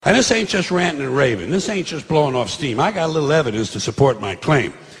And this ain't just ranting and raving. This ain't just blowing off steam. I got a little evidence to support my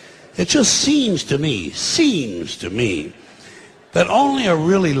claim. It just seems to me, that only a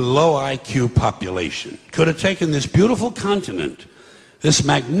really low IQ population could have taken this beautiful continent, this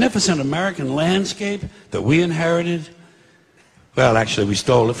magnificent American landscape that we inherited. Well, actually, we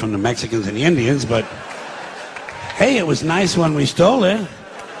stole it from the Mexicans and the Indians, but hey, it was nice when we stole it.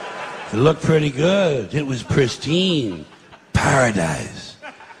 It looked pretty good. It was pristine. Paradise.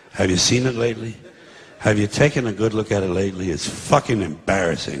 Have you seen it lately? Have you taken a good look at it lately? It's fucking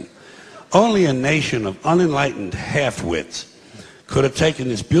embarrassing. Only a nation of unenlightened half-wits could have taken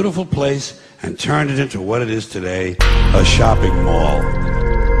this beautiful place and turned it into what it is today, a shopping mall.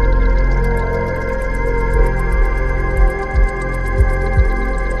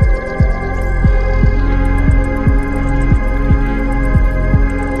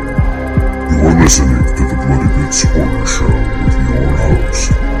 You're listening to the Bloody Bits Horror Show with your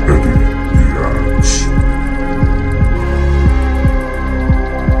host, Eddie the Axe.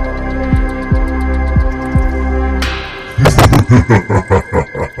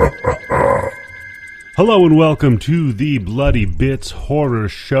 Hello and welcome to the Bloody Bits Horror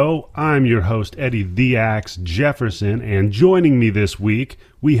Show. I'm your host, Eddie the Axe Jefferson, and joining me this week,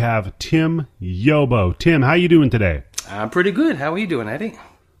 we have Tim Yobo. Tim, how you doing today? I'm pretty good. How are you doing, Eddie?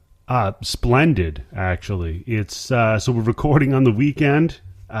 Splendid, actually. It's so we're recording on the weekend.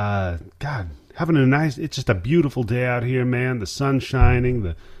 God, having a nice. It's just a beautiful day out here, man. The sun's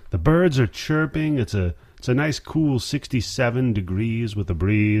shining. The birds are chirping. It's a nice, cool 67 degrees with a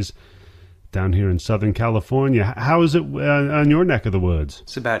breeze down here in Southern California. How is it on your neck of the woods?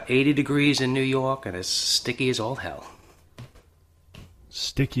 It's about 80 degrees in New York, and it's sticky as all hell.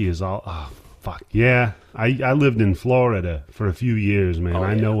 Sticky as all. Oh, fuck yeah. I lived in Florida for a few years, man. Oh, yeah.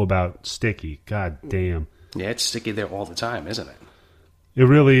 I know about sticky. God damn. Yeah, it's sticky there all the time, isn't it? It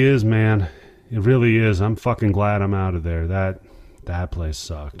really is, man. It really is. I'm fucking glad I'm out of there. That place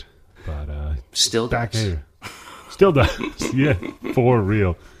sucked. But still back does. here. Still does. Yeah, for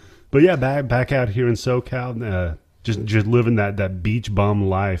real. But yeah, back out here in SoCal, just living that beach bum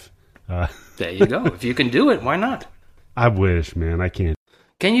life. There you go. If you can do it, why not? I wish, man. I can't.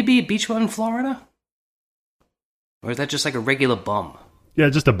 Can you be a beach bum in Florida? Or is that just like a regular bum? Yeah,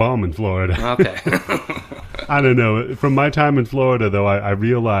 just a bum in Florida. Okay. I don't know. From my time in Florida, though, I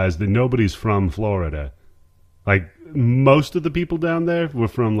realized that nobody's from Florida. Like, most of the people down there were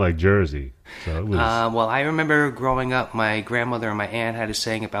from, like, Jersey. So it was... well, I remember growing up, my grandmother and my aunt had a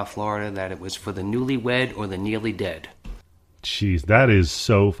saying about Florida that it was for the newlywed or the nearly dead. Jeez, that is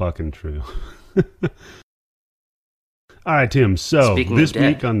so fucking true. All right, Tim, so this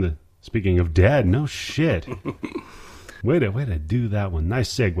week on the... Speaking of dead, no shit. Way to do that one.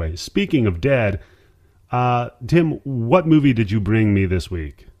 Nice segue. Speaking of dead, Tim, what movie did you bring me this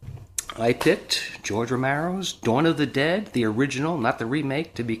week? I picked George Romero's Dawn of the Dead, the original, not the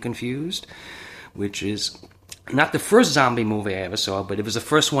remake, to be confused, which is not the first zombie movie I ever saw, but it was the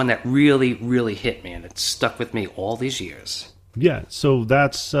first one that really, really hit me, and it stuck with me all these years. Yeah, so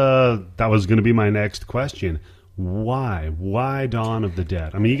that was going to be my next question. Why Dawn of the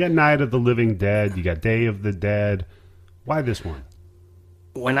Dead? I mean, you got Night of the Living Dead, you got Day of the Dead. Why this one?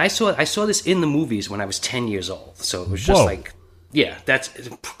 When I saw this in the movies when I was 10 years old, so it was just like, yeah, that's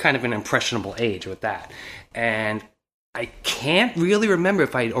kind of an impressionable age with that. And I can't really remember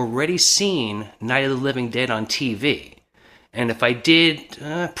if I'd already seen Night of the Living Dead on TV. And if I did,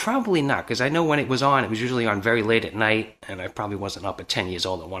 probably not, because I know when it was usually on very late at night, and I probably wasn't up at 10 years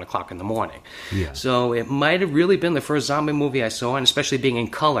old at 1 o'clock in the morning. Yeah. So it might have really been the first zombie movie I saw, and especially being in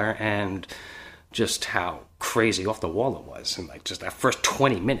color, and just how crazy off the wall it was in like just that first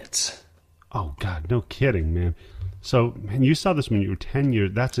 20 minutes. Oh, God, no kidding, man. So, man, you saw this when you were 10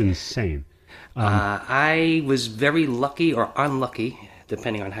 years. That's insane. I was very lucky or unlucky,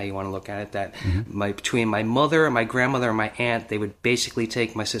 depending on how you want to look at it, that between my mother, my grandmother, and my aunt, they would basically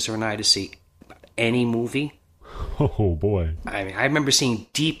take my sister and I to see any movie. Oh, boy. I mean, I remember seeing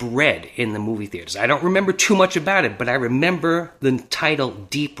Deep Red in the movie theaters. I don't remember too much about it, but I remember the title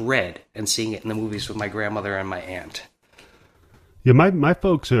Deep Red and seeing it in the movies with my grandmother and my aunt. Yeah, my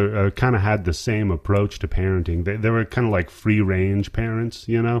folks are kind of had the same approach to parenting. They were kind of like free-range parents,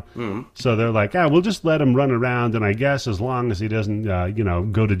 you know? Mm. So they're like, we'll just let him run around, and I guess as long as he doesn't,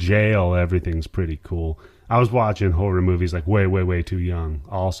 go to jail, everything's pretty cool. I was watching horror movies like way too young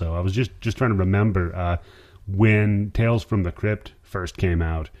also. I was just trying to remember when Tales from the Crypt first came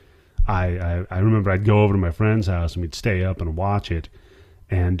out. I remember I'd go over to my friend's house, and we'd stay up and watch it.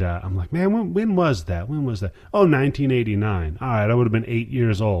 And I'm like, man, when was that? When was that? Oh, 1989. All right, I would have been 8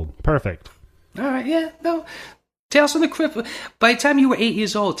 years old. Perfect. All right, yeah, no. Tales from the Crypt. By the time you were 8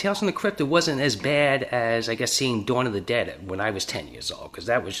 years old, Tales from the Crypt, it wasn't as bad as, I guess, seeing Dawn of the Dead when I was 10 years old. Because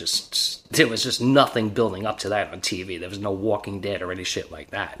there was just nothing building up to that on TV. There was no Walking Dead or any shit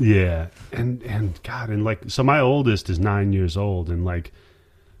like that. Yeah. And God, and like, so my oldest is 9 years old, and like,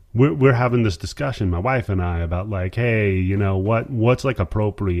 we're having this discussion, my wife and I, about like, hey, you know, what's like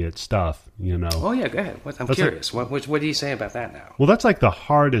appropriate stuff, you know? Oh yeah, go ahead. I'm curious. Like, what do you say about that now? Well, that's like the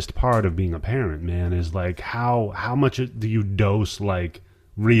hardest part of being a parent, man, is like how much do you dose like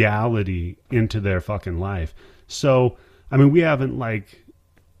reality into their fucking life? So, I mean, we haven't like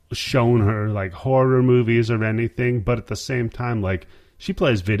shown her like horror movies or anything, but at the same time, like, she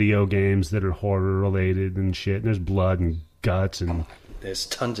plays video games that are horror related and shit, and there's blood and guts and... There's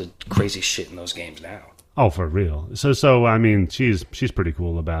tons of crazy shit in those games now. Oh, for real. So I mean, she's pretty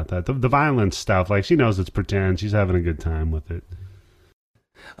cool about that. The violent stuff, like, she knows it's pretend. She's having a good time with it.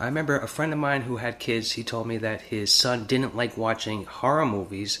 I remember a friend of mine who had kids, he told me that his son didn't like watching horror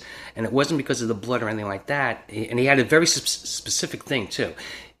movies, and it wasn't because of the blood or anything like that. And he had a very specific thing, too.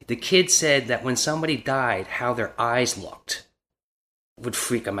 The kid said that when somebody died, how their eyes looked would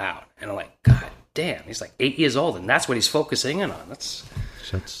freak him out. And I'm like, God damn, he's like 8 years old, and that's what he's focusing in on. That's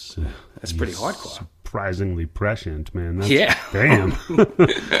pretty hardcore. Surprisingly prescient, man. Yeah. Damn.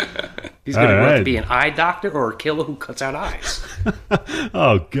 He's going to want to be an eye doctor or a killer who cuts out eyes.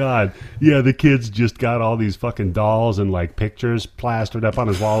 Oh, God. Yeah, the kid's just got all these fucking dolls and, like, pictures plastered up on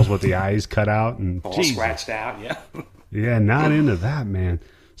his walls with the eyes cut out. And all scratched out, yeah. Yeah, not into that, man.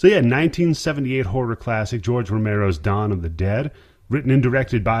 So, yeah, 1978 horror classic, George Romero's Dawn of the Dead. Written and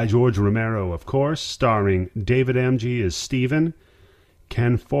directed by George Romero, of course, starring David Emge as Stephen,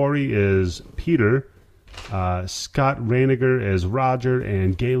 Ken Foree as Peter, Scott Reiniger as Roger,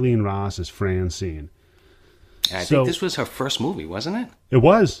 and Gayleen Ross as Francine. I think this was her first movie, wasn't it? It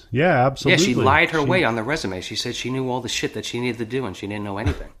was, yeah, absolutely. Yeah, she lied her way on the resume. She said she knew all the shit that she needed to do, and she didn't know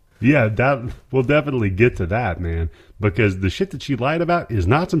anything. Yeah, we'll definitely get to that, man, because the shit that she lied about is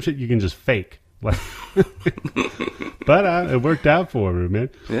not some shit you can just fake. But it worked out for her,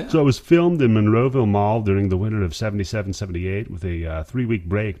 man. Yeah. So it was filmed in Monroeville Mall during the winter of 77-78 with a 3-week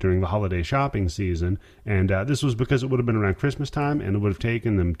break during the holiday shopping season. And this was because it would have been around Christmas time, and it would have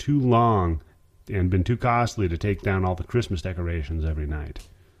taken them too long and been too costly to take down all the Christmas decorations every night.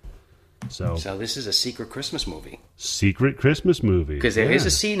 So this is a secret Christmas movie. Secret Christmas movie. Because there is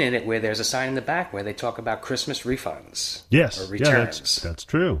a scene in it where there's a sign in the back where they talk about Christmas refunds. Yes. Or returns. Yeah, that's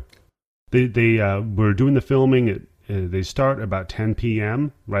true. They were doing the filming they start about 10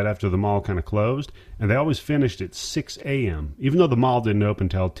 p.m. right after the mall kind of closed, and they always finished at 6 a.m. Even though the mall didn't open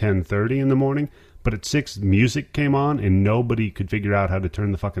until 10:30 in the morning, but at 6 music came on, and nobody could figure out how to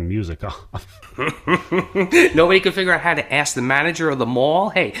turn the fucking music off. Nobody could figure out how to ask the manager of the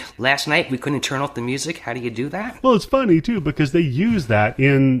mall, hey, last night we couldn't turn off the music. How do you do that? Well, it's funny, too, because they use that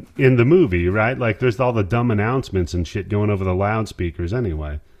in the movie, right? Like, there's all the dumb announcements and shit going over the loudspeakers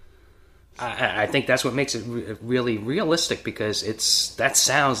anyway. I think that's what makes it really realistic, because that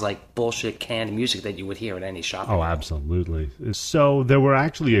sounds like bullshit canned music that you would hear at any shopping mall. Absolutely. So there were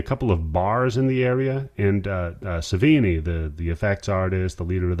actually a couple of bars in the area, and Savini, the effects artist, the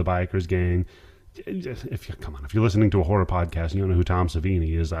leader of the bikers gang, if you're listening to a horror podcast and you don't know who Tom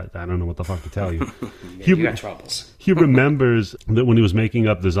Savini is, I don't know what the fuck to tell you. You got troubles. He remembers that when he was making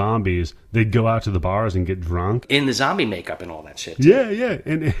up the zombies, they'd go out to the bars and get drunk. In the zombie makeup and all that shit, too. Yeah.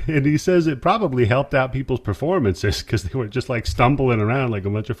 And he says it probably helped out people's performances because they were just like stumbling around like a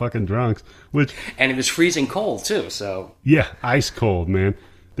bunch of fucking drunks. And it was freezing cold, too, so... Yeah, ice cold, man.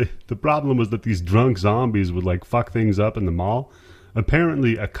 The problem was that these drunk zombies would like fuck things up in the mall.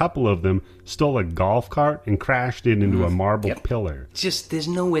 Apparently, a couple of them stole a golf cart and crashed it into a marble pillar. There's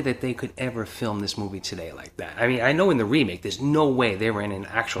no way that they could ever film this movie today like that. I mean, I know in the remake, there's no way they were in an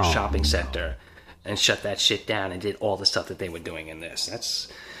actual shopping center and shut that shit down and did all the stuff that they were doing in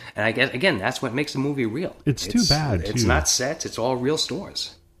this. And I guess, again, that's what makes the movie real. It's too bad, too. It's not sets, it's all real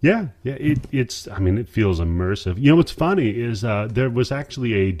stores. Yeah, it feels immersive. You know what's funny is there was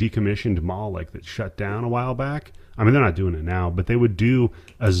actually a decommissioned mall like that shut down a while back. I mean, they're not doing it now, but they would do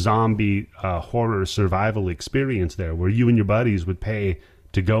a zombie horror survival experience there where you and your buddies would pay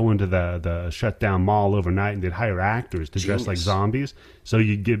to go into the shut down mall overnight, and they'd hire actors to dress like zombies. So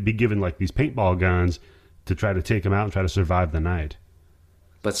you'd be given like these paintball guns to try to take them out and try to survive the night.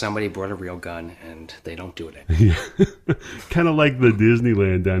 But somebody brought a real gun, and they don't do it. Yeah. Kind of like the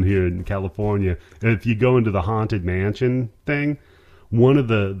Disneyland down here in California. If you go into the Haunted Mansion thing, one of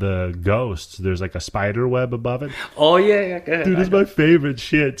the ghosts, there's like a spider web above it. Oh, yeah. Go ahead. Dude, it's my favorite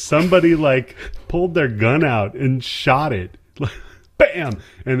shit. Somebody like pulled their gun out and shot it. bam,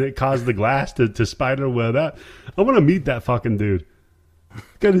 and it caused the glass to spider web out. I want to meet that fucking dude.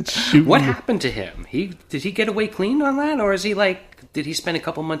 What happened to him? Did he get away clean on that, or is he like? Did he spend a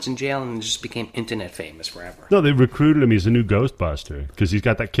couple months in jail and just became internet famous forever? No, they recruited him. He's a new Ghostbuster because he's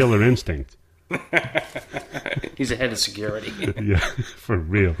got that killer instinct. He's a head of security. Yeah, for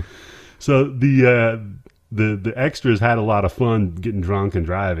real. So the extras had a lot of fun getting drunk and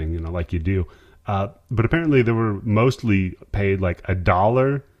driving, like you do. But apparently they were mostly paid like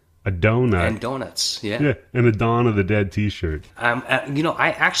 $1 a donut. And donuts, yeah. Yeah, and a Dawn of the Dead t-shirt.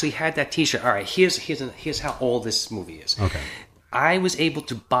 I actually had that t-shirt. All right, here's how old this movie is. Okay. I was able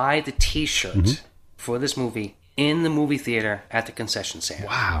to buy the t-shirt for this movie in the movie theater at the concession stand.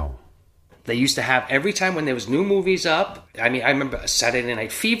 Wow. They used to have, every time when there was new movies up, I mean, I remember Saturday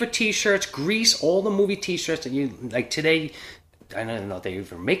Night Fever t-shirts, Grease, all the movie t-shirts that you, like today, I don't know if they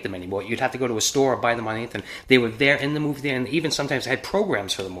even make them anymore. You'd have to go to a store or buy them on the internet. They were there in the movie theater, and even sometimes had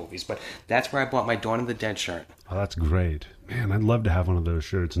programs for the movies. But that's where I bought my Dawn of the Dead shirt. Oh, that's great. Man, I'd love to have one of those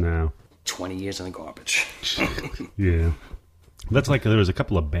shirts now. 20 years in the garbage. Yeah. That's like, there was a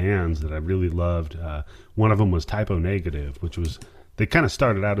couple of bands that I really loved. One of them was Typo Negative, which was, they kind of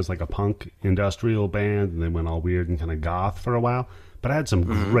started out as like a punk industrial band, and they went all weird and kind of goth for a while. But I had some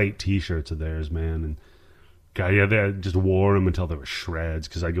great t-shirts of theirs, man, and God, yeah, they just wore them until they were shreds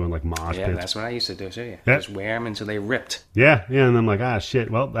because I'd go in like mosh pits. Yeah, that's what I used to do too. Yeah. Just wear them until they ripped. Yeah, and I'm like, shit,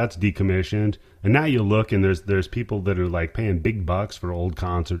 well, that's decommissioned. And now you look and there's people that are like paying big bucks for old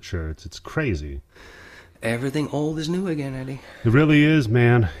concert shirts. It's crazy. Everything old is new again, Eddie. It really is,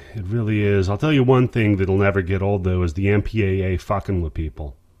 man. It really is. I'll tell you one thing that'll never get old, though, is the MPAA fucking with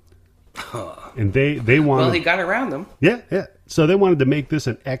people. And they wanted... Well, he got around them. Yeah. So they wanted to make this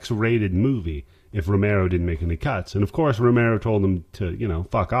an X-rated movie if Romero didn't make any cuts. And, of course, Romero told them to,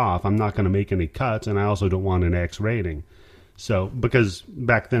 fuck off. I'm not going to make any cuts, and I also don't want an X rating. So, because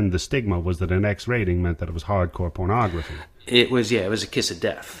back then the stigma was that an X rating meant that it was hardcore pornography. It was a kiss of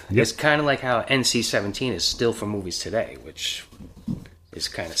death. Yep. It's kind of like how NC-17 is still for movies today, which is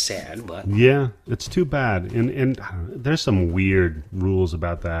kind of sad, but... Yeah, it's too bad. And there's some weird rules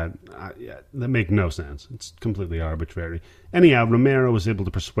about that that make no sense. It's completely arbitrary. Anyhow, Romero was able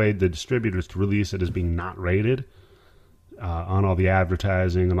to persuade the distributors to release it as being not rated on all the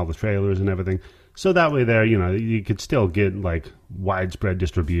advertising and all the trailers and everything. So that way there, you could still get, like, widespread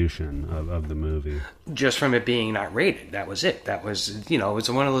distribution of the movie. Just from it being not rated. That was it. That was, it's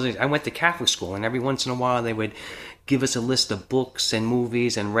one of those things. I went to Catholic school, and every once in a while they would give us a list of books and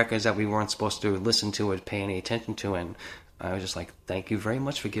movies and records that we weren't supposed to listen to or pay any attention to, and I was just like, thank you very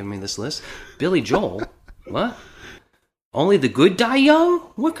much for giving me this list. Billy Joel? What? Only the Good Die Young?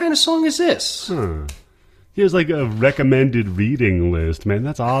 What kind of song is this? Here's like a recommended reading list, man.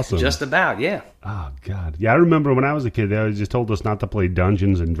 That's awesome. Just about, yeah. Oh, God. Yeah, I remember when I was a kid, they always just told us not to play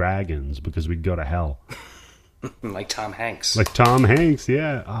Dungeons and Dragons because we'd go to hell. Like Tom Hanks. Like Tom Hanks,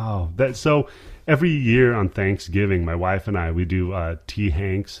 yeah. Oh, so every year on Thanksgiving, my wife and I, we do T.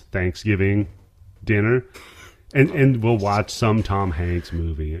 Hanks Thanksgiving dinner. And we'll watch some Tom Hanks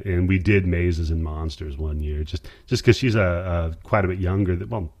movie. And we did Mazes and Monsters one year. Just because she's quite a bit younger.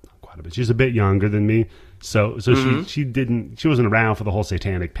 She's a bit younger than me. So she wasn't around for the whole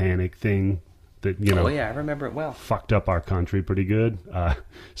satanic panic thing that, Oh, yeah, I remember it well. Fucked up our country pretty good.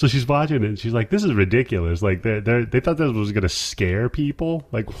 So she's watching it and she's like, this is ridiculous. Like, they thought this was going to scare people.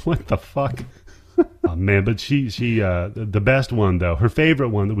 Like, what the fuck? Oh, man, but she the best one, though, her favorite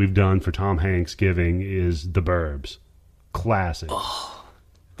one that we've done for Tom Hanks giving is The Burbs. Classic. Oh,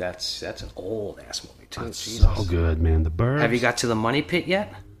 that's an old-ass movie, too. That's so good, man. The Burbs. Have you got to the Money Pit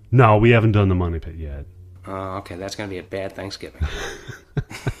yet? No, we haven't done the Money Pit yet. Oh, okay. That's going to be a bad Thanksgiving.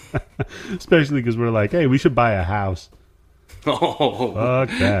 Especially because we're like, hey, we should buy a house. Oh. Fuck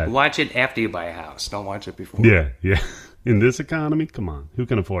that. Watch it after you buy a house. Don't watch it before. Yeah. In this economy, come on. Who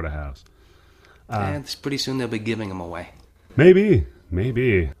can afford a house? Pretty soon they'll be giving them away. Maybe.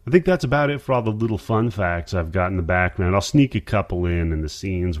 I think that's about it for all the little fun facts I've got in the background. I'll sneak a couple in the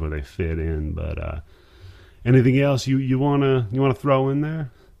scenes where they fit in, but anything else you wanna throw in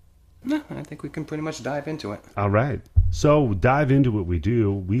there? No, I think we can pretty much dive into it. All right. So dive into what we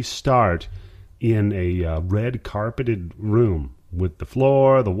do. We start in a red carpeted room with the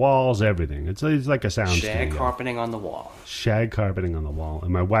floor, the walls, everything. It's like a sound Shag studio. carpeting on the wall. Shag carpeting on the wall.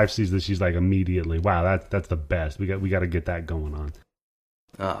 And my wife sees this, she's like immediately, wow, that's the best. We got to get that going on.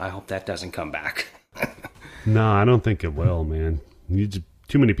 I hope that doesn't come back. No, I don't think it will, man.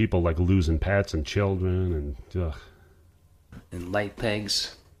 Too many people like losing pets and children and ugh. And light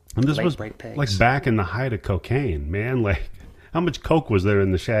pegs. And this was like back in the height of cocaine, man. Like, how much coke was there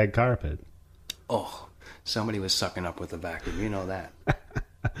in the shag carpet? Oh, Somebody was sucking up with the vacuum. You know that.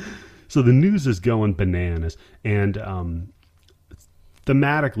 So the news is going bananas, and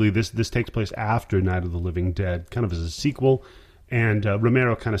thematically, this takes place after Night of the Living Dead, kind of as a sequel. And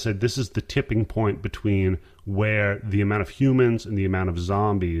Romero kind of said this is the tipping point between where the amount of humans and the amount of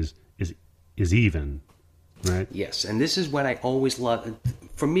zombies is even, right? Yes, and this is what I always love.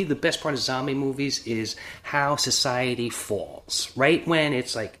 For me, the best part of zombie movies is how society falls. Right when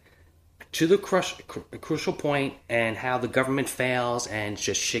it's like to the crucial point, and how the government fails and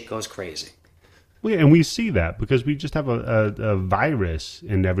just shit goes crazy. Well, yeah, and we see that because we just have a virus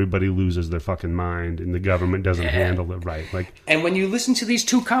and everybody loses their fucking mind and the government doesn't handle it right. And when you listen to these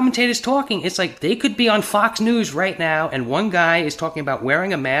two commentators talking, it's like they could be on Fox News right now, and one guy is talking about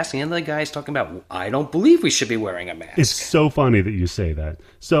wearing a mask, and the other guy is talking about, I don't believe we should be wearing a mask. It's so funny that you say that.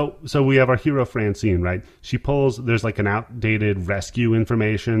 So we have our hero Francine, right? She pulls, there's like an outdated rescue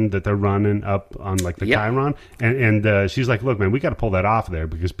information that they're running up on like the Chiron, and she's like, look, man, we got to pull that off there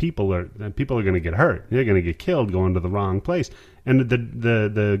because people are going to get hurt. They're going to get killed going to the wrong place. And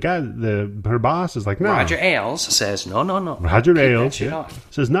the guy, her boss is like, no. Roger Ailes says, no. Roger Ailes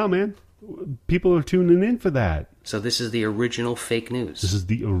says, no, man. People are tuning in for that. So this is the original fake news. This is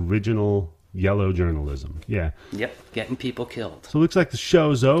the original yellow journalism. Yeah. Yep, getting people killed. So it looks like the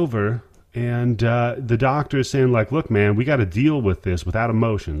show's over. And the doctor is saying, like, look, man, we got to deal with this without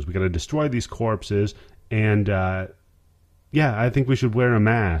emotions. We got to destroy these corpses. And yeah, I think we should wear a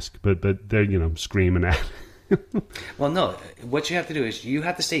mask, but they're, screaming at it. Well, no. What you have to do is you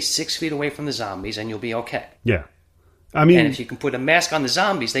have to stay 6 feet away from the zombies, and you'll be okay. Yeah. I mean... And if you can put a mask on the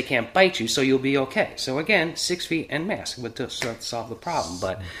zombies, they can't bite you, so you'll be okay. So again, 6 feet and mask would solve the problem.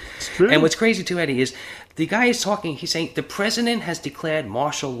 But it's true. And what's crazy too, Eddie, is the guy is talking, he's saying, the president has declared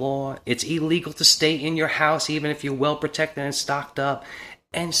martial law. It's illegal to stay in your house, even if you're well protected and stocked up.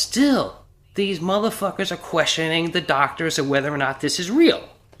 And still... these motherfuckers are questioning the doctors of whether or not this is real.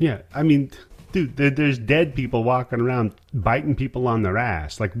 Yeah, I mean, dude, there's dead people walking around biting people on their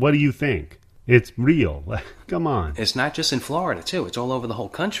ass. Like, what do you think? It's real. Come on. It's not just in Florida, too. It's all over the whole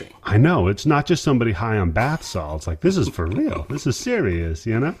country. I know. It's not just somebody high on bath salts. Like, this is for real. This is serious,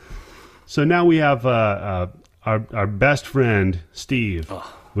 So now we have our best friend, Steve,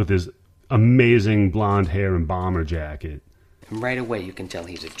 with his amazing blonde hair and bomber jacket. Right away, you can tell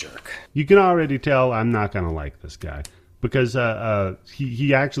he's a jerk. You can already tell I'm not going to like this guy. Because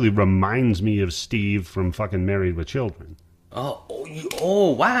he actually reminds me of Steve from fucking Married with Children.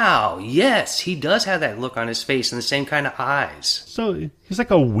 Oh, wow. Yes, he does have that look on his face and the same kind of eyes. So he's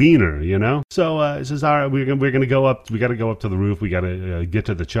like a wiener, So he says, all right, we're going to go up. We got to go up to the roof. We got to get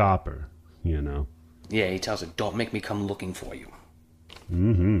to the chopper, Yeah, he tells her, don't make me come looking for you.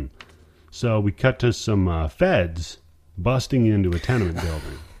 Mm-hmm. So we cut to some feds busting into a tenement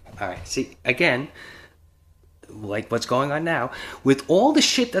building. All right. See, again, like what's going on now, with all the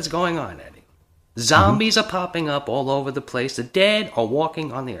shit that's going on, Eddie, zombies are popping up all over the place. The dead are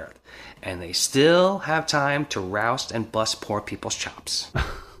walking on the earth. And they still have time to roust and bust poor people's chops.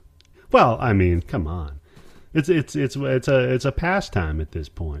 Well, I mean, come on. It's a pastime at this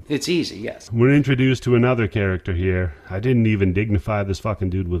point. It's easy, yes. We're introduced to another character here. I didn't even dignify this fucking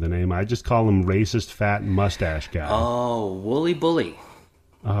dude with a name. I just call him racist fat mustache guy. Oh, Wooly Bully.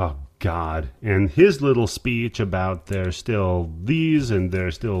 Oh, God. And his little speech about there's still these and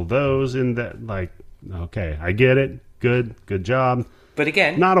there's still those and that, like, okay, I get it. Good job. But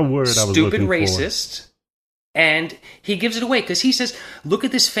again, not a word I was looking for. Stupid racist. And he gives it away because he says, look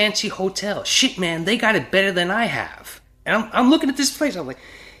at this fancy hotel. Shit, man, they got it better than I have. And I'm looking at this place. I'm like,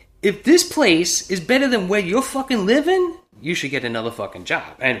 if this place is better than where you're fucking living, you should get another fucking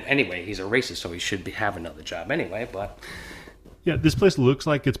job. And anyway, he's a racist, so he should have another job anyway, but... Yeah, this place looks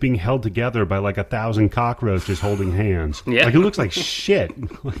like it's being held together by like 1,000 cockroaches holding hands. Yeah. Like, it looks like shit.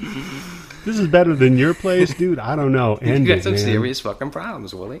 This is better than your place? Dude, I don't know. You got some serious fucking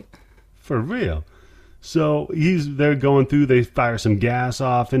problems, Willie. For real. So they're going through, they fire some gas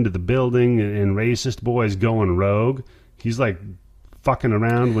off into the building, and racist boy's going rogue. He's like fucking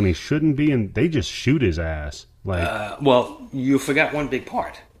around when he shouldn't be, and they just shoot his ass. Like, well, you forgot one big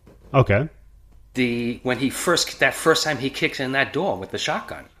part. Okay. That first time he kicks in that door with the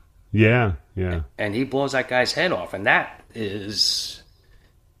shotgun. Yeah. And he blows that guy's head off, and that is,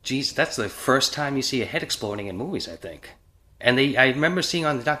 geez, that's the first time you see a head exploding in movies, I think. And I remember seeing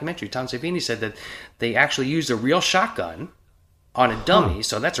on the documentary, Tom Savini said that they actually used a real shotgun on a dummy,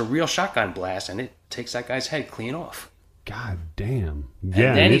 so that's a real shotgun blast, and it takes that guy's head clean off. God damn. Yeah,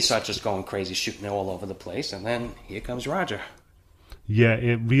 and then he starts just going crazy, shooting all over the place, and then here comes Roger. Yeah,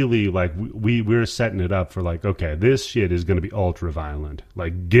 it really, like, we're setting it up for, like, okay, this shit is going to be ultra violent.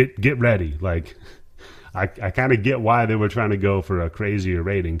 Like, get ready. Like, I kind of get why they were trying to go for a crazier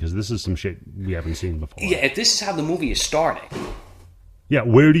rating, because this is some shit we haven't seen before. Yeah, if this is how the movie is starting. Yeah,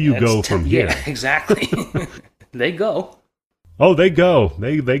 where do you go from here? Yeah, exactly. They go. Oh, they go.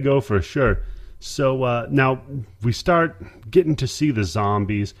 They go for sure. So now we start getting to see the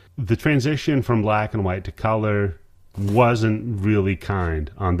zombies. The transition from black and white to color wasn't really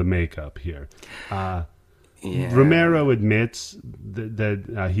kind on the makeup here. Romero admits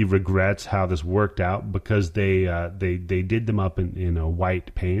that he regrets how this worked out, because they did them up in a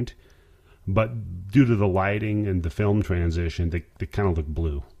white paint, but due to the lighting and the film transition, they kind of look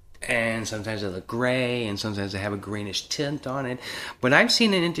blue. And sometimes they look gray, and sometimes they have a greenish tint on it. But I've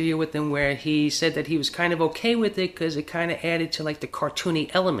seen an interview with him where he said that he was kind of okay with it because it kind of added to like the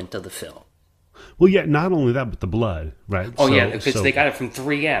cartoony element of the film. Well, yeah, not only that, but the blood, right? Oh, yeah, because they got it from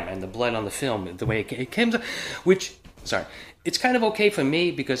 3M, and the blood on the film, the way it came, it's kind of okay for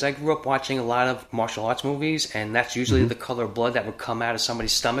me, because I grew up watching a lot of martial arts movies, and that's usually the color of blood that would come out of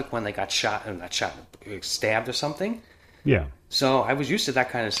somebody's stomach when they got stabbed or something. Yeah. So I was used to that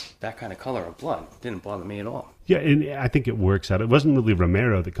kind of color of blood. It didn't bother me at all. Yeah, and I think it works out. It wasn't really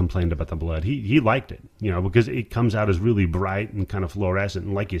Romero that complained about the blood. He liked it, because it comes out as really bright and kind of fluorescent.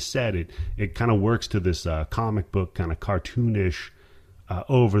 And like you said, it kind of works to this comic book kind of cartoonish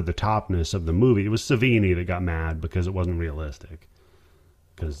over-the-topness of the movie. It was Savini that got mad because it wasn't realistic.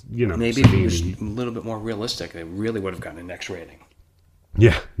 Because, maybe if it was a little bit more realistic, it really would have gotten an X rating.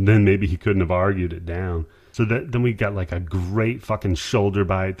 Yeah, then maybe he couldn't have argued it down. So then we got like a great fucking shoulder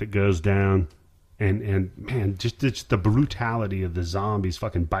bite that goes down. And man, just the brutality of the zombies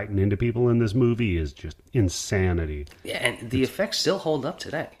fucking biting into people in this movie is just insanity. Yeah, and the effects still hold up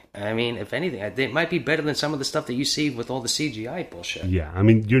today. I mean, if anything, it might be better than some of the stuff that you see with all the CGI bullshit. Yeah, I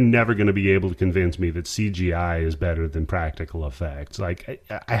mean, you're never going to be able to convince me that CGI is better than practical effects. Like,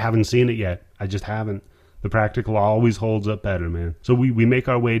 I haven't seen it yet. I just haven't. The practical always holds up better, man. So we make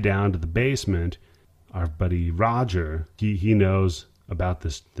our way down to the basement. Our buddy Roger, he knows about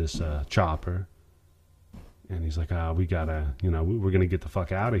this chopper. And he's like, we gotta, we're going to get the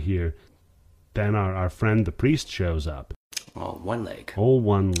fuck out of here. Then our friend, the priest, shows up. Oh, one leg. Oh,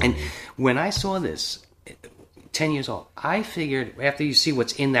 one leg. And when I saw this, 10 years old, I figured, after you see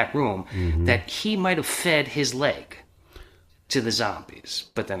what's in that room, that he might have fed his leg to the zombies.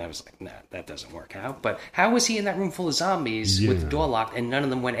 But then I was like, nah, that doesn't work out. But how was he in that room full of zombies with the door locked and none of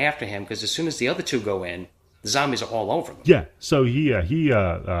them went after him? Because as soon as the other two go in, the zombies are all over them. Yeah, so he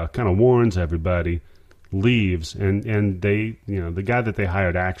kind of warns everybody, leaves, and they, the guy that they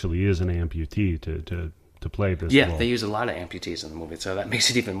hired actually is an amputee to play this role. They use a lot of amputees in the movie, so that makes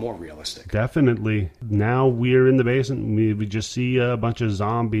it even more realistic. Definitely. Now we're in the basement. We just see a bunch of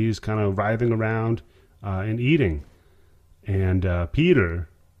zombies kind of writhing around and eating. And Peter,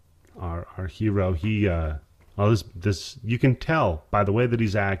 our hero, this you can tell by the way that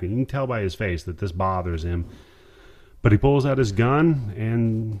he's acting. You can tell by his face that this bothers him. But he pulls out his gun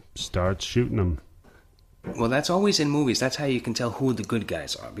and starts shooting them. Well, that's always in movies. That's how you can tell who the good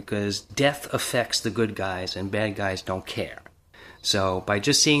guys are, because death affects the good guys and bad guys don't care. So by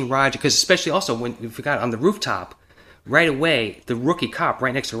just seeing Roger, because especially also when we forgot on the rooftop, right away, the rookie cop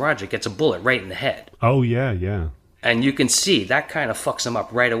right next to Roger gets a bullet right in the head. Oh, yeah. And you can see that kind of fucks him up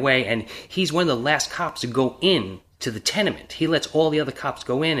right away. And he's one of the last cops to go in to the tenement. He lets all the other cops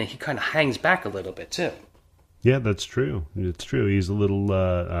go in, and he kind of hangs back a little bit, too. Yeah, that's true. It's true. He's a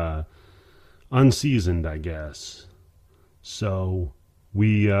little unseasoned, I guess. So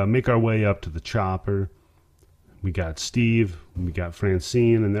we make our way up to the chopper. We got Steve, we got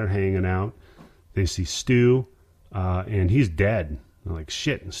Francine, and they're hanging out. They see Stu, and he's dead. They're like,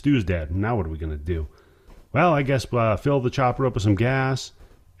 shit, Stu's dead. Now what are we going to do? Well, I guess fill the chopper up with some gas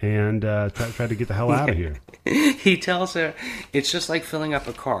and try to get the hell out of here. He tells her, it's just like filling up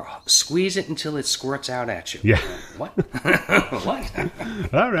a car. Squeeze it until it squirts out at you. Yeah. What? What?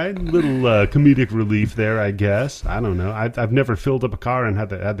 All right, little comedic relief there, I guess. I don't know. I've never filled up a car and had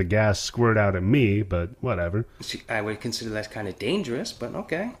the gas squirt out at me, but whatever. I would consider that kind of dangerous, but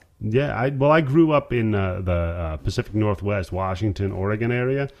okay. Yeah, I grew up in the Pacific Northwest, Washington, Oregon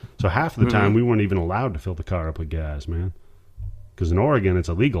area, so half of the time we weren't even allowed to fill the car up with gas, man. Because in Oregon, it's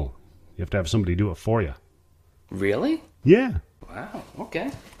illegal. You have to have somebody do it for you. Really? Yeah. Wow, okay.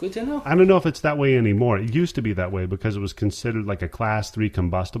 Good to know. I don't know if it's that way anymore. It used to be that way because it was considered like a Class 3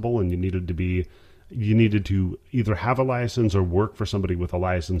 combustible, and you needed to either have a license or work for somebody with a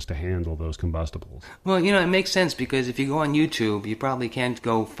license to handle those combustibles. Well, it makes sense because if you go on YouTube, you probably can't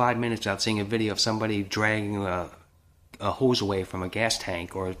go 5 minutes without seeing a video of somebody dragging a hose away from a gas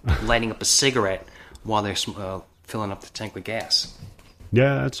tank or lighting up a cigarette while they're filling up the tank with gas.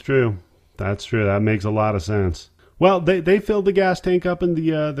 Yeah, that's true. That's true. That makes a lot of sense. Well, they filled the gas tank up in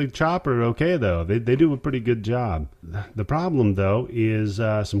the chopper okay, though. They do a pretty good job. The problem, though, is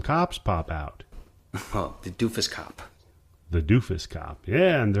some cops pop out. Oh, the doofus cop. The doofus cop.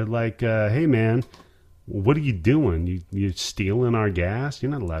 Yeah, and they're like, hey, man, what are you doing? You stealing our gas?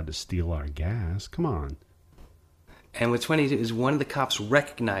 You're not allowed to steal our gas. Come on. And what's funny is one of the cops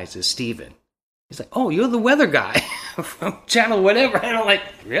recognizes Steven. He's like, oh, you're the weather guy from channel whatever. And I'm like,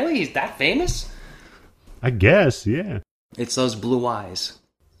 really? He's that famous? I guess, yeah. It's those blue eyes.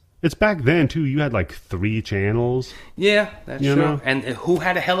 It's back then, too. You had like 3 channels. Yeah, that's true. Know? And who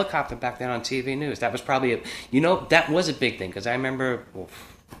had a helicopter back then on TV news? That was probably, that was a big thing. Because I remember,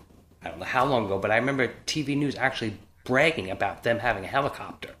 I don't know how long ago, but I remember TV news actually bragging about them having a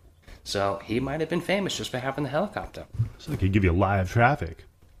helicopter. So he might have been famous just for having the helicopter. So they could give you live traffic.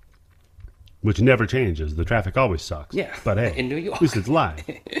 Which never changes. The traffic always sucks. Yeah, but hey, in New York. At least it's live.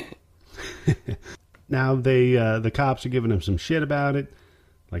 Now the cops are giving him some shit about it.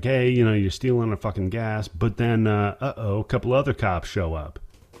 Like, hey, you're stealing our fucking gas. But then, a couple other cops show up.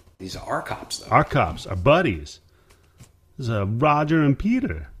 These are our cops, though. Our cops, our buddies. This is Roger and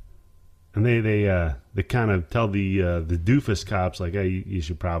Peter. And they kind of tell the doofus cops, like, hey, you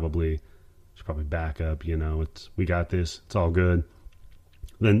should probably back up. We got this. It's all good.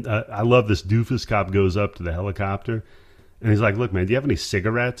 Then I love this doofus cop goes up to the helicopter, and he's like, look, man, do you have any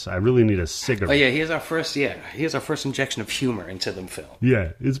cigarettes? I really need a cigarette. Oh, yeah, here's our first injection of humor into the film.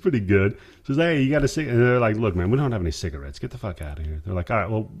 Yeah, it's pretty good. Says, hey, you got a cigarette? And they're like, look, man, we don't have any cigarettes. Get the fuck out of here. They're like, all right,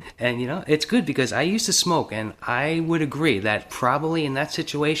 well. And, it's good because I used to smoke, and I would agree that probably in that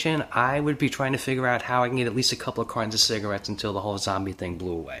situation, I would be trying to figure out how I can get at least a couple of cartons of cigarettes until the whole zombie thing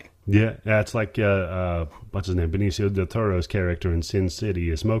blew away. Yeah, it's like, what's his name? Benicio del Toro's character in Sin City.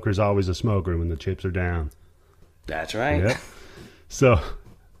 A smoker's always a smoker when the chips are down. That's right. Yep. So,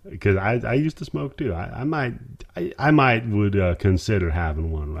 because I used to smoke too. I might would consider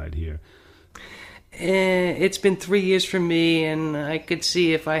having one right here. It's been 3 years for me, and I could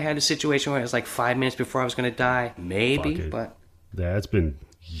see if I had a situation where it was like 5 minutes before I was going to die, maybe. But yeah, it's been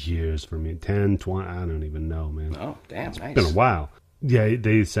years for me. 10, 20, I don't even know, man. Oh, damn, nice. It's been a while. Yeah,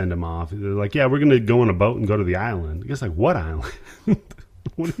 they send him off. They're like, yeah, we're going to go on a boat and go to the island. I guess, like, what island?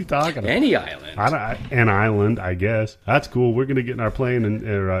 What are you talking about? Any island. An island, I guess. That's cool. We're going to get in our plane and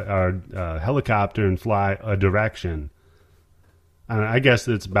our helicopter and fly a direction. I guess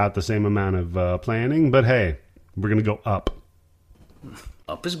it's about the same amount of planning, but hey, we're going to go up.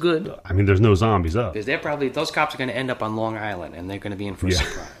 Up is good. I mean, there's no zombies up. Because those cops are going to end up on Long Island, and they're going to be in for a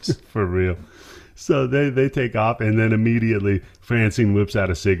surprise. For real. So they take off, and then immediately Francine whips out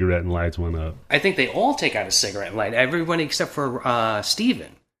a cigarette and lights one up. I think they all take out a cigarette and light. Everybody except for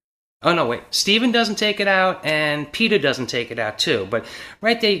Steven. Oh, no, wait. Steven doesn't take it out, and Peter doesn't take it out, too. But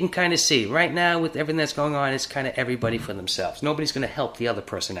right there you can kind of see. Right now, with everything that's going on, it's kind of everybody for themselves. Nobody's going to help the other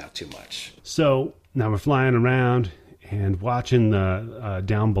person out too much. So now we're flying around and watching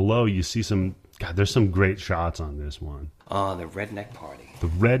down below. You see there's some great shots on this one. Oh, the redneck party. The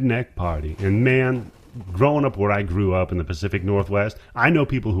redneck party. And man, growing up where I grew up in the Pacific Northwest, I know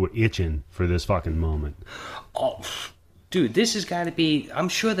people who are itching for this fucking moment. Oh, dude, this has got to be... I'm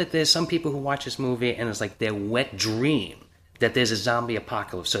sure that there's some people who watch this movie and it's like their wet dream that there's a zombie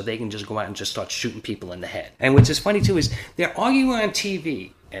apocalypse so they can just go out and just start shooting people in the head. And what's just funny, too, is they're arguing on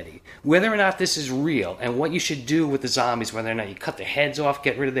TV, Eddie, whether or not this is real and what you should do with the zombies, whether or not you cut their heads off,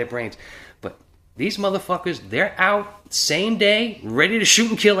 get rid of their brains. But these motherfuckers, they're out same day, ready to shoot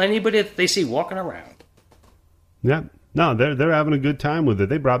and kill anybody that they see walking around. Yeah. No, they're having a good time with it.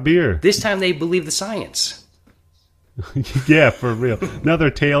 They brought beer. This time they believe the science. Yeah, for real. Now they're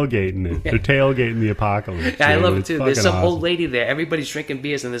tailgating it. They're tailgating the apocalypse. Yeah, I love it too. There's some old lady there. Everybody's drinking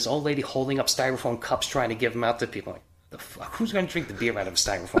beers, and this old lady holding up styrofoam cups trying to give them out to people. Like, the fuck? Who's going to drink the beer out of a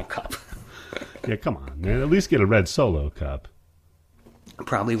styrofoam cup? Yeah, come on, man. At least get a red Solo cup.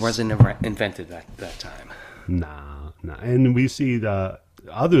 Probably wasn't invented that time. Nah. And we see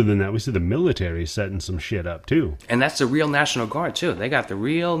other than that, we see the military setting some shit up too. And that's the real National Guard too. They got the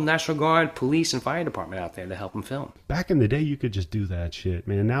real National Guard, police, and fire department out there to help them film. Back in the day, you could just do that shit,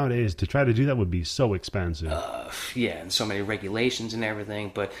 man. Nowadays, to try to do that would be so expensive. Yeah, and so many regulations and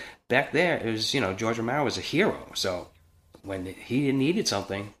everything. But back there, it was, George Romero was a hero. So when he needed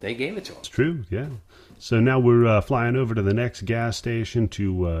something, they gave it to him. It's true, yeah. So now we're flying over to the next gas station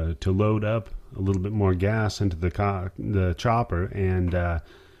to load up a little bit more gas into the chopper, and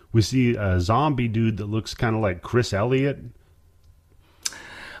we see a zombie dude that looks kind of like Chris Elliott.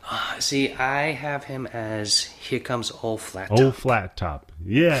 See, I have him as Here Comes Old Flat Top. Old Flat Top.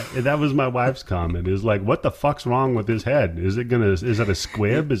 Yeah, that was my wife's comment. Is like, what the fuck's wrong with his head? Is it a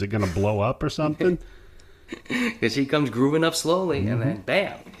squib? Is it gonna blow up or something? Because he comes grooving up slowly, and then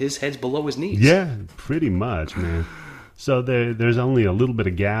bam, his head's below his knees. Yeah, pretty much, man. So there's only a little bit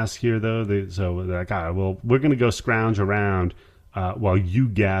of gas here, though. So they're like, all right, well, we're going to go scrounge around while you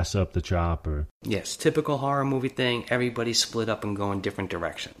gas up the chopper. Yes, typical horror movie thing. Everybody split up and go in different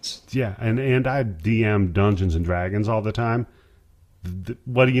directions. Yeah, and I DM Dungeons and Dragons all the time.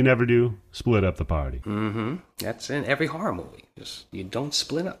 What do you never do? Split up the party. Mm-hmm. That's in every horror movie. Just you don't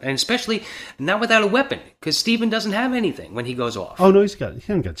split up, and especially not without a weapon, because Steven doesn't have anything when he goes off. Oh no, he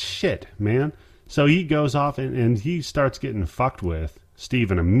hasn't got shit, man. So he goes off and he starts getting fucked with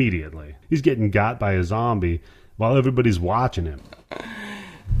Steven immediately. He's getting got by a zombie while everybody's watching him.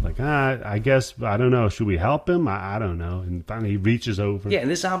 Like, I guess, I don't know. Should we help him? I don't know. And finally he reaches over. Yeah, and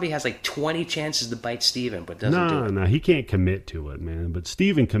this zombie has like 20 chances to bite Steven, but doesn't do it. No, he can't commit to it, man. But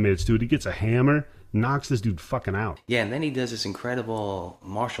Steven commits to it. He gets a hammer, knocks this dude fucking out. Yeah, and then he does this incredible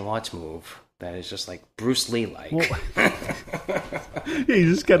martial arts move that is just like Bruce Lee-like. Well, yeah, he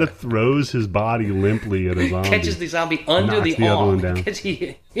just kind of throws his body limply at a zombie. Catches the zombie under the arm.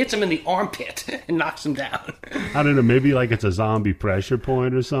 He hits him in the armpit and knocks him down. I don't know. Maybe like it's a zombie pressure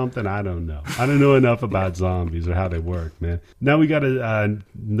point or something. I don't know. I don't know enough about zombies or how they work, man. Now we got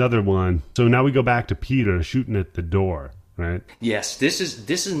another one. So now we go back to Peter shooting at the door, right? Yes, this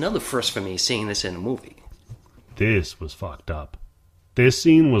is another first for me, seeing this in a movie. This was fucked up. This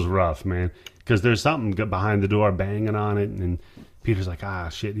scene was rough, man. Because there's something behind the door banging on it, and Peter's like,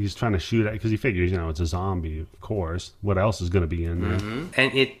 shit, he's trying to shoot at it, because he figures, it's a zombie, of course. What else is going to be in there? Mm-hmm.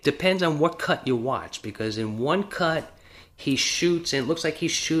 And it depends on what cut you watch, because in one cut, he shoots, and it looks like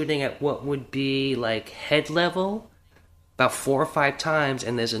he's shooting at what would be like head level, about 4 or 5 times,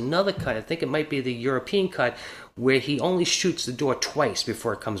 and there's another cut, I think it might be the European cut, where he only shoots the door twice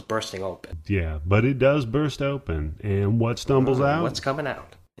before it comes bursting open. Yeah, but it does burst open, and what stumbles out? What's coming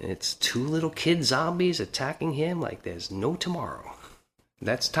out? It's 2 little kid zombies attacking him like there's no tomorrow.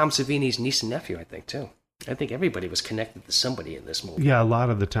 That's Tom Savini's niece and nephew, I think, too. I think everybody was connected to somebody in this movie. Yeah, a lot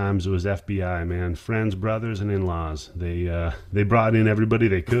of the times it was FBI, man. Friends, brothers, and in-laws. They brought in everybody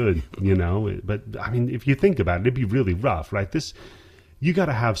they could, But, I mean, if you think about it, it'd be really rough, right? You got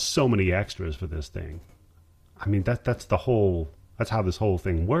to have so many extras for this thing. I mean, that's how this whole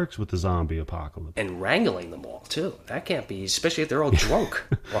thing works with the zombie apocalypse. And wrangling them all, too. That can't be, especially if they're all drunk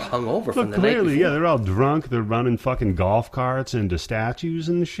or hungover from the clearly, night before. Yeah, they're all drunk. They're running fucking golf carts into statues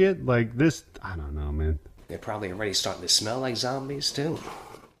and shit. Like this, I don't know, man. They're probably already starting to smell like zombies, too.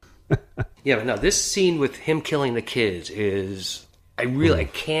 Yeah, but no, this scene with him killing the kids is... I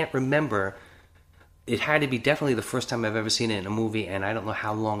can't remember... It had to be definitely the first time I've ever seen it in a movie, and I don't know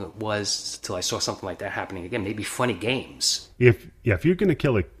how long it was till I saw something like that happening again. Maybe Funny Games. If you're going to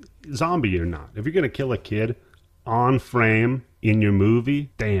kill a zombie or not, if you're going to kill a kid on frame in your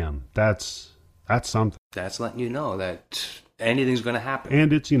movie, damn, that's something. That's letting you know that anything's going to happen.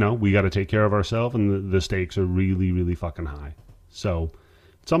 And it's, we got to take care of ourselves, and the stakes are really, really fucking high. So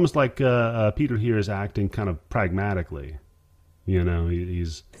it's almost like Peter here is acting kind of pragmatically.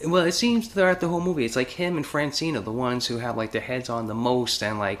 He's... Well, it seems throughout the whole movie, it's like him and Francine are the ones who have, like, their heads on the most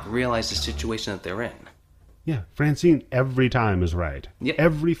and, like, realize the situation that they're in. Yeah, Francine every time is right. Yep.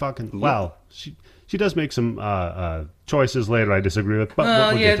 Every fucking... Yep. Well, she does make some choices later I disagree with,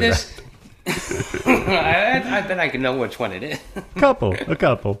 but we'll get to that. I bet I can know which one it is. A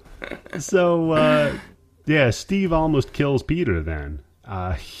couple. So, Steve almost kills Peter then.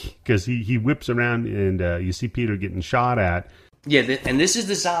 Because he whips around and you see Peter getting shot at. Yeah, and this is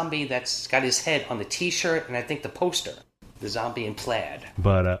the zombie that's got his head on the T-shirt and I think the poster. The zombie in plaid.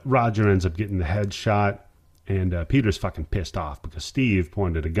 But Roger ends up getting the head shot, and Peter's fucking pissed off because Steve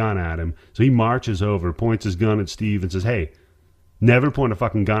pointed a gun at him. So he marches over, points his gun at Steve and says, hey, never point a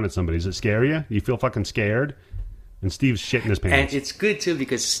fucking gun at somebody. Does it scare you? You feel fucking scared? And Steve's shitting his pants. And it's good, too,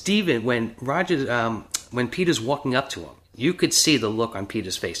 because Steven, when Peter's walking up to him, you could see the look on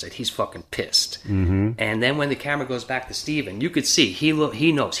Peter's face that he's fucking pissed. Mm-hmm. And then when the camera goes back to Steven, you could see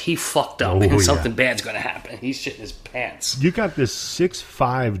he knows he fucked up and something bad's going to happen. He's shitting his pants. You got this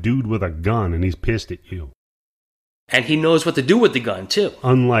 6'5" dude with a gun and he's pissed at you. And he knows what to do with the gun, too.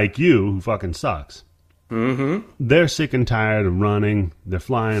 Unlike you, who fucking sucks. Mm-hmm. They're sick and tired of running. They're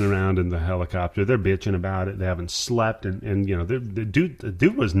flying around in the helicopter. They're bitching about it. They haven't slept. And the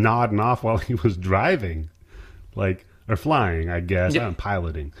dude was nodding off while he was driving. Or flying, I guess. Yep. I'm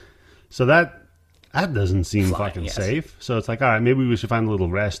piloting. So that doesn't seem fucking safe. So it's like, all right, maybe we should find a little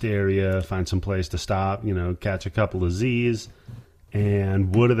rest area, find some place to stop, catch a couple of Z's.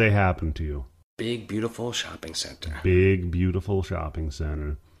 And what do they happen to? Big, beautiful shopping center. Big, beautiful shopping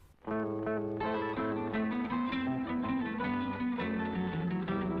center.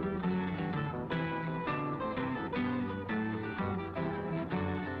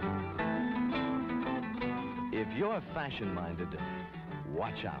 If you're fashion-minded,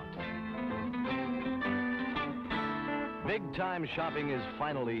 watch out. Big-time shopping is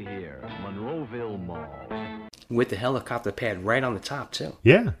finally here. Monroeville Mall. With the helicopter pad right on the top, too.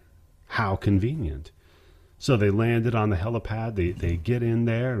 Yeah. How convenient. So they landed on the helipad. They get in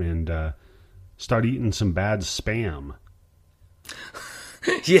there and start eating some bad Spam.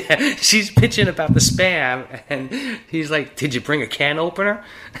 Yeah, she's pitching about the Spam, and he's like, did you bring a can opener?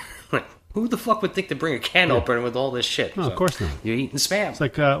 Like, who the fuck would think to bring a can opener with all this shit? No, of course not. You're eating Spam. It's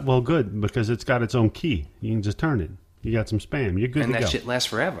like, well, good, because it's got its own key. You can just turn it. You got some Spam. You're good and to go. that shit lasts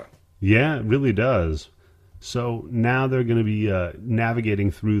forever. Yeah, it really does. So now they're going to be navigating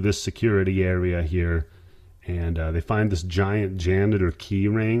through this security area here, and they find this giant janitor key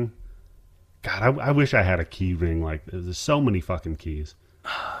ring. God, I wish I had a key ring like this. There's so many fucking keys.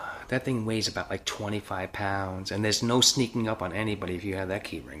 That thing weighs about like 25 pounds, and there's no sneaking up on anybody if you have that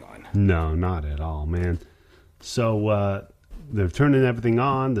key ring on. No, not at all, man. So they're turning everything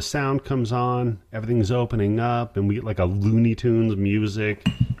on. The sound comes on. Everything's opening up, and we get like a Looney Tunes music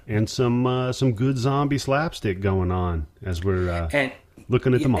and some good zombie slapstick going on as we're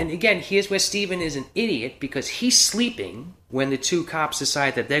looking at the mall. And again, here's where Steven is an idiot, because he's sleeping when the two cops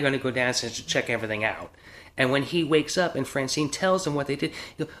decide that they're going to go downstairs to check everything out. And when he wakes up and Francine tells him what they did,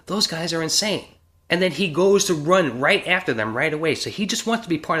 those guys are insane. And then he goes to run right after them right away. So he just wants to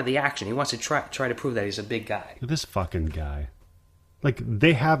be part of the action. He wants to try to prove that he's a big guy. This fucking guy. Like,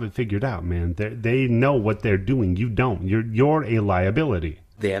 they have it figured out, man. They know what they're doing. You don't. You're a liability.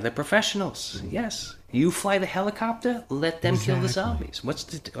 They're the professionals. Yes. You fly the helicopter, let them kill the zombies.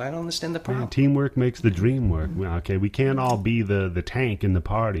 I don't understand the problem. Man, teamwork makes the dream work. Okay, we can't all be the tank in the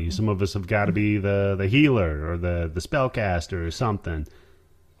party. Some of us have got to be the healer or the spellcaster or something.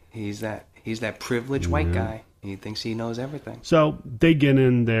 He's that privileged white guy. He thinks he knows everything. So they get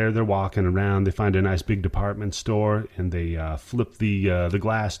in there. They're walking around. They find a nice big department store, and they flip the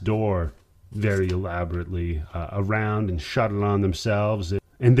glass door very elaborately around and shut it on themselves.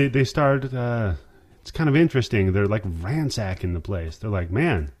 And they start... it's kind of interesting. They're like ransacking the place. They're like,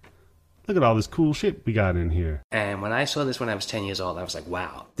 man, look at all this cool shit we got in here. And when I saw this when I was 10 years old, I was like,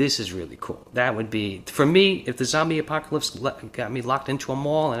 wow, this is really cool. That would be, for me, if the zombie apocalypse got me locked into a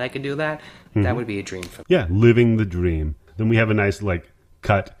mall and I could do that, that would be a dream for me. Yeah, living the dream. Then we have a nice like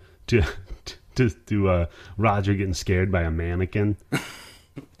cut to Roger getting scared by a mannequin.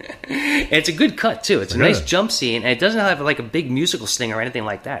 It's a good cut too. It's a nice jump scene, and it doesn't have like a big musical sting or anything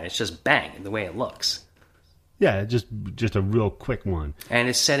like that. It's just bang the way it looks. Yeah, just a real quick one. And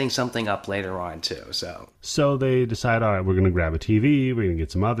it's setting something up later on too. So they decide, all right, we're going to grab a TV. We're going to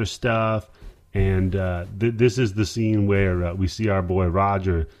get some other stuff. And this is the scene where we see our boy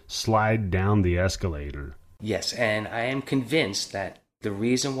Roger slide down the escalator. Yes, and I am convinced that the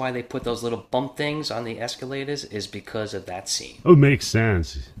reason why they put those little bump things on the escalators is because of that scene. Oh, makes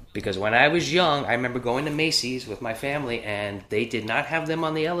sense. Because when I was young, I remember going to Macy's with my family, and they did not have them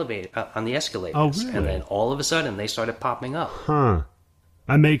on the escalators. Oh, really? And then all of a sudden, they started popping up. Huh.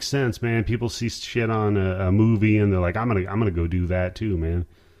 That makes sense, man. People see shit on a movie, and they're like, I'm gonna go do that too, man.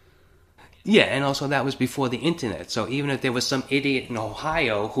 Yeah, and also that was before the internet. So even if there was some idiot in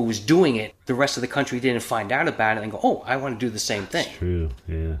Ohio who was doing it, the rest of the country didn't find out about it and go, oh, I want to do the same thing. That's true,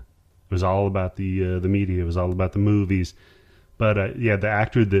 yeah. It was all about the media. It was all about the movies. But, yeah, the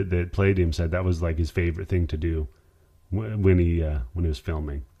actor that played him said that was, like, his favorite thing to do when he was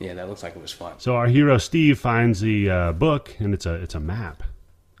filming. Yeah, that looks like it was fun. So our hero, Steve, finds the book, and it's a map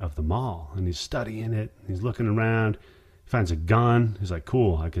of the mall. And he's studying it. He's looking around. Finds a gun. He's like,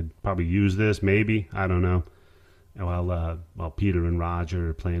 cool, I could probably use this, maybe. I don't know. While Peter and Roger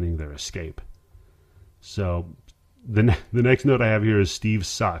are planning their escape. So the next note I have here is Steve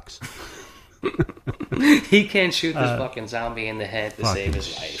sucks. He can't shoot this fucking zombie in the head to save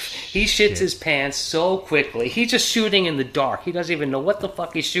his life. He shits his pants so quickly. He's just shooting in the dark. He doesn't even know what the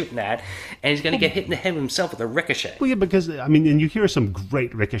fuck he's shooting at, and he's going to get hit in the head himself with a ricochet. Well, yeah, because, I mean, and you hear some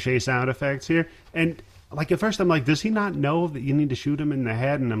great ricochet sound effects here, and... Like, at first I'm like, does he not know that you need to shoot him in the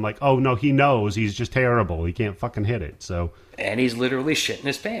head? And I'm like, oh, no, he knows. He's just terrible. He can't fucking hit it, so... And he's literally shitting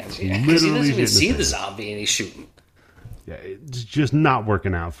his pants. Yeah, because he doesn't even see the zombie and he's shooting. Yeah, it's just not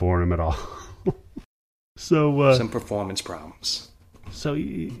working out for him at all. So, some performance problems. So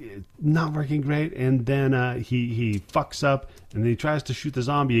not working great, and then he fucks up, and then he tries to shoot the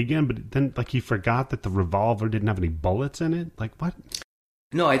zombie again, but then like he forgot that the revolver didn't have any bullets in it. Like what?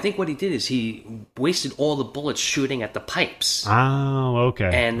 No, I think what he did is he wasted all the bullets shooting at the pipes. Oh, okay.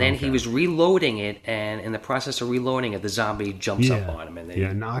 And then he was reloading it, and in the process of reloading it, the zombie jumps up on him and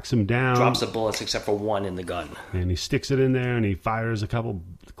then knocks him down. Drops the bullets except for one in the gun. And he sticks it in there, and he fires a couple,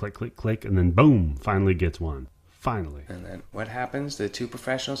 click, click, click, and then boom, finally gets one. Finally. And then what happens? The two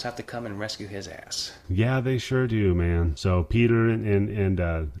professionals have to come and rescue his ass. Yeah, they sure do, man. So Peter and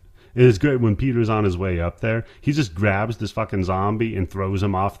it is great when Peter's on his way up there. He just grabs this fucking zombie and throws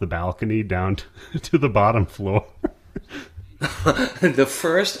him off the balcony down to the bottom floor. The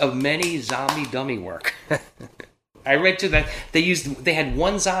first of many zombie dummy work. I read too that they had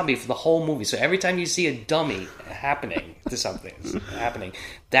one zombie for the whole movie. So every time you see a dummy happening to something happening,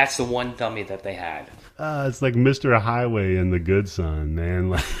 that's the one dummy that they had. It's like Mr. Highway in The Good Son, man.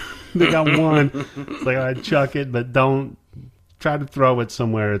 Like they got one. It's like I chuck it, but don't try to throw it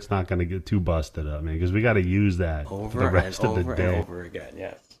somewhere it's not going to get too busted up, man, because we got to use that over the rest of the day. And over again,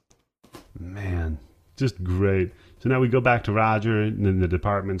 yes. Man, just great. So now we go back to Roger in the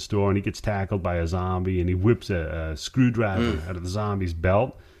department store, and he gets tackled by a zombie, and he whips a screwdriver out of the zombie's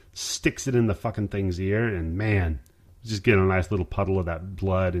belt, sticks it in the fucking thing's ear, and man, just get a nice little puddle of that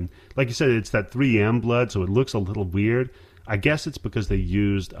blood. And like you said, it's that 3M blood, so it looks a little weird. I guess it's because they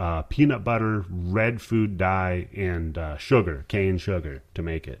used peanut butter, red food dye, and sugar, cane sugar, to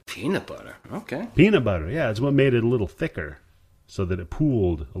make it. Peanut butter? Okay. Peanut butter, yeah. It's what made it a little thicker, so that it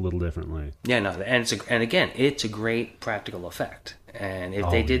pooled a little differently. Yeah, no, and again, it's a great practical effect. And if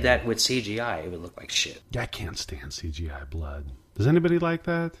they did that with CGI, it would look like shit. Yeah, I can't stand CGI blood. Does anybody like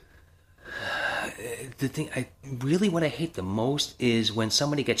that? The thing, what I hate the most is when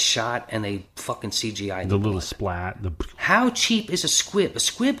somebody gets shot and they fucking CGI the little splat. How cheap is a squib? A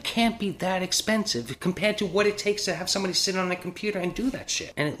squib can't be that expensive compared to what it takes to have somebody sit on a computer and do that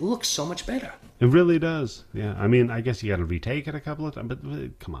shit. And it looks so much better. It really does. Yeah, I mean, I guess you got to retake it a couple of times,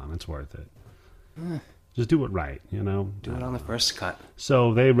 but come on, it's worth it. Just do it right, you know? Do it on the first cut.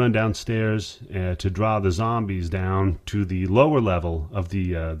 So they run downstairs to draw the zombies down to the lower level of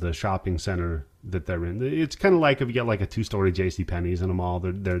the shopping center that they're in. It's kind of like if you get like a 2-story JCPenney's in a mall.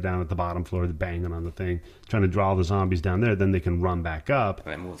 They're down at the bottom floor, they're banging on the thing, trying to draw the zombies down there. Then they can run back up.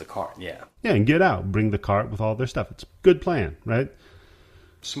 And then move the cart, yeah. Yeah, and get out. Bring the cart with all their stuff. It's a good plan, right?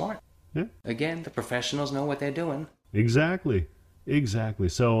 Smart. Yeah. Again, the professionals know what they're doing. Exactly.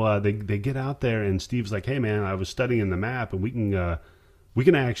 So they get out there, and Steve's like, "Hey man, I was studying the map, and we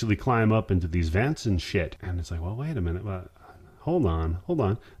can actually climb up into these vents and shit." And it's like, "Well, wait a minute, hold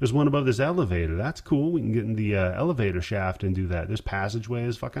on. There's one above this elevator. That's cool. We can get in the elevator shaft and do that. There's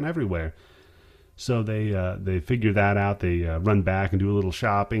passageways fucking everywhere." So they figure that out. They run back and do a little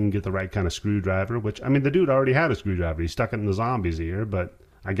shopping, get the right kind of screwdriver. Which, I mean, the dude already had a screwdriver. He stuck it in the zombie's ear, but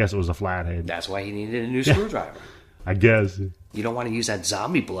I guess it was a flathead. That's why he needed a new screwdriver. I guess. You don't want to use that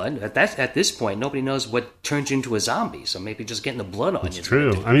zombie blood. At this point, nobody knows what turns you into a zombie, so maybe just getting the blood on you. It's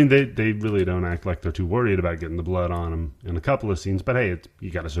true. I mean, they really don't act like they're too worried about getting the blood on them in a couple of scenes, but hey,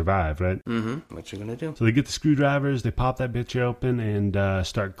 you got to survive, right? Mm-hmm. What you going to do? So they get the screwdrivers, they pop that bitch open, and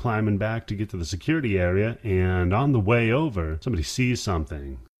start climbing back to get to the security area, and on the way over, somebody sees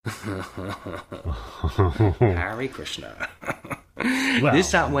something. Hare Krishna.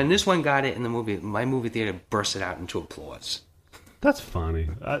 Well, when this one got it in the movie, my movie theater bursted out into applause. That's funny.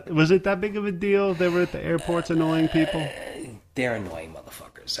 Was it that big of a deal? They were at the airports annoying people? They're annoying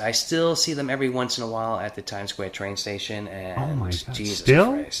motherfuckers. I still see them every once in a while at the Times Square train station. And oh my God. Jesus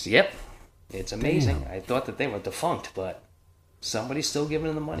still? Christ. Yep. It's amazing. Damn. I thought that they were defunct, but somebody's still giving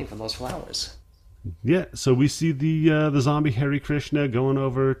them the money for those flowers. Yeah, so we see the zombie Hare Krishna going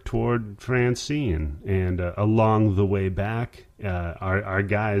over toward Francine, and along the way back, our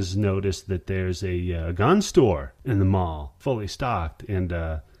guys notice that there's a gun store in the mall, fully stocked, and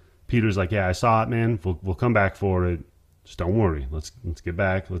Peter's like, "Yeah, I saw it, man. We'll come back for it. Just don't worry. Let's get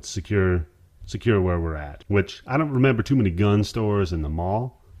back. Let's secure where we're at." Which I don't remember too many gun stores in the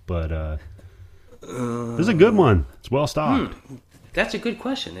mall, but there's a good one. It's well stocked. That's a good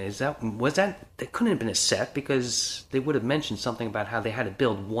question. That couldn't have been a set, because they would have mentioned something about how they had to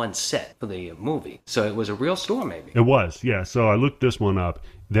build one set for the movie. So it was a real store, maybe. It was, yeah. So I looked this one up.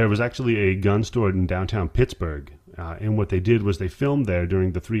 There was actually a gun store in downtown Pittsburgh, and what they did was they filmed there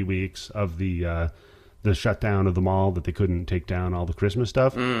during the 3 weeks of the shutdown of the mall, that they couldn't take down all the Christmas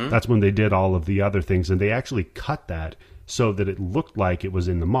stuff. Mm-hmm. That's when they did all of the other things, and they actually cut that so that it looked like it was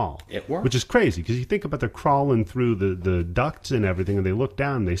in the mall. It worked. Which is crazy, because you think about they're crawling through the ducts and everything, and they look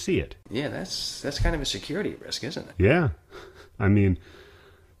down and they see it. Yeah, that's kind of a security risk, isn't it? Yeah. I mean,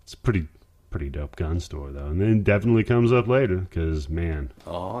 it's a pretty dope gun store, though. And then definitely comes up later, because, man.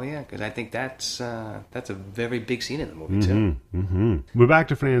 Oh, yeah, because I think that's a very big scene in the movie, too. We're back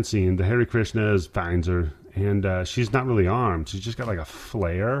to Francine. The Hare Krishnas finds her, and she's not really armed. She's just got, like, a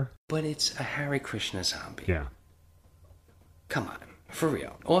flare. But it's a Hare Krishna zombie. Yeah. Come on. For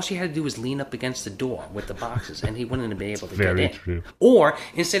real. All she had to do was lean up against the door with the boxes, and he wouldn't have been able to get in. Very true. Or,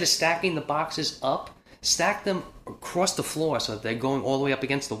 instead of stacking the boxes up, stack them across the floor so that they're going all the way up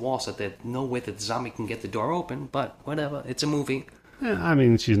against the wall so that there's no way that the zombie can get the door open. But whatever. It's a movie. Yeah, I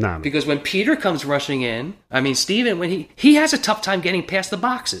mean, she's not. Because when Peter comes rushing in, I mean, Steven, when he has a tough time getting past the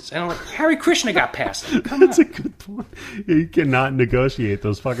boxes. And I'm like, Hare Krishna got past them. Come That's on. a good point. You cannot negotiate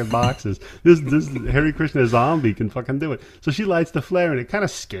those fucking boxes. This Hare Krishna zombie can fucking do it. So she lights the flare, and it kind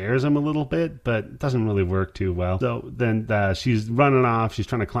of scares him a little bit, but it doesn't really work too well. So then she's running off. She's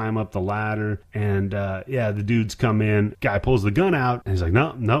trying to climb up the ladder, and the dudes come in. Guy pulls the gun out, and he's like,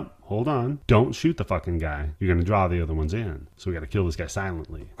 no. Hold on. Don't shoot the fucking guy. You're going to draw the other ones in. So we got to kill this guy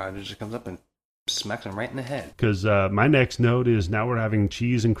silently. Ryder just comes up and smacks him right in the head. Because my next note is now we're having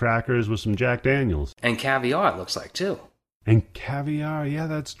cheese and crackers with some Jack Daniels. And caviar, it looks like, too. And caviar. Yeah,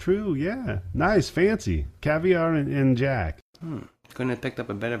 that's true. Yeah. Nice. Fancy. Caviar and Jack. Couldn't have picked up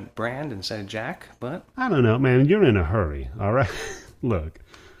a better brand instead of Jack, but... I don't know, man. You're in a hurry. All right? Look.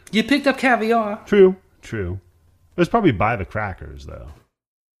 You picked up caviar. True. It was probably by the crackers, though.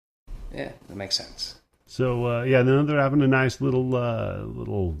 Yeah, that makes sense. So, then they're having a nice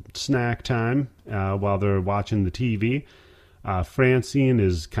little snack time while they're watching the TV. Francine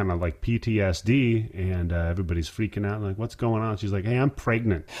is kind of like PTSD, and everybody's freaking out, like, what's going on? She's like, hey, I'm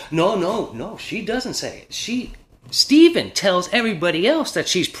pregnant. No, she doesn't say it. Steven tells everybody else that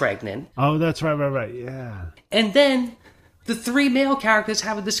she's pregnant. Oh, that's right, yeah. And then the three male characters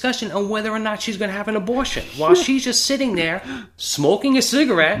have a discussion on whether or not she's going to have an abortion, while she's just sitting there, smoking a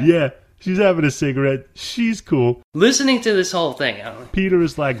cigarette. Yeah. She's having a cigarette. She's cool. Listening to this whole thing. Peter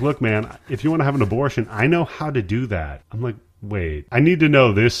is like, look, man, if you want to have an abortion, I know how to do that. I'm like, wait, I need to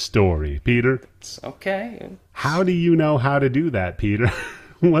know this story, Peter. It's okay. How do you know how to do that, Peter?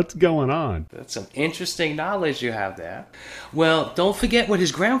 What's going on? That's some interesting knowledge you have there. Well, don't forget what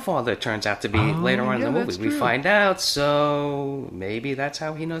his grandfather turns out to be later on in the movie. We find out, so maybe that's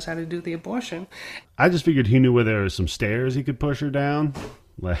how he knows how to do the abortion. I just figured he knew where there were some stairs he could push her down.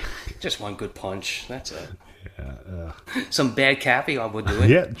 Like, just one good punch. That's it. Yeah. Some bad caviar would do it.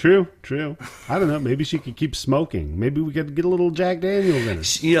 Yeah, true. I don't know. Maybe she could keep smoking. Maybe we could get a little Jack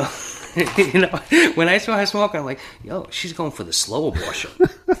Daniels in her. You know, when I saw her smoking, I'm like, yo, she's going for the slow abortion.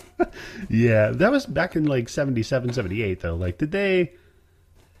 Yeah, that was back in like 77, 78, though. Like, they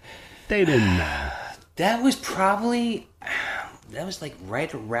didn't know. That was like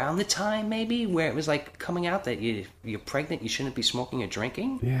right around the time, maybe, where it was like coming out that you're pregnant, you shouldn't be smoking or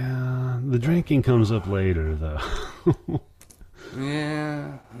drinking. Yeah, the drinking comes up later, though.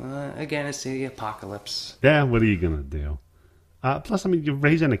 Yeah, again, it's the apocalypse. Yeah, what are you going to do? Plus, I mean, you're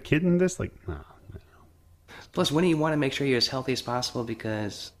raising a kid in this? Like, no. Plus, wouldn't you want to make sure you're as healthy as possible?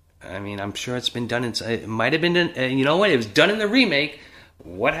 Because, I mean, I'm sure it's been done it might have been done, you know what, it was done in the remake.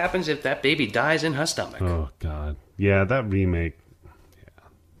 What happens if that baby dies in her stomach? Oh, God. Yeah, that remake. Yeah.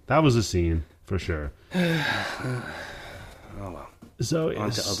 That was a scene, for sure. Oh, well. So, on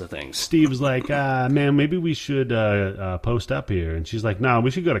to other things. Steve's like, man, maybe we should post up here. And she's like, no,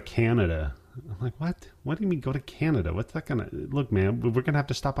 we should go to Canada. I'm like, what? What do you mean go to Canada? What's that going to... Look, man, we're going to have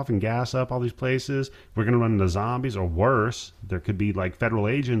to stop off and gas up all these places. We're going to run into zombies, or worse. There could be, like, federal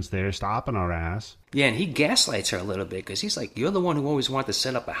agents there stopping our ass. Yeah, and he gaslights her a little bit, because he's like, you're the one who always wanted to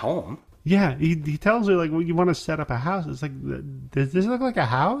set up a home. Yeah, he tells her, like, well, you want to set up a house. It's like, does this look like a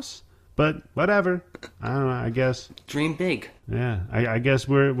house? But whatever. I don't know, I guess. Dream big. Yeah, I guess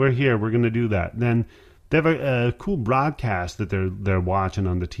we're here. We're going to do that. Then they have a cool broadcast that they're watching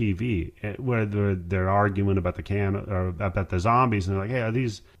on the TV where they're arguing about about the zombies, and they're like, hey,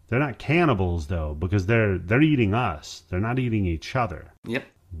 they're not cannibals though, because they're eating us. They're not eating each other. Yep.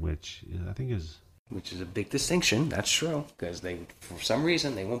 Which I think is a big distinction. That's true, because for some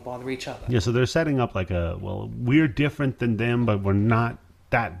reason they won't bother each other. Yeah, so they're setting up like we're different than them, but we're not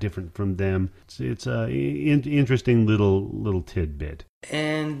that different from them. It's a interesting little tidbit.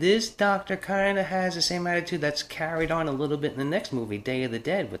 And this doctor kind of has the same attitude that's carried on a little bit in the next movie, Day of the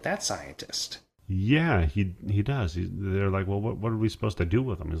Dead, with that scientist. Yeah, he does. They're like, well, what are we supposed to do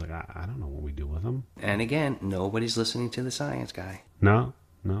with him? He's like, I don't know what we do with him. And again, nobody's listening to the science guy. No.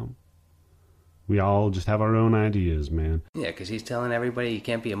 We all just have our own ideas, man. Yeah, because he's telling everybody you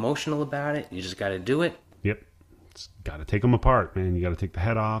can't be emotional about it. You just got to do it. Yep. Got to take them apart, man. You got to take the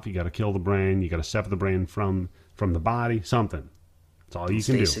head off. You got to kill the brain. You got to sever the brain from from the body, something. That's all you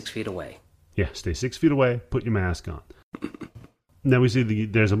can do. Stay 6 feet away. Yeah, stay 6 feet away, put your mask on. Then we see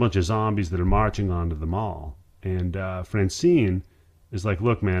there's a bunch of zombies that are marching onto the mall. And Francine is like,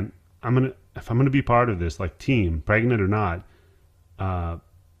 look, man, if I'm gonna be part of this, like team, pregnant or not,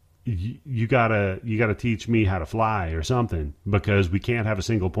 you gotta teach me how to fly or something, because we can't have a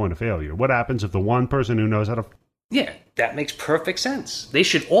single point of failure. What happens if the one person who knows how to... Yeah, that makes perfect sense. They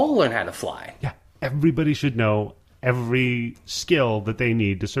should all learn how to fly. Yeah, everybody should know every skill that they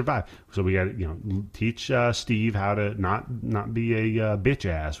need to survive. So we got to, teach Steve how to not be a bitch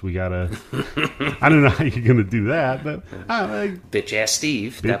ass. We got to... I don't know how you're going to do that, but... Bitch ass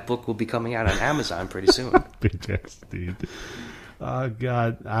Steve. That book will be coming out on Amazon pretty soon. Bitch ass Steve. Oh,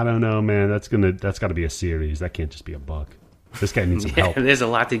 God. I don't know, man. That's got to be a series. That can't just be a book. This guy needs some help. There's a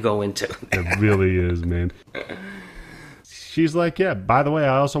lot to go into. It really is, man. She's like, yeah, by the way,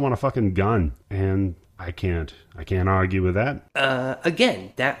 I also want a fucking gun. And I can't argue with that.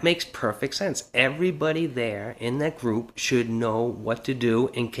 Again, that makes perfect sense. Everybody there in that group should know what to do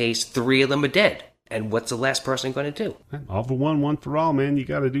in case 3 of them are dead. And what's the last person going to do? All for one for all, man. You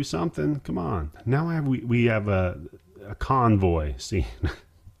got to do something. Come on. Now we have a convoy scene,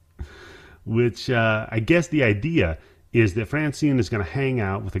 which I guess the idea is that Francine is going to hang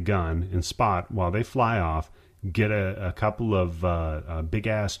out with a gun and Spot while they fly off, get a couple of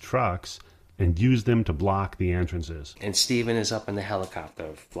big-ass trucks and use them to block the entrances. And Steven is up in the helicopter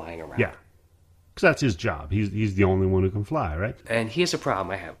flying around. Yeah, because that's his job. He's the only one who can fly, right? And here's a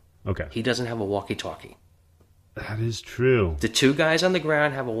problem I have. Okay. He doesn't have a walkie-talkie. That is true. The 2 guys on the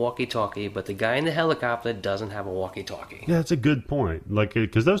ground have a walkie-talkie, but the guy in the helicopter doesn't have a walkie-talkie. Yeah, that's a good point. Like,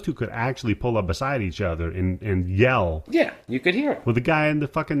 because those 2 could actually pull up beside each other and yell. Yeah, you could hear it. With the guy in the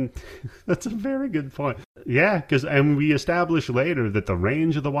fucking... That's a very good point. Yeah, and we establish later that the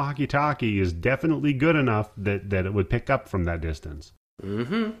range of the walkie-talkie is definitely good enough that it would pick up from that distance.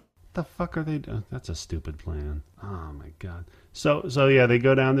 Mm-hmm. What the fuck are they doing? That's a stupid plan. Oh, my God. So yeah, they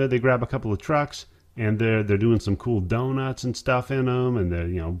go down there, they grab a couple of trucks, and they're doing some cool donuts and stuff in them, and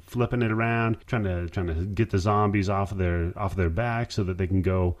they're flipping it around, trying to get the zombies off of their back so that they can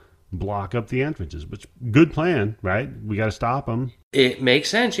go block up the entrances. Which, good plan, right? We got to stop them. It makes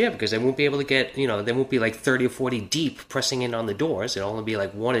sense, yeah, because they won't be able to get, they won't be like 30 or 40 deep pressing in on the doors. It'll only be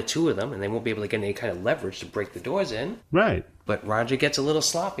like 1 or 2 of them, and they won't be able to get any kind of leverage to break the doors in. Right. But Roger gets a little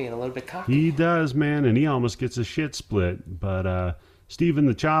sloppy and a little bit cocky. He does, man, and he almost gets his shit split. But Steven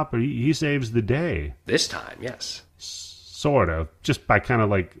the Chopper, he saves the day. This time, yes. Sort of. Just by kind of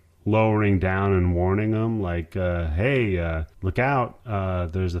like lowering down and warning them, like, hey, look out,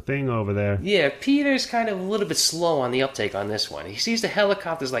 there's a thing over there. Yeah, Peter's kind of a little bit slow on the uptake on this one. He sees the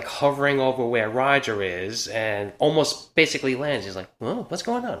helicopters like hovering over where Roger is and almost basically lands. He's like, oh, what's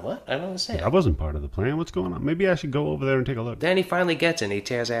going on? What? I don't understand. That wasn't part of the plan. What's going on? Maybe I should go over there and take a look. Then he finally gets in. He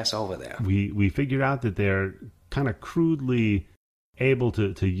tears ass over there. We figured out that they're kind of crudely able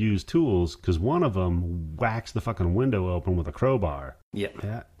to use tools, because one of them whacks the fucking window open with a crowbar. Yep.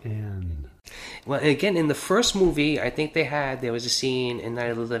 Yeah, and... Well, again, in the first movie, I think there was a scene in Night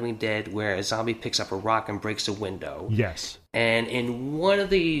of the Living Dead where a zombie picks up a rock and breaks a window. Yes. And in one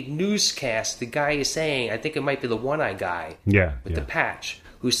of the newscasts, the guy is saying, I think it might be the One-Eye guy. Yeah. With the patch.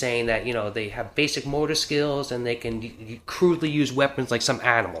 Who's saying that, they have basic motor skills and they can crudely use weapons like some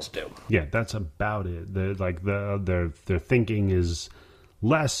animals do. Yeah, that's about it. They're like their thinking is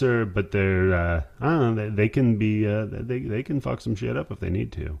lesser, but they're I don't know, they can be they can fuck some shit up if they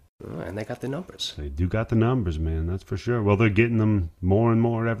need to. And they got the numbers. They do got the numbers, man. That's for sure. Well, they're getting them more and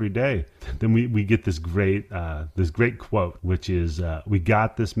more every day. Then we get this great quote, which is, "We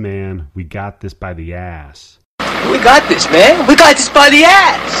got this, man. We got this by the ass." We got this, man. We got this by the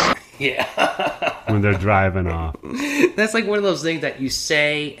ass. Yeah. When they're driving off. That's like one of those things that you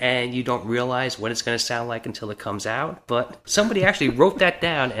say and you don't realize what it's going to sound like until it comes out. But somebody actually wrote that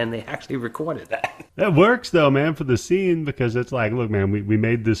down and they actually recorded that. That works, though, man, for the scene, because it's like, look, man, we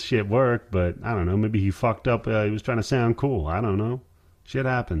made this shit work, but I don't know, maybe he fucked up. He was trying to sound cool. I don't know. Shit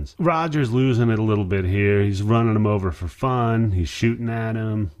happens. Roger's losing it a little bit here. He's running him over for fun. He's shooting at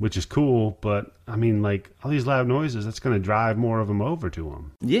him, which is cool. But, I mean, like, all these loud noises, that's going to drive more of them over to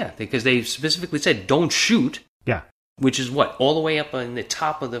him. Yeah, because they specifically said, don't shoot. Yeah. Which is what? All the way up on the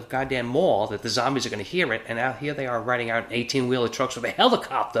top of the goddamn mall that the zombies are going to hear it. And out here they are riding out 18-wheeler trucks with a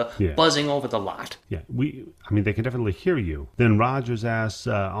helicopter buzzing over the lot. Yeah, they can definitely hear you. Then Roger's ass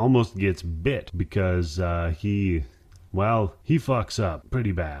almost gets bit because he Well, he fucks up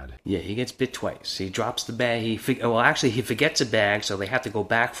pretty bad. Yeah, he gets bit twice. He drops the bag. He forgets a bag, so they have to go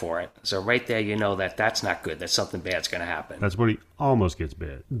back for it. So right there, you know that's not good. That something bad's going to happen. That's where he almost gets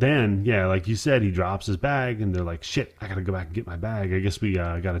bit. Then, yeah, like you said, he drops his bag, and they're like, shit, I got to go back and get my bag. I guess we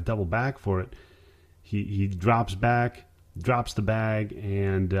got to double back for it. He drops the bag,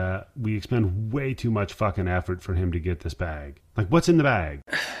 and we expend way too much fucking effort for him to get this bag. Like, what's in the bag?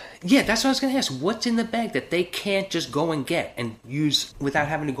 Yeah, that's what I was going to ask. What's in the bag that they can't just go and get and use without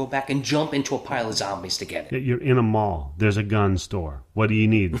having to go back and jump into a pile of zombies to get it? You're in a mall. There's a gun store. What do you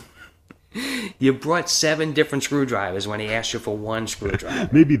need? You brought 7 different screwdrivers when he asked you for 1 screwdriver.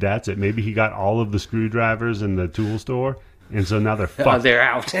 Maybe that's it. Maybe he got all of the screwdrivers in the tool store, and so now they're fucked. Oh, they're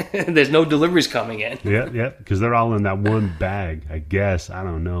out. There's no deliveries coming in. Yeah, because they're all in that one bag, I guess. I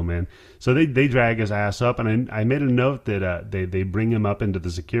don't know, man. So they drag his ass up, and I made a note that they bring him up into the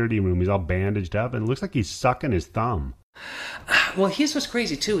security room. He's all bandaged up, and it looks like he's sucking his thumb. Well, here's what's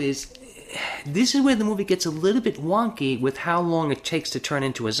crazy, too, is this is where the movie gets a little bit wonky with how long it takes to turn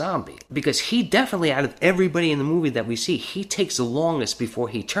into a zombie. Because he definitely, out of everybody in the movie that we see, he takes the longest before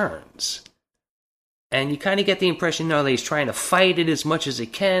he turns. And you kind of get the impression, that he's trying to fight it as much as he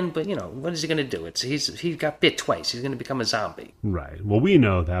can, but, what is he going to do? He got bit twice. He's going to become a zombie. Right. Well, we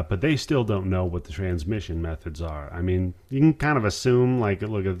know that, but they still don't know what the transmission methods are. I mean, you can kind of assume, like,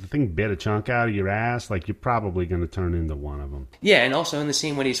 look, if the thing bit a chunk out of your ass, like, you're probably going to turn into one of them. Yeah, and also in the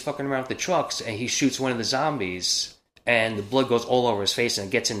scene when he's fucking around with the trucks, and he shoots one of the zombies, and the blood goes all over his face and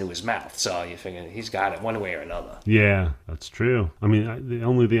gets into his mouth. So you figure he's got it one way or another. Yeah, that's true. I mean,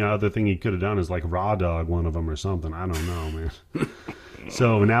 the other thing he could have done is like raw dog one of them or something. I don't know, man.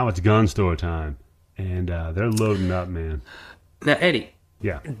 So now it's gun store time. And they're loading up, man. Now, Eddie.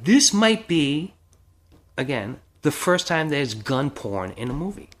 Yeah. This might be, again, the first time there's gun porn in a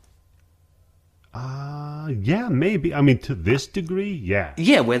movie. Yeah, maybe. I mean, to this degree, yeah.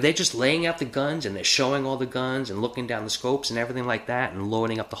 Yeah, where they're just laying out the guns and they're showing all the guns and looking down the scopes and everything like that and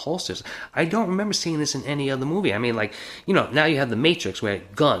loading up the holsters. I don't remember seeing this in any other movie. I mean, like, now you have The Matrix where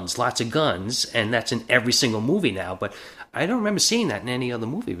guns, lots of guns, and that's in every single movie now, but I don't remember seeing that in any other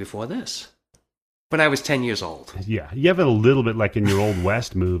movie before this. But I was 10 years old. Yeah, you have it a little bit like in your Old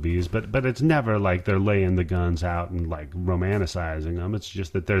West movies, but it's never like they're laying the guns out and like romanticizing them. It's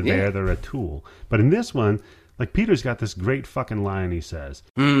just that they're there, they're a tool. But in this one, like Peter's got this great fucking line he says.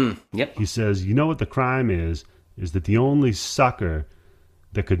 Yep. He says, you know what the crime is that the only sucker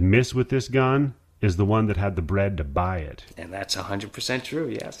that could miss with this gun is the one that had the bread to buy it. And that's 100% true,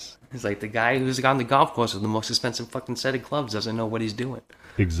 yes. It's like the guy who's on the golf course with the most expensive fucking set of clubs doesn't know what he's doing.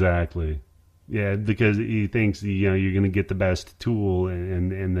 Exactly. Yeah, because he thinks you're going to get the best tool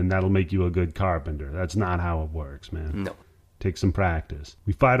and then that'll make you a good carpenter. That's not how it works, man. No. Take some practice.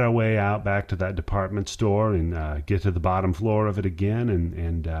 We fight our way out back to that department store and get to the bottom floor of it again.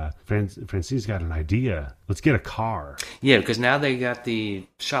 And Francine's got an idea. Let's get a car. Yeah, because now they got the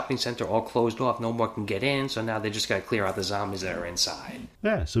shopping center all closed off. No more can get in. So now they just got to clear out the zombies that are inside.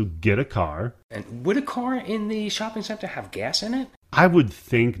 Yeah, so get a car. And would a car in the shopping center have gas in it? I would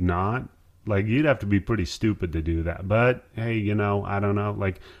think not. Like, you'd have to be pretty stupid to do that. But, hey, I don't know.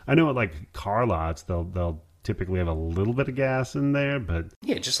 Like, I know at, like, car lots, they'll typically have a little bit of gas in there, but...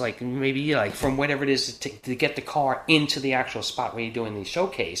 Yeah, just like maybe, like, from whatever it is to get the car into the actual spot where you're doing the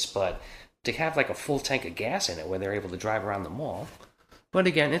showcase, but to have, like, a full tank of gas in it where they're able to drive around the mall. But,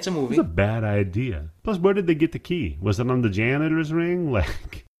 again, it's a movie. It's a bad idea. Plus, where did they get the key? Was it on the janitor's ring?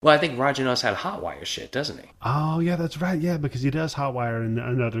 Like... Well, I think Roger knows how to hotwire shit, doesn't he? Oh, yeah, that's right. Yeah, because he does hotwire in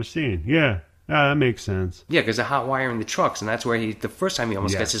another scene. Yeah, that makes sense. Yeah, because they're hotwiring the trucks, and that's where the first time he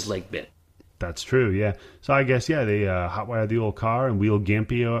almost gets his leg bit. That's true, yeah. So I guess, yeah, they hotwire the old car and wheel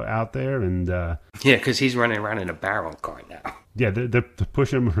Gimpy out there. And yeah, because he's running around in a barrel car now. Yeah, they're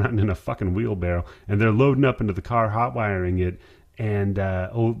pushing him around in a fucking wheelbarrow, and they're loading up into the car, hotwiring it. And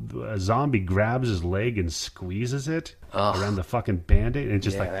a zombie grabs his leg and squeezes it around the fucking Band-Aid, and it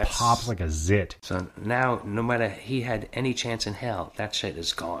just pops like a zit. So now, no matter he had any chance in hell, that shit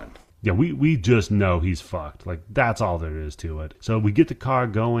is gone. Yeah, we just know he's fucked. Like, that's all there is to it. So we get the car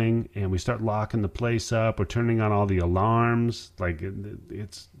going, and we start locking the place up. We're turning on all the alarms. Like,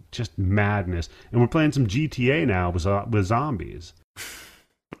 it's just madness. And we're playing some GTA now with zombies.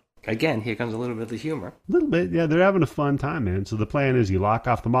 Again, here comes a little bit of the humor. A little bit, yeah. They're having a fun time, man. So the plan is you lock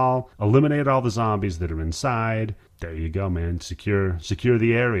off the mall, eliminate all the zombies that are inside. There you go, man. Secure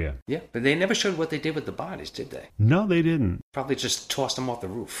the area. Yeah, but they never showed what they did with the bodies, did they? No, they didn't. Probably just tossed them off the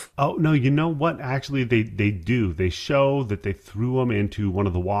roof. Oh, no, you know what? Actually, they do. They show that they threw them into one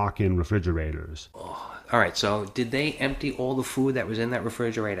of the walk-in refrigerators. Oh, All right, so did they empty all the food that was in that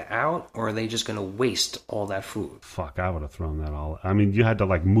refrigerator out, or are they just going to waste all that food? Fuck, I would have thrown that all. I mean, you had to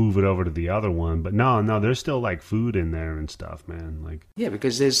like move it over to the other one, but no, there's still like food in there and stuff, man. Like, yeah,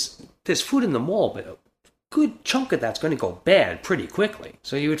 because there's food in the mall, but a good chunk of that's going to go bad pretty quickly.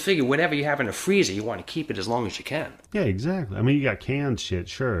 So you would figure whatever you have in a freezer, you want to keep it as long as you can. Yeah, exactly. I mean, you got canned shit,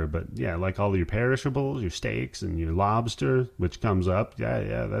 sure, but yeah, like all your perishables, your steaks, and your lobster, which comes up,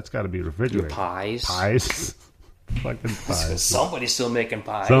 yeah, that's got to be refrigerated. Your pies. Fucking pies. Somebody's still making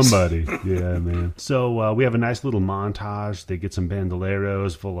pies. Somebody. Yeah, man. So we have a nice little montage. They get some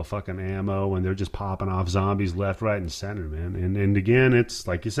bandoleros full of fucking ammo, and they're just popping off zombies left, right, and center, man. And again, it's,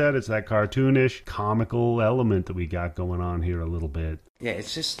 like you said, it's that cartoonish, comical element that we got going on here a little bit. Yeah,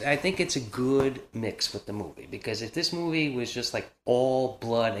 it's just, I think it's a good mix with the movie, because if this movie was just like all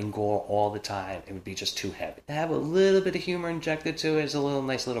blood and gore all the time, it would be just too heavy. To have a little bit of humor injected to it is a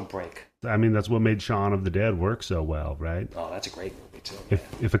nice little break. I mean, that's what made Shaun of the Dead work so well, right? Oh, that's a great movie, too.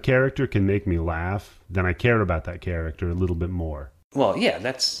 If a character can make me laugh, then I care about that character a little bit more. Well, yeah,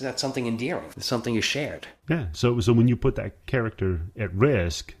 that's something endearing. It's something you shared. Yeah, so when you put that character at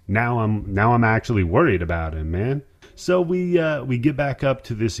risk, now I'm actually worried about him, man. So we get back up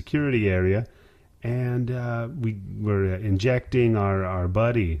to the security area, and we're injecting our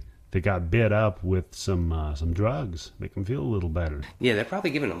buddy that got bit up with some drugs, make him feel a little better. Yeah, they're probably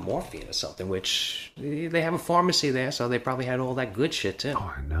giving him morphine or something, which they have a pharmacy there, so they probably had all that good shit too.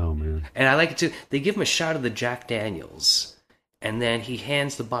 Oh, I know, man. And I like it too. They give him a shot of the Jack Daniels, and then he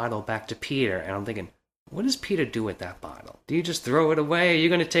hands the bottle back to Peter, and I'm thinking, what does Peter do with that bottle? Do you just throw it away, or are you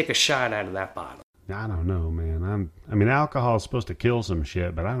going to take a shot out of that bottle? I don't know, man. I mean, alcohol is supposed to kill some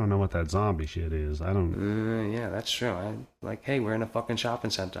shit, but I don't know what that zombie shit is. I don't... yeah, that's true. Hey, we're in a fucking shopping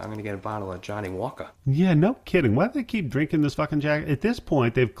center. I'm going to get a bottle of Johnny Walker. Yeah, no kidding. Why do they keep drinking this fucking Jack? At this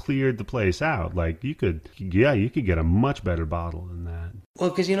point, they've cleared the place out. Like, you could get a much better bottle than that.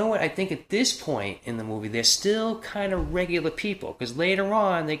 Well, because you know what? I think at this point in the movie, they're still kind of regular people. Because later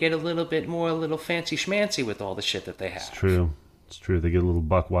on, they get a little fancy schmancy with all the shit that they have. It's true. They get a little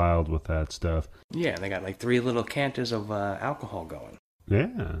buck wild with that stuff. Yeah, they got like 3 little canters of alcohol going.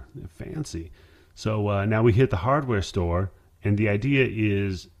 Yeah, fancy. So now we hit the hardware store, and the idea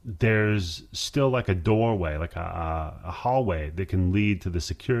is there's still like a doorway, like a hallway that can lead to the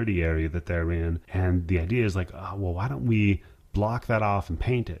security area that they're in. And the idea is like, well, why don't we block that off and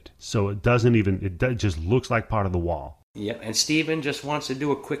paint it so it just looks like part of the wall. Yep, and Steven just wants to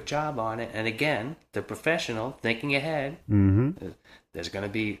do a quick job on it. And again, the professional, thinking ahead. Mm-hmm. There's going to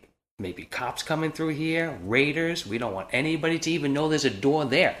be maybe cops coming through here, raiders. We don't want anybody to even know there's a door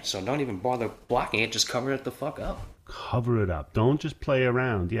there. So don't even bother blocking it. Just cover it the fuck up. Cover it up. Don't just play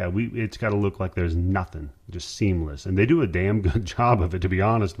around. Yeah, it's got to look like there's nothing. Just seamless. And they do a damn good job of it, to be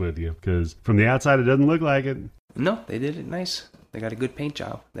honest with you. Because from the outside, it doesn't look like it. No, they did it nice. They got a good paint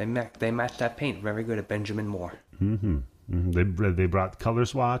job. They matched that paint very good at Benjamin Moore. Mm-hmm. They brought color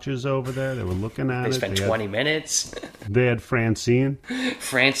swatches over there. They were looking at it. They spent 20 minutes. They had Francine.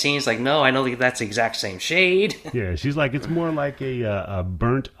 Francine's like, no, I know that's the exact same shade. Yeah, she's like, it's more like a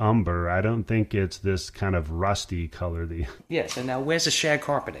burnt umber. I don't think it's this kind of rusty color. Yes, and now where's the shag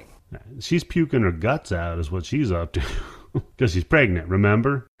carpeting? She's puking her guts out is what she's up to. Because she's pregnant,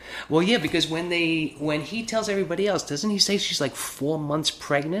 remember? Well, yeah, because when he tells everybody else, doesn't he say she's like 4 months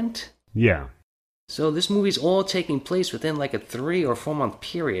pregnant? Yeah. So this movie's all taking place within like a 3 or 4 month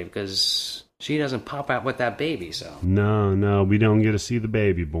period because she doesn't pop out with that baby. So no, we don't get to see the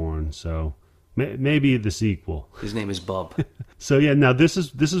baby born. So maybe the sequel. His name is Bub. So yeah, now this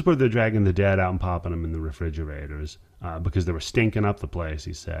is where they're dragging the dead out and popping them in the refrigerators because they were stinking up the place.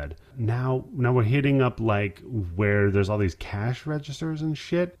 He said. Now we're hitting up like where there's all these cash registers and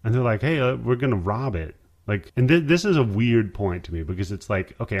shit, and they're like, hey, we're gonna rob it. Like, and this is a weird point to me because it's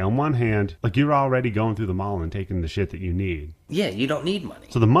like, okay, on one hand, like you're already going through the mall and taking the shit that you need. Yeah, you don't need money.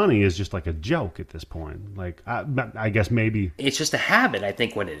 So the money is just like a joke at this point. Like, I guess maybe... It's just a habit, I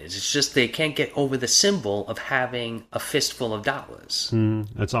think, what it is. It's just they can't get over the symbol of having a fistful of dollars.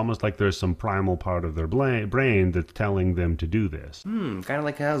 It's almost like there's some primal part of their brain that's telling them to do this. Kind of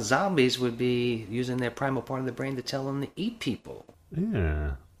like how zombies would be using their primal part of the brain to tell them to eat people.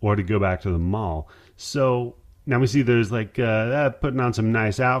 Yeah, or to go back to the mall. So now we see there's like putting on some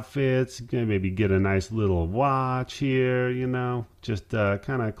nice outfits, maybe get a nice little watch here, just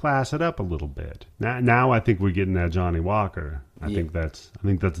kind of class it up a little bit. Now I think we're getting that Johnny Walker. I think that's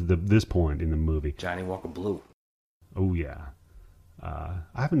this point in the movie. Johnny Walker Blue. Oh yeah. I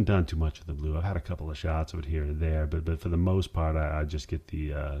haven't done too much of the blue. I've had a couple of shots of it here and there, but for the most part, I just get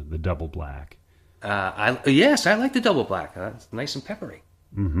the double black. Yes, I like the double black. It's nice and peppery.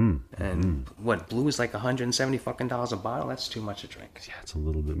 And what, blue is like $170 fucking a bottle? That's too much to drink. Yeah, it's a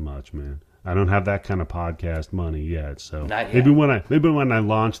little bit much, man. I don't have that kind of podcast money yet, so Not yet. maybe when I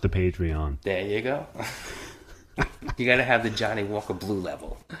launch the Patreon. There you go. You got to have the Johnny Walker Blue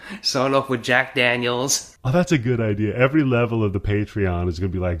level. Start off with Jack Daniels. Oh, that's a good idea. Every level of the Patreon is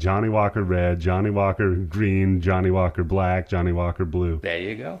going to be like Johnny Walker Red, Johnny Walker Green, Johnny Walker Black, Johnny Walker Blue. There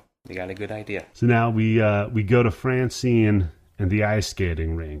you go. You got a good idea. So now we go to Francine and the ice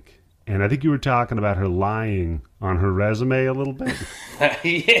skating rink. And I think you were talking about her lying on her resume a little bit.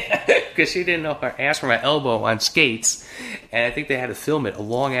 Yeah, because she didn't know her ass from her elbow on skates. And I think they had to film it a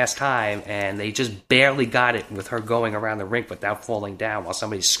long-ass time, and they just barely got it with her going around the rink without falling down while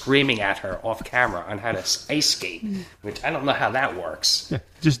somebody's screaming at her off camera on how to ice skate, which I don't know how that works. Yeah,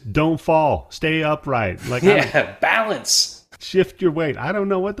 just don't fall. Stay upright. Like Balance. Shift your weight. I don't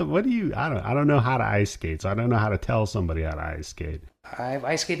know I don't know how to ice skate, so I don't know how to tell somebody how to ice skate. I've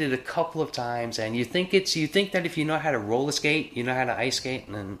ice skated a couple of times, and you think that if you know how to roller skate, you know how to ice skate,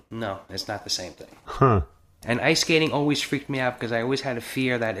 and no, it's not the same thing. Huh. And ice skating always freaked me out because I always had a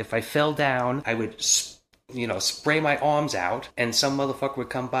fear that if I fell down, I would, spray my arms out, and some motherfucker would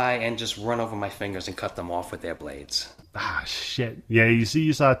come by and just run over my fingers and cut them off with their blades. Ah, shit. Yeah,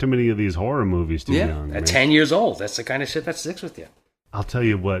 you saw too many of these horror movies too young. At 10 years old, that's the kind of shit that sticks with you. I'll tell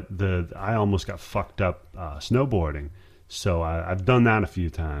you what, I almost got fucked up snowboarding. So I've done that a few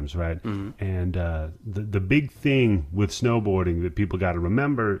times, right? Mm-hmm. And the big thing with snowboarding that people got to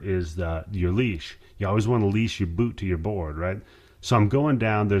remember is your leash. You always want to leash your boot to your board, right? So I'm going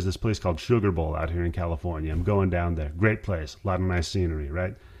down. There's this place called Sugar Bowl out here in California. I'm going down there. Great place. A lot of nice scenery,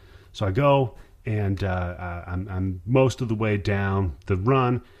 right? So I go, and I'm most of the way down the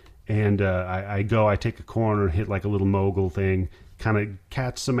run, and I take a corner, hit like a little mogul thing, kind of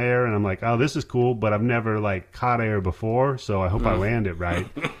catch some air, and I'm like, oh, this is cool, but I've never like caught air before, so I hope I land it right.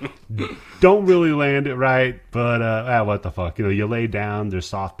 Don't really land it right, but what the fuck, you lay down, there's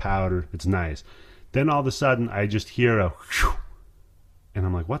soft powder, it's nice. Then all of a sudden I just hear a whew, and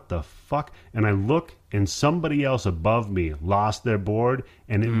I'm like, what the fuck? And I look, and somebody else above me lost their board,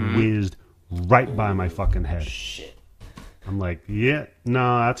 and it whizzed right by my fucking head. Shit. I'm like, yeah,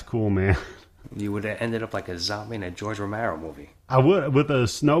 no, that's cool, man. You would have ended up like a zombie in a George Romero movie. I would, with a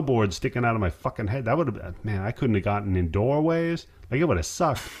snowboard sticking out of my fucking head. That would have been, man, I couldn't have gotten in doorways. Like, it would have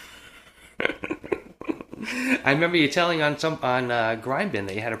sucked. I remember you telling on Grind Bin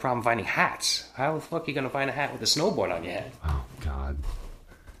that you had a problem finding hats. How the fuck are you going to find a hat with a snowboard on your head? Oh, God.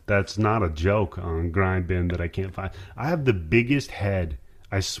 That's not a joke on Grind Bin that I can't find. I have the biggest head.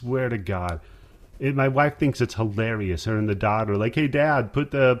 I swear to God. My wife thinks it's hilarious. Her and the daughter, like, hey, Dad, put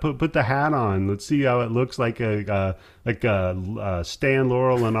the hat on. Let's see how it looks like a Stan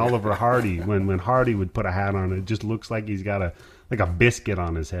Laurel and Oliver Hardy. When Hardy would put a hat on, it just looks like he's got a biscuit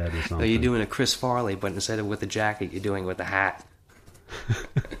on his head or something. So you're doing a Chris Farley, but instead of with a jacket, you're doing it with a hat.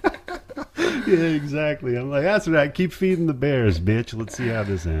 Yeah, exactly. I'm like, that's right. Keep feeding the bears, bitch. Let's see how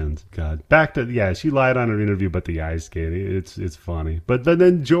this ends. God. Back to, she lied on her interview about the ice skating. It's funny. But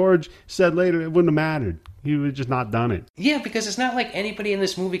then George said later it wouldn't have mattered. He would have just not done it. Yeah, because it's not like anybody in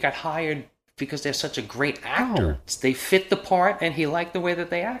this movie got hired because they're such a great actor. No. They fit the part, and he liked the way that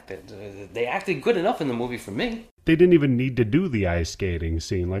they acted. They acted good enough in the movie for me. They didn't even need to do the ice skating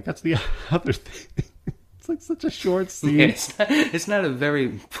scene. Like, that's the other thing. It's like such a short scene. Yeah, it's not a very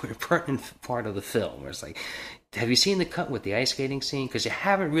pertinent part of the film. Where it's like, have you seen the cut with the ice skating scene? Because you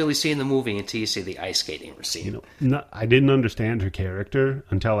haven't really seen the movie until you see the ice skating scene. I didn't understand her character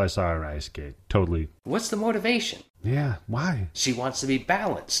until I saw her ice skate. Totally. What's the motivation? Yeah, why? She wants to be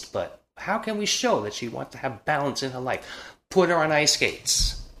balanced, but how can we show that she wants to have balance in her life? Put her on ice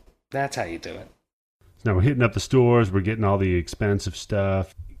skates. That's how you do it. Now we're hitting up the stores. We're getting all the expensive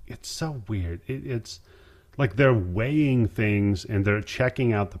stuff. It's so weird. It's like they're weighing things and they're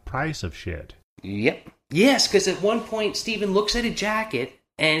checking out the price of shit. Yep. Yes, because at one point, Steven looks at a jacket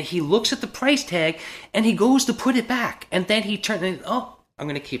and he looks at the price tag and he goes to put it back. And then he turns and, I'm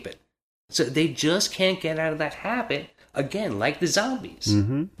going to keep it. So they just can't get out of that habit. Again, like the zombies.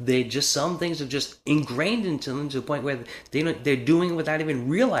 Mm-hmm. Some things are just ingrained into them to the point where they're doing it without even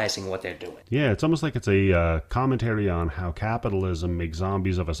realizing what they're doing. Yeah, it's almost like it's a commentary on how capitalism makes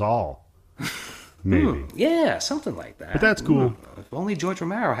zombies of us all. Maybe. Yeah, something like that. But that's cool. If only George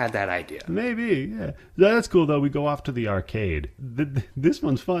Romero had that idea. Maybe, yeah. That's cool, though. We go off to the arcade. This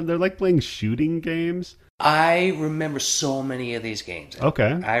one's fun. They're like playing shooting games. I remember so many of these games.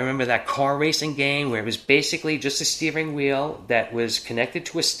 Okay. I remember that car racing game where it was basically just a steering wheel that was connected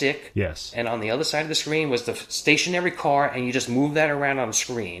to a stick. Yes. And on the other side of the screen was the stationary car, and you just move that around on the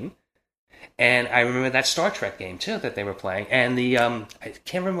screen. And I remember that Star Trek game, too, that they were playing. And the, I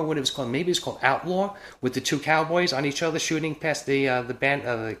can't remember what it was called. Maybe it was called Outlaw, with the two cowboys on each other shooting past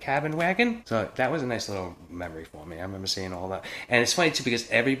the cabin wagon. So that was a nice little memory for me. I remember seeing all that. And it's funny, too, because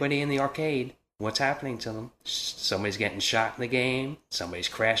everybody in the arcade, what's happening to them? Somebody's getting shot in the game. Somebody's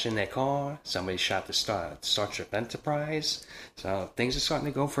crashing their car. Somebody shot the Starship Enterprise. So things are starting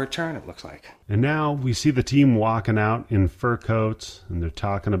to go for a turn, it looks like. And now we see the team walking out in fur coats, and they're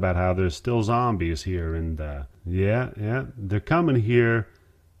talking about how there's still zombies here. And they're coming here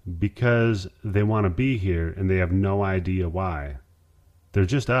because they want to be here, and they have no idea why. They're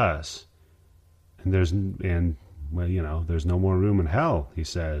just us. And there's no more room in hell, he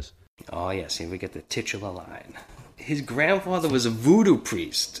says. Oh, yes, here we get the titular line. His grandfather was a voodoo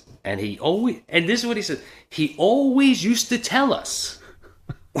priest, and this is what he said, he always used to tell us,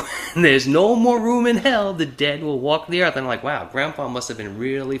 when there's no more room in hell, the dead will walk the earth. And I'm like, wow, Grandpa must have been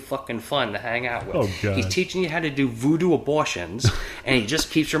really fucking fun to hang out with. Oh, God. He's teaching you how to do voodoo abortions, and he just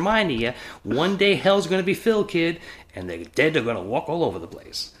keeps reminding you, one day hell's going to be filled, kid, and the dead are going to walk all over the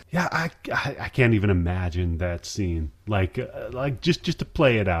place. Yeah, I can't even imagine that scene. Like just to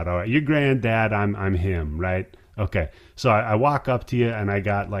play it out. All right, your granddad, I'm him, right? Okay, so I walk up to you and I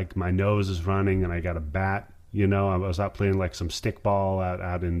got like my nose is running and I got a bat. You know, I was out playing like some stickball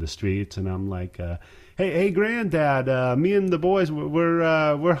out in the streets, and I'm like, hey, granddad, me and the boys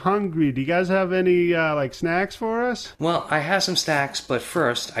we're hungry. Do you guys have any like snacks for us? Well, I have some snacks, but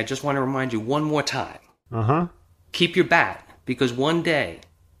first I just want to remind you one more time. Keep your bat, because one day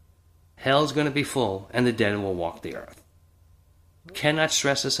hell's going to be full, and the dead will walk the earth. Cannot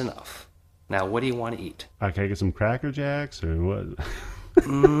stress this enough. Now, what do you want to eat? Can I get some Cracker Jacks, or what?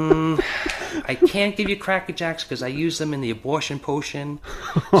 I can't give you Cracker Jacks because I use them in the abortion potion.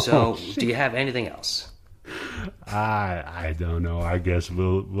 So, do you have anything else? I don't know. I guess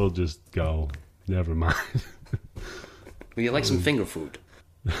we'll just go. Never mind. Would you like some finger food?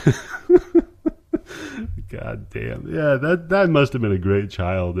 God damn. Yeah, that must have been a great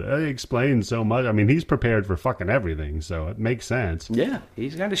child. It explains so much. I mean, he's prepared for fucking everything, so it makes sense. Yeah,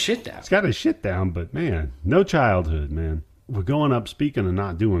 he's got his shit down. He's got his shit down, but man, no childhood, man. We're going up, speaking of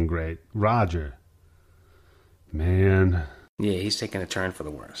not doing great. Roger. Man. Yeah, he's taking a turn for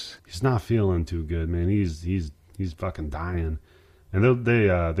the worse. He's not feeling too good, man. He's fucking dying. And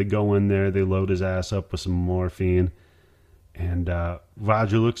they go in there, they load his ass up with some morphine. And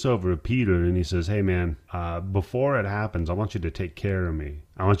Roger looks over at Peter and he says, hey, man, before it happens, I want you to take care of me.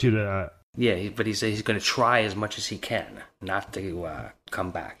 I want you to... Yeah, but he says he's going to try as much as he can not to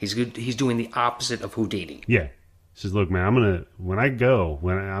come back. He's doing the opposite of Houdini. Yeah. He says, look, man, I'm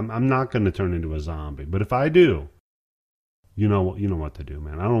not going to turn into a zombie. But if I do, you know what to do,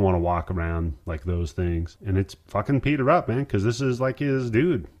 man. I don't want to walk around like those things. And it's fucking Peter up, man, because this is like his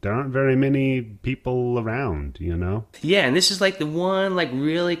dude. There aren't very many people around, you know? Yeah, and this is like the one, like,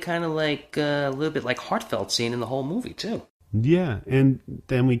 really kind of like a little bit like heartfelt scene in the whole movie, too. Yeah, and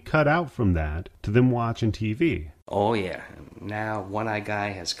then we cut out from that to them watching TV. Oh, yeah. Now One-Eye Guy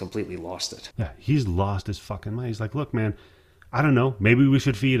has completely lost it. Yeah, he's lost his fucking mind. He's like, look, man, I don't know. Maybe we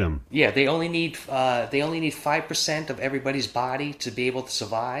should feed him. Yeah, they only need 5% of everybody's body to be able to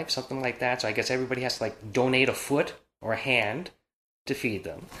survive, something like that. So I guess everybody has to like donate a foot or a hand to feed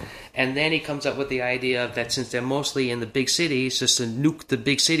them. And then he comes up with the idea that since they're mostly in the big cities, just to nuke the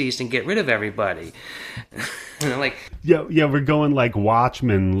big cities and get rid of everybody. And I'm like, yeah, we're going like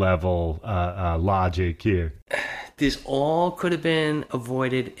Watchmen level logic here. This all could have been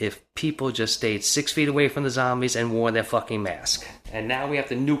avoided if people just stayed 6 feet away from the zombies and wore their fucking mask. And now we have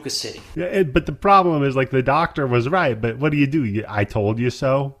to nuke a city. Yeah, but the problem is, like, the doctor was right, but what do? I told you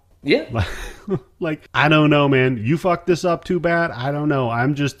so? Yeah. Like, I don't know, man. You fucked this up too bad? I don't know.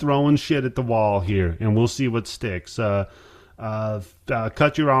 I'm just throwing shit at the wall here, and we'll see what sticks. Cut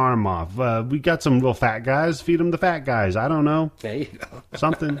your arm off. We got some real fat guys. Feed them the fat guys. I don't know. There you go.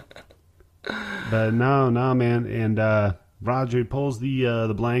 Something. But no, man. And Roger pulls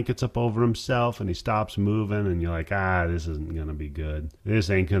the blankets up over himself, and he stops moving, and you're like, this isn't going to be good. This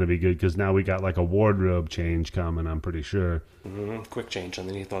ain't going to be good, because now we got like a wardrobe change coming, I'm pretty sure. Mm-hmm. Quick change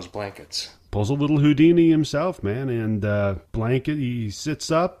underneath those blankets. Pulls a little Houdini himself, man, and blanket, he sits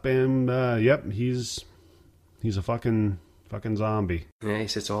up, and he's a fucking zombie. Yeah, he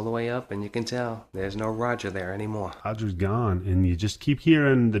sits all the way up, and you can tell there's no Roger there anymore. Roger's gone, and you just keep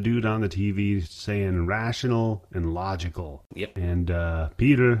hearing the dude on the TV saying rational and logical. Yep. And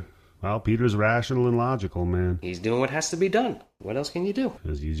Peter's rational and logical, man. He's doing what has to be done. What else can you do?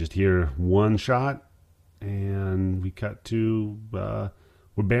 Because you just hear one shot, and we cut to...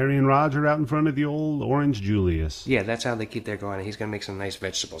 we're We're burying Roger out in front of the old Orange Julius. Yeah, that's how they keep their going. He's going to make some nice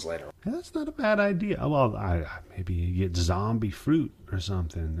vegetables later. Yeah, that's not a bad idea. Well, maybe you get zombie fruit or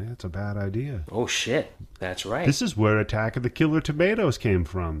something. That's a bad idea. Oh, shit. That's right. This is where Attack of the Killer Tomatoes came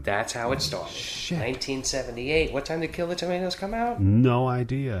from. That's how it started. Shit. 1978. What time did Killer Tomatoes come out? No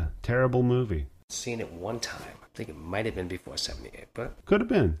idea. Terrible movie. Seen it one time. I think it might have been before 78, but... Could have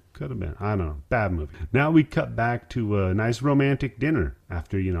been. I don't know. Bad movie. Now we cut back to a nice romantic dinner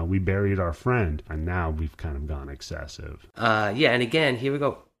after, we buried our friend. And now we've kind of gone excessive. Yeah, and again, here we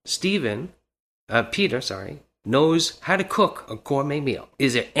go. Peter, knows how to cook a gourmet meal.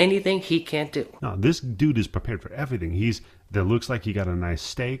 Is there anything he can't do? No, this dude is prepared for everything. That looks like you got a nice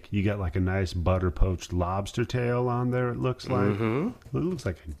steak. You got like a nice butter poached lobster tail on there, it looks like. Mm-hmm. It looks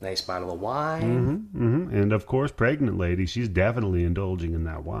like a nice bottle of wine. Mm-hmm. And of course, pregnant lady, she's definitely indulging in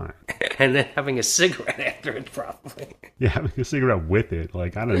that wine. And then having a cigarette after it, probably. Yeah, having a cigarette with it.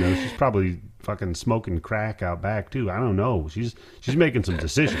 Like, I don't know, she's probably fucking smoking crack out back too. I don't know. She's making some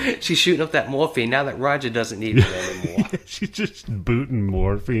decisions. She's shooting up that morphine now that Roger doesn't need it anymore. She's just booting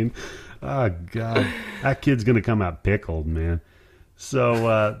morphine. Oh, God. That kid's going to come out pickled, man.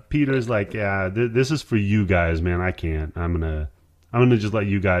 So Peter's like, yeah, this is for you guys, man. I can't. I'm gonna just let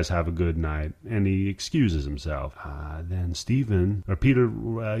you guys have a good night. And he excuses himself. Then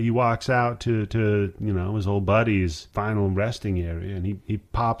Peter, he walks out to his old buddy's final resting area, and he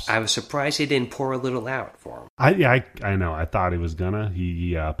pops. I was surprised he didn't pour a little out for him. I know. I thought he was gonna.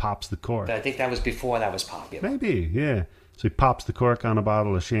 He pops the cork. But I think that was before that was popular. Maybe, yeah. So he pops the cork on a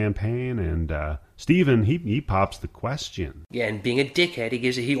bottle of champagne, and Stephen, he pops the question. Yeah, and being a dickhead,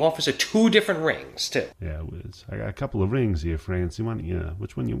 he offers her 2 different rings, too. Yeah, I got a couple of rings here, France.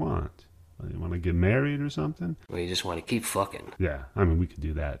 Which one you want? You want to get married or something? Or you just want to keep fucking? Yeah, I mean, we could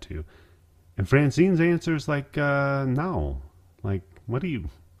do that, too. And Francine's answer is like, no. Like, what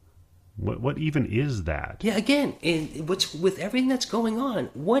even is that? Yeah, again, what's with everything that's going on,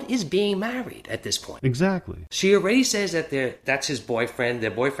 what is being married at this point? Exactly. She already says that that's his boyfriend,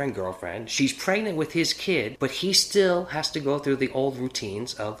 their boyfriend-girlfriend. She's pregnant with his kid, but he still has to go through the old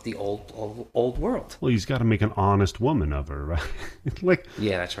routines of the old world. Well, he's got to make an honest woman of her, right? Like,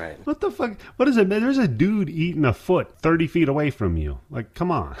 yeah, that's right. What the fuck? What is it, man? There's a dude eating a foot 30 feet away from you. Like, come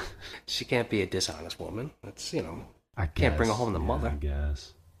on. She can't be a dishonest woman. That's, I guess, can't bring her home to mother. I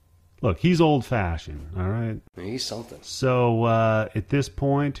guess. Look, he's old-fashioned, all right? He's something. So at this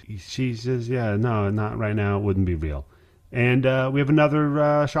point, she says, yeah, no, not right now. It wouldn't be real. And we have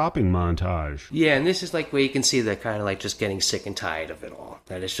another shopping montage. Yeah, and this is like where you can see they're kind of like just getting sick and tired of it all.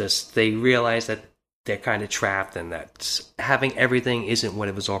 That it's just, they realize that they're kind of trapped and that having everything isn't what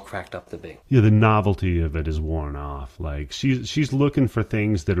it was all cracked up to be. Yeah, the novelty of it is worn off. Like, she's looking for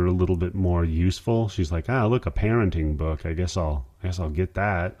things that are a little bit more useful. She's like, look, a parenting book. I guess I'll get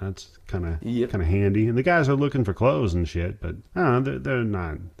that. That's kind of handy. And the guys are looking for clothes and shit, but I don't know, they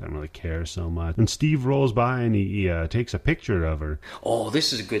don't really care so much. And Steve rolls by and he takes a picture of her. Oh,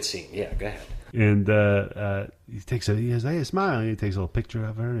 this is a good scene. Yeah, go ahead. And he says, hey, smile. And he takes a little picture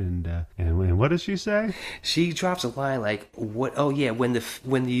of her, and what does she say? She drops a line like, "What? Oh yeah, when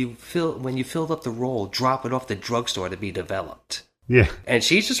you filled up the roll, drop it off the drugstore to be developed." Yeah. And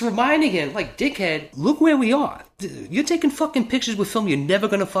she's just reminding him, like, dickhead, look where we are. You're taking fucking pictures with film you're never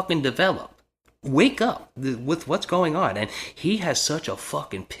gonna fucking develop. Wake up with what's going on. And he has such a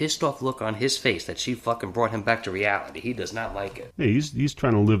fucking pissed off look on his face that she fucking brought him back to reality. He does not like it. Yeah, he's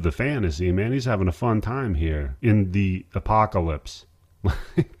trying to live the fantasy, man. He's having a fun time here in the apocalypse.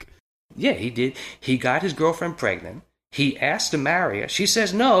 Yeah, he did. He got his girlfriend pregnant. He asked to marry her. She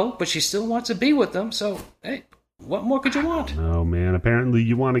says no, but she still wants to be with him. So, hey, what more could you want? Oh, man. Apparently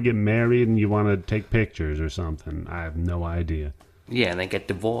you want to get married and you want to take pictures or something. I have no idea. Yeah, and they get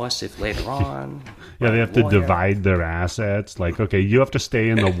divorced if later on. Yeah, they have to divide their assets. Like, okay, you have to stay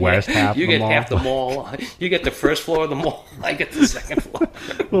in the west half of the mall. You get half the mall. You get the first floor of the mall. I get the second floor.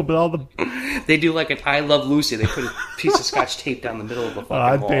 Well, but they do like an I Love Lucy. They put a piece of Scotch tape down the middle of the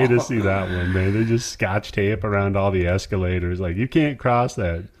fucking mall. I'd pay to see that one, man. They just Scotch tape around all the escalators. Like, you can't cross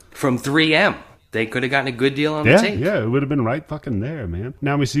that. From 3M. They could have gotten a good deal on the tape. Yeah, it would have been right fucking there, man.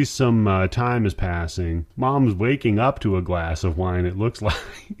 Now we see some time is passing. Mom's waking up to a glass of wine, it looks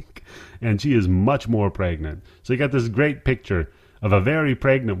like. And she is much more pregnant. So you got this great picture of a very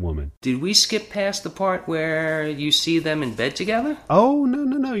pregnant woman. Did we skip past the part where you see them in bed together? Oh,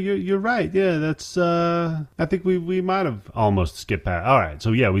 no. You're right. Yeah, that's... I think we might have almost skipped past. All right,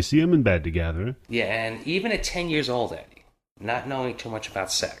 so yeah, we see them in bed together. Yeah, and even at 10 years old, Eddie, not knowing too much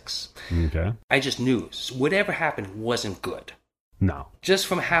about sex. Okay. I just knew whatever happened wasn't good. No. Just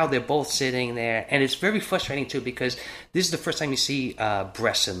from how they're both sitting there. And it's very frustrating, too, because this is the first time you see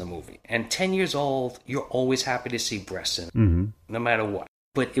breasts in the movie. And 10 years old, you're always happy to see breasts in it, no matter what.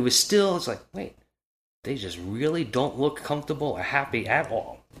 But it was still, it's like, wait, they just really don't look comfortable or happy at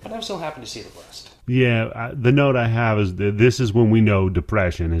all. But I'm so happy to see the breast. Yeah, the note I have is that this is when we know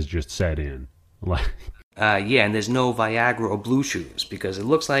depression has just set in. Like... yeah, and there's no Viagra or Blue Shoes because it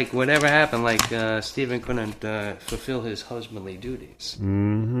looks like whatever happened, like Stephen couldn't fulfill his husbandly duties.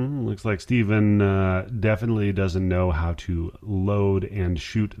 Looks like Stephen definitely doesn't know how to load and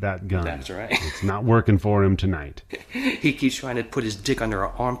shoot that gun. That's right. It's not working for him tonight. He keeps trying to put his dick under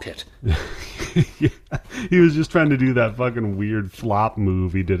an armpit. Yeah, he was just trying to do that fucking weird flop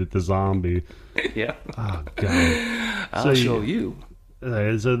move he did at the zombie. Yeah. Oh, God. I'll show you.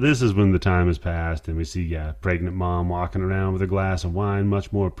 So this is when the time has passed, and we see pregnant mom walking around with a glass of wine,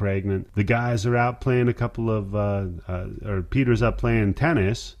 much more pregnant. The guys are out playing a couple of, or Peter's up playing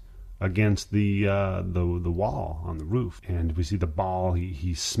tennis against the wall on the roof, and we see the ball.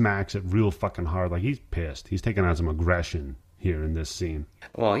 He smacks it real fucking hard, like he's pissed. He's taking on some aggression here in this scene.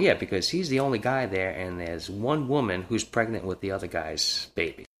 Well, yeah, because he's the only guy there, and there's one woman who's pregnant with the other guy's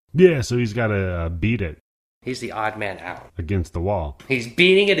baby. Yeah, so he's got to beat it. He's the odd man out. Against the wall. He's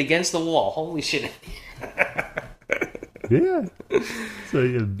beating it against the wall. Holy shit. Yeah. So,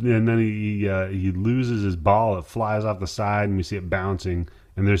 and then he loses his ball. It flies off the side, and we see it bouncing.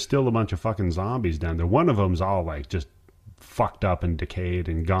 And there's still a bunch of fucking zombies down there. One of them's all, like, just fucked up and decayed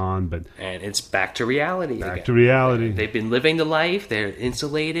and gone. And it's back to reality Back to reality. They've been living the life. They're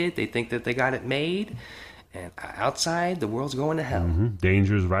insulated. They think that they got it made. And outside, the world's going to hell.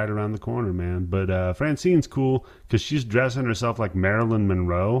 Danger's right around the corner, man. But Francine's cool because she's dressing herself like Marilyn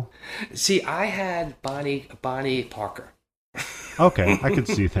Monroe. See, I had Bonnie Parker. Okay, I could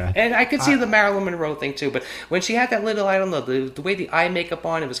see that. And I could see the Marilyn Monroe thing, too. But when she had that little, I don't know, the way the eye makeup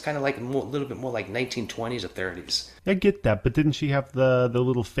on, it was kind of like a little bit more like 1920s or 30s. I get that, but didn't she have the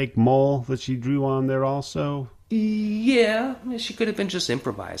little fake mole that she drew on there also? Yeah, she could have been just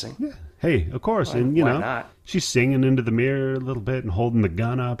improvising. Yeah. Hey, of course. And, why not? She's singing into the mirror a little bit and holding the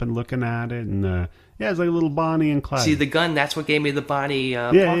gun up and looking at it. And, it's like a little Bonnie and Clyde. See, the gun, that's what gave me the Bonnie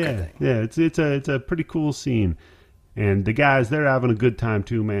Parker thing. Yeah, it's a pretty cool scene. And the guys, they're having a good time,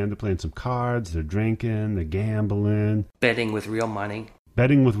 too, man. They're playing some cards, they're drinking, they're gambling. Betting with real money.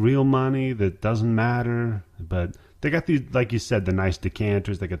 Betting with real money that doesn't matter. But they got these, like you said, the nice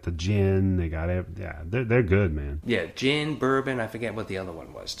decanters. They got the gin. They got they're good, man. Yeah, gin, bourbon. I forget what the other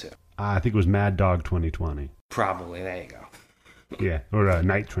one was, too. I think it was Mad Dog 2020. Probably. There you go. Yeah, or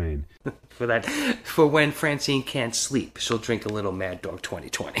Night Train. For when Francine can't sleep, she'll drink a little Mad Dog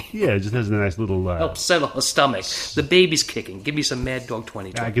 2020. Yeah, it just has a nice little... Help settle her stomach. The baby's kicking. Give me some Mad Dog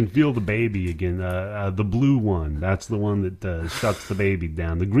 2020. I can feel the baby again. The blue one, that's the one that shuts the baby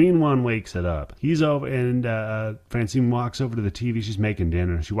down. The green one wakes it up. He's over, and Francine walks over to the TV. She's making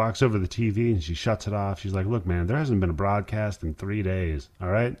dinner. She walks over to the TV, and she shuts it off. She's like, look, man, there hasn't been a broadcast in 3 days, all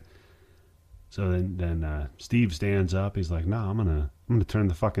right? So then Steve stands up. He's like, no, I'm gonna turn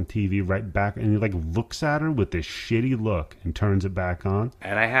the fucking TV right back. And he like looks at her with this shitty look and turns it back on.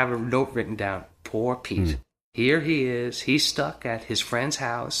 And I have a note written down. Poor Pete. Here he is. He's stuck at his friend's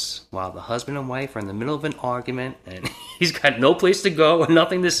house while the husband and wife are in the middle of an argument. And he's got no place to go and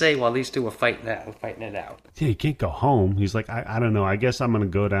nothing to say while these two are fighting it out. Yeah, he can't go home. He's like, I don't know. I guess I'm gonna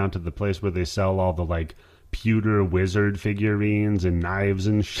go down to the place where they sell all the like pewter wizard figurines and knives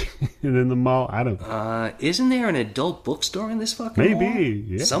and shit in the mall. I don't. Isn't there an adult bookstore in this fucking mall? Maybe.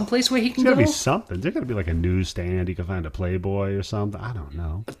 Yeah. Someplace where he can There's go. gotta be something. There's gotta be like a newsstand. He can find a Playboy or something. I don't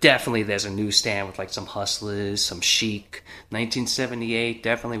know. Definitely, there's a newsstand with like some Hustlers, some Chic. 1978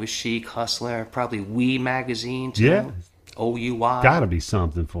 definitely was Chic, Hustler. Probably Wee magazine too. Yeah. OUI. Gotta be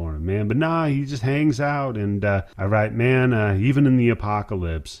something for him, man. But nah, he just hangs out. And I write, man, even in the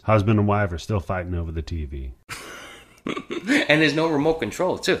apocalypse, husband and wife are still fighting over the TV. And there's no remote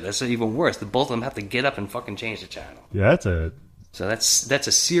control, too. That's even worse. The both of them have to get up and fucking change the channel. Yeah, So that's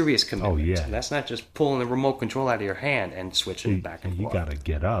a serious commitment. Oh, yeah. That's not just pulling the remote control out of your hand and switching back and forth. You gotta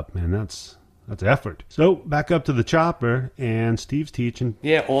get up, man. That's effort. So, back up to the chopper, and Steve's teaching.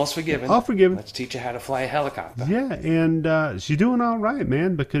 Yeah, all's forgiven. All forgiven. Let's teach her how to fly a helicopter. Yeah, and she's doing all right,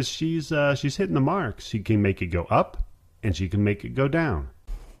 man, because she's hitting the marks. She can make it go up, and she can make it go down.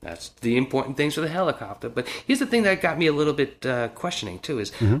 That's the important things for the helicopter. But here's the thing that got me a little bit questioning, too,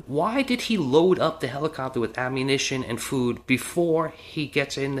 is why did he load up the helicopter with ammunition and food before he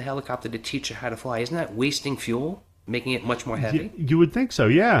gets in the helicopter to teach her how to fly? Isn't that wasting fuel? Making it much more heavy? You would think so,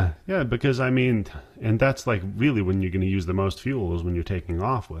 yeah. Yeah, because, I mean, and that's like really when you're going to use the most fuel is when you're taking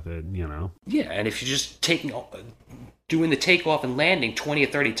off with it, you know? Yeah, and if you're just doing the takeoff and landing 20 or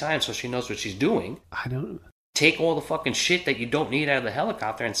 30 times so she knows what she's doing. I don't... Take all the fucking shit that you don't need out of the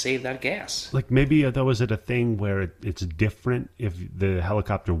helicopter and save that gas. Like, maybe, though, is it a thing where it's different if the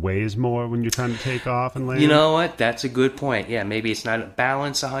helicopter weighs more when you're trying to take off and land? You know what? That's a good point. Yeah, maybe it's not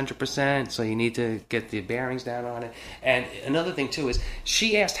balanced 100%, so you need to get the bearings down on it. And another thing, too, is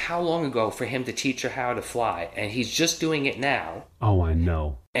she asked how long ago for him to teach her how to fly, and he's just doing it now. Oh, I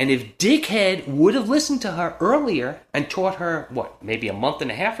know. And if Dickhead would have listened to her earlier and taught her, what, maybe a month and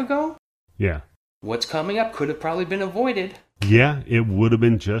a half ago? Yeah. What's coming up could have probably been avoided. Yeah, it would have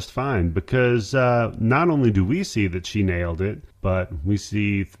been just fine because not only do we see that she nailed it, but we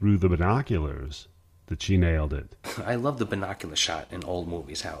see through the binoculars that she nailed it. I love the binocular shot in old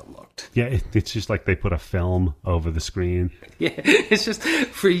movies, how it looked. Yeah, it's just like they put a film over the screen. Yeah, it's just,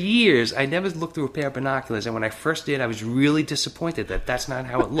 for years, I never looked through a pair of binoculars, and when I first did, I was really disappointed that that's not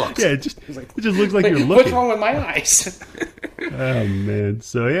how it looks. Yeah, it just looks like you're looking. What's wrong with my eyes? Oh, man.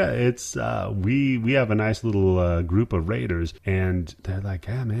 So, yeah, it's we have a nice little group of raiders, and they're like,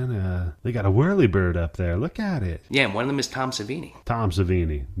 yeah, man, they got a whirlybird up there. Look at it. Yeah, and one of them is Tom Savini. Tom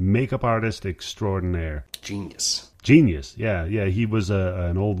Savini, makeup artist extraordinaire. Genius. Yeah. He was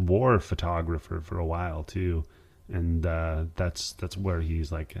an old war photographer for a while, too. And that's where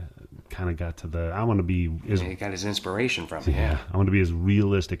he's like kind of got to the, I want to be... He got his inspiration from it, yeah. I want to be as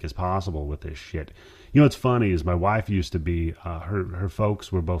realistic as possible with this shit. You know what's funny is my wife used to be, her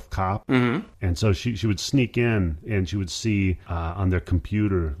folks were both cops. Mm-hmm. And so she would sneak in and she would see on their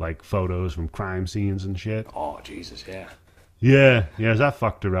computer like photos from crime scenes and shit. Oh, Jesus, yeah. Yeah, that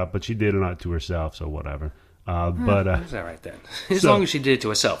fucked her up, but she did it not to herself, so whatever. It's all right then. As long as she did it to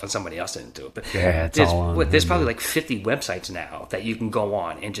herself and somebody else didn't do it. But yeah, it's there's probably like 50 websites now that you can go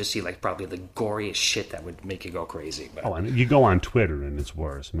on and just see like probably the goriest shit that would make you go crazy. But, and you go on Twitter and it's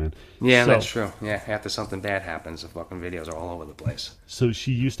worse, man. Yeah, that's true. Yeah, after something bad happens, the fucking videos are all over the place. So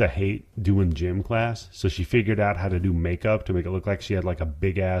she used to hate doing gym class, so she figured out how to do makeup to make it look like she had like a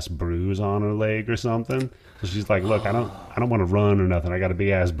big ass bruise on her leg or something. So she's like, look, I don't want to run or nothing. I got a big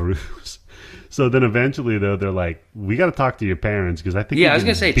ass bruise. So then eventually, though, they're like, we got to talk to your parents because I think... Yeah, I was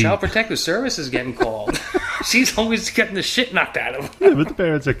going to say, Child Protective Service is getting called. She's always getting the shit knocked out of her. Yeah, but the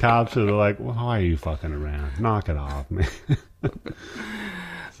parents are cops, so they're like, well, why are you fucking around? Knock it off, man.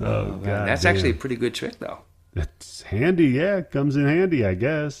 That's actually a pretty good trick, though. It's handy, yeah. It comes in handy, I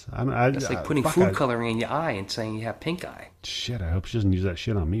guess. That's like putting food coloring in your eye and saying you have pink eye. Shit, I hope she doesn't use that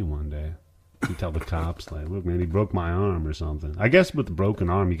shit on me one day. You tell the cops, like, look, man, he broke my arm or something. I guess with the broken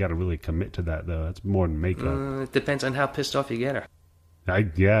arm, you got to really commit to that, though. That's more than makeup. It depends on how pissed off you get her. I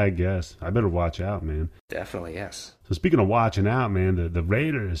guess. I better watch out, man. Definitely, yes. So speaking of watching out, man, the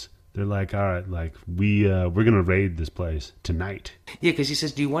raiders, they're like, all right, like, we're going to raid this place tonight. Yeah, because he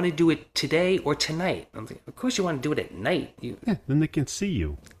says, do you want to do it today or tonight? I'm thinking, of course you want to do it at night. Yeah, then they can see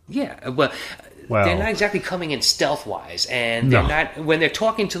you. Yeah, well, they're not exactly coming in stealth-wise, and they're not, when they're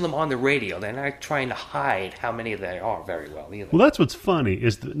talking to them on the radio, they're not trying to hide how many there are very well either. Well, that's what's funny,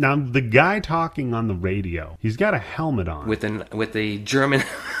 is now the guy talking on the radio, he's got a helmet on. With the German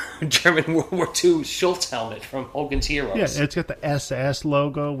World War II Schultz helmet from Hogan's Heroes. Yeah, it's got the SS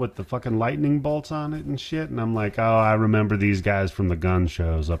logo with the fucking lightning bolts on it and shit, and I'm like, oh, I remember these guys from the gun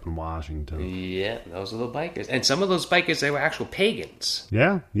shows up in Washington. Yeah, those are the bikers. And some of those bikers, they were actual pagans.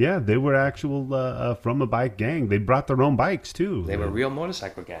 Yeah, they were actual from a bike gang. They brought their own bikes, too. They were real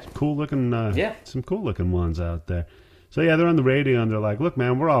motorcycle guys. Cool looking, some cool looking ones out there. So, yeah, they're on the radio, and they're like, look,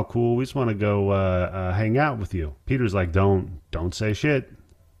 man, we're all cool. We just want to go hang out with you. Peter's like, don't say shit.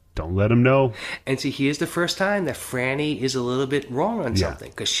 Don't let him know. And see, here's the first time that Franny is a little bit wrong on something,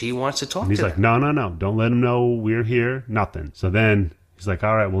 because she wants to talk to him. He's like, no. Don't let him know we're here. Nothing. So then he's like,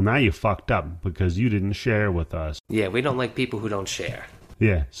 all right, well, now you fucked up because you didn't share with us. Yeah, we don't like people who don't share.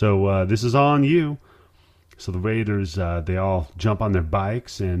 Yeah, so this is on you. So the raiders, they all jump on their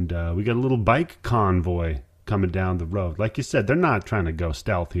bikes, and we got a little bike convoy coming down the road. Like you said, they're not trying to go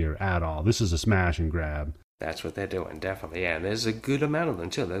stealth here at all. This is a smash and grab. That's what they're doing, definitely. Yeah, and there's a good amount of them,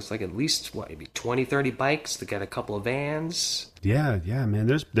 too. There's like at least, maybe 20, 30 bikes. They got a couple of vans. Yeah, man.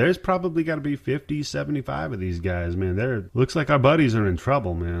 There's probably got to be 50, 75 of these guys, man. Looks like our buddies are in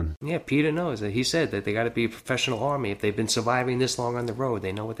trouble, man. Yeah, Peter knows that. He said that they got to be a professional army. If they've been surviving this long on the road,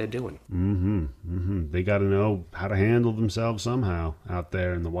 they know what they're doing. They got to know how to handle themselves somehow out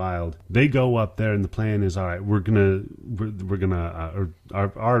there in the wild. They go up there, and the plan is, all right,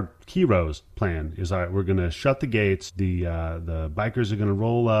 our heroes' plan is, all right, we're gonna shut the gates. The bikers are gonna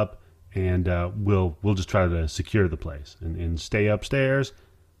roll up, and we'll just try to secure the place and stay upstairs.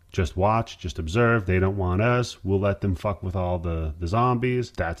 Just watch, just observe. They don't want us. We'll let them fuck with all the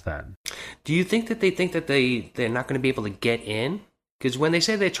zombies. That's that. Do you think that they're not going to be able to get in? Because when they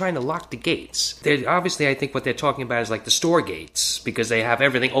say they're trying to lock the gates, they're obviously, I think what they're talking about is like the store gates, because they have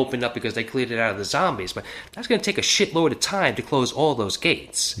everything opened up because they cleared it out of the zombies. But that's going to take a shitload of time to close all those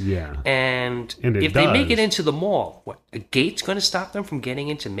gates. Yeah. And if they make it into the mall, what, a gate's going to stop them from getting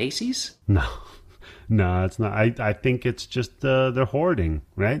into Macy's? No, it's not. I think it's just they're hoarding,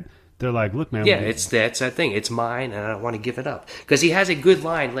 right? They're like, look, man. Yeah, that's that thing. It's mine, and I don't want to give it up. Because he has a good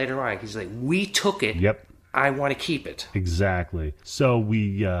line later on. He's like, we took it. Yep. I want to keep it. Exactly. So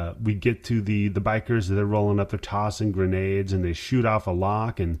we get to the bikers. They're rolling up. They're tossing grenades, and they shoot off a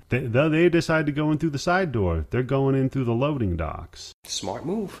lock. And they decide to go in through the side door. They're going in through the loading docks. Smart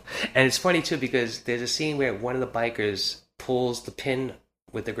move. And it's funny, too, because there's a scene where one of the bikers pulls the pin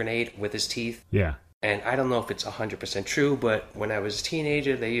with the grenade with his teeth. Yeah. And I don't know if it's 100% true, but when I was a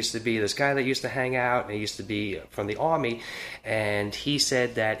teenager, there used to be this guy that used to hang out, and he used to be from the Army, and he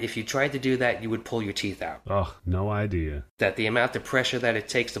said that if you tried to do that, you would pull your teeth out. Oh, no idea. That the amount of pressure that it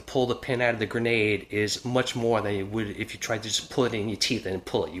takes to pull the pin out of the grenade is much more than you would if you tried to just pull it in your teeth and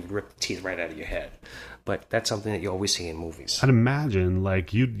pull it. You would rip the teeth right out of your head. But that's something that you always see in movies. I'd imagine,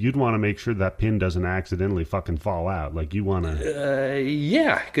 like, you'd want to make sure that pin doesn't accidentally fucking fall out. Like, you want to...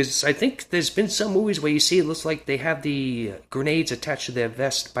 Yeah, because I think there's been some movies where you see it looks like they have the grenades attached to their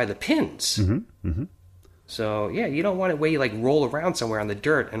vest by the pins. Mm-hmm, mm-hmm. So, yeah, you don't want it where you, like, roll around somewhere on the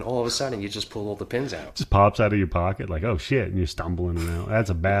dirt and all of a sudden you just pull all the pins out. Just pops out of your pocket, like, oh, shit, and you're stumbling around. That's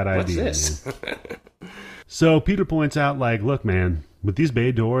a bad idea. What's this? So Peter points out, like, look, man, with these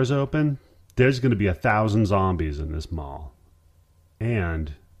bay doors open... There's going to be 1,000 zombies in this mall.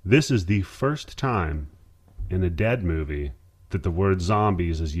 And this is the first time in a Dead movie that the word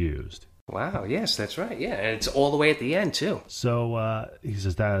zombies is used. Wow, yes, that's right. Yeah, and it's all the way at the end, too. So he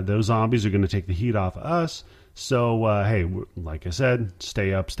says that those zombies are going to take the heat off of us. So, hey, like I said,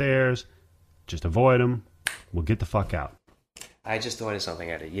 stay upstairs. Just avoid them. We'll get the fuck out. I just thought of something,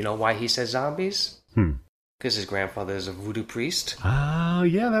 Eddie. You know why he says zombies? Because his grandfather is a voodoo priest. Oh,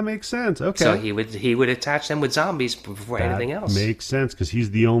 yeah, that makes sense. Okay. So he would attach them with zombies before anything else. Makes sense, because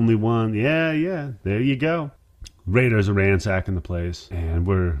he's the only one. Yeah, there you go. Raiders are ransacking the place, and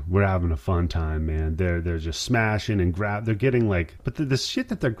we're having a fun time, man. They're just smashing and they're getting like, but the shit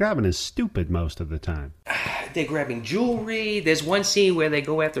that they're grabbing is stupid most of the time. They're grabbing jewelry. There's one scene where they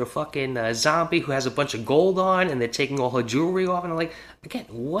go after a fucking zombie who has a bunch of gold on, and they're taking all her jewelry off, and I'm like, again,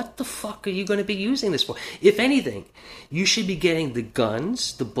 what the fuck are you going to be using this for? If anything, you should be getting the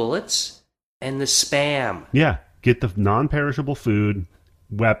guns, the bullets, and the Spam. Yeah, get the non-perishable food,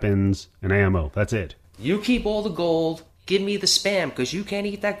 weapons, and ammo. That's it. You keep all the gold, give me the Spam, because you can't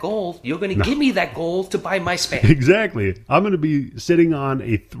eat that gold. You're going to give me that gold to buy my Spam. Exactly. I'm going to be sitting on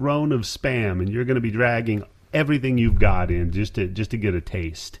a throne of Spam, and you're going to be dragging everything you've got in just to get a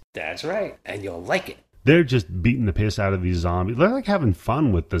taste. That's right, and you'll like it. They're just beating the piss out of these zombies. They're like having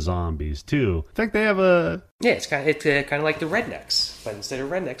fun with the zombies, too. In fact, they have a... Yeah, it's kind of like the rednecks. But instead of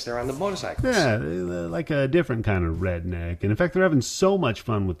rednecks, they're on the motorcycles. Yeah, they're like a different kind of redneck. And in fact, they're having so much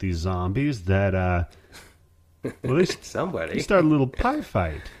fun with these zombies that... well, they start a little pie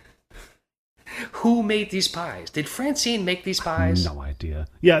fight. Who made these pies? Did Francine make these pies? No idea.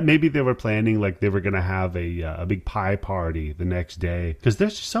 Yeah, maybe they were planning like they were going to have a big pie party the next day. Because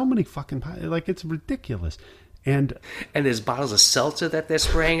there's just so many fucking pies. Like, it's ridiculous. And there's bottles of seltzer that they're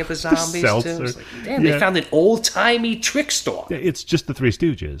spraying at the zombies, seltzer. too. It's like, damn, they found an old-timey trick store. It's just the Three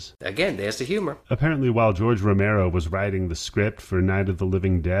Stooges. Again, there's the humor. Apparently, while George Romero was writing the script for Night of the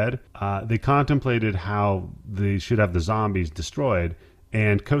Living Dead, they contemplated how they should have the zombies destroyed.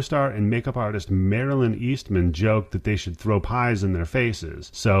 And co-star and makeup artist Marilyn Eastman joked that they should throw pies in their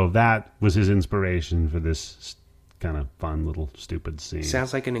faces. So that was his inspiration for this kind of fun little stupid scene.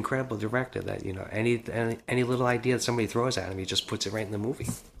 Sounds like an incredible director that, you know, any little idea that somebody throws at him, he just puts it right in the movie.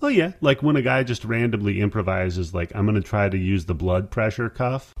 Oh, yeah. Like when a guy just randomly improvises, like, I'm going to try to use the blood pressure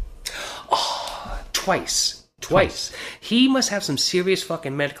cuff. Oh, twice. He must have some serious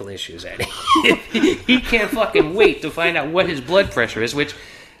fucking medical issues, Eddie. He can't fucking wait to find out what his blood pressure is, which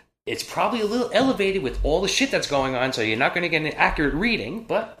it's probably a little elevated with all the shit that's going on, so you're not going to get an accurate reading,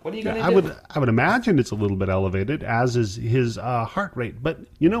 but what are you going to do? I would imagine it's a little bit elevated, as is his heart rate. But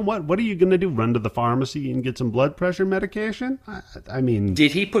you know what? What are you going to do? Run to the pharmacy and get some blood pressure medication? I mean...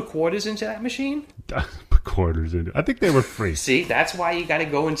 Did he put quarters into that machine? Put quarters into it. I think they were free. See, that's why you got to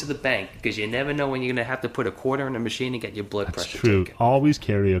go into the bank, because you never know when you're going to have to put a quarter in a machine and get your blood pressure true. taken. Always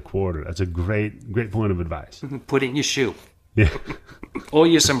carry a quarter. That's a great point of advice. Put it in your shoe. Yeah. Or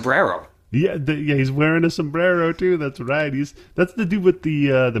your sombrero. Yeah, he's wearing a sombrero too. That's right. That's the dude with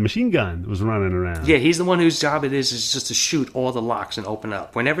the machine gun that was running around. Yeah, he's the one whose job it is just to shoot all the locks and open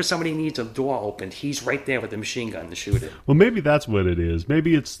up. Whenever somebody needs a door opened, he's right there with the machine gun to shoot it. Well, maybe that's what it is.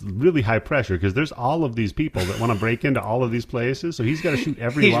 Maybe it's really high pressure because there's all of these people that want to break into all of these places. So he's got to shoot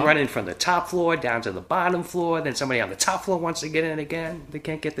every He's lock. running from the top floor down to the bottom floor. Then somebody on the top floor wants to get in again. They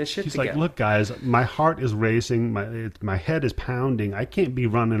can't get their shit He's together. like, look, guys, my heart is racing. My head is pounding. I can't be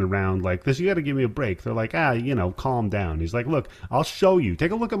running around like this. You got to give me a break. They're like, calm down. He's like, look, I'll show you.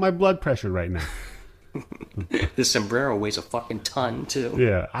 Take a look at my blood pressure right now. This sombrero weighs a fucking ton, too.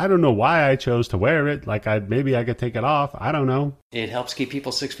 Yeah, I don't know why I chose to wear it. Like, maybe I could take it off. I don't know. It helps keep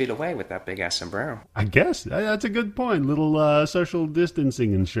people 6 feet away with that big-ass sombrero. I guess. That's a good point. Little social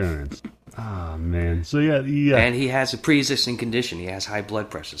distancing insurance. Ah, man. So, yeah. And he has a pre-existing condition. He has high blood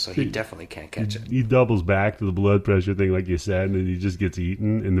pressure, so he definitely can't catch it. He doubles back to the blood pressure thing, like you said, and then he just gets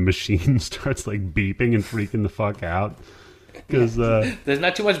eaten, and the machine starts, like, beeping and freaking the fuck out. Because there's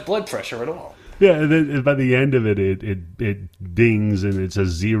not too much blood pressure at all. Yeah, and then by the end of it, it dings, and it says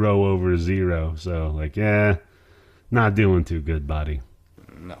 0 over 0. So, like, not doing too good, buddy.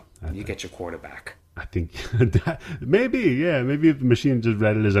 No, you get your quarterback. I think maybe if the machine just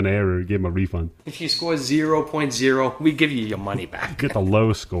read it as an error, give him a refund. If you score 0.0, we give you your money back. Get the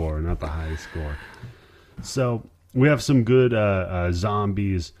low score, not the high score. So we have some good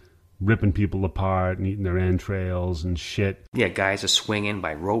zombies ripping people apart and eating their entrails and shit. Yeah, guys are swinging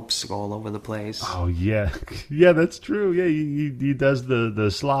by ropes all over the place. Oh, yeah. Yeah, that's true. Yeah, he does the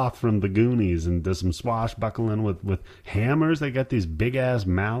sloth from the Goonies and does some swashbuckling with hammers. They got these big-ass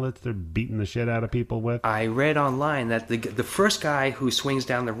mallets they're beating the shit out of people with. I read online that the first guy who swings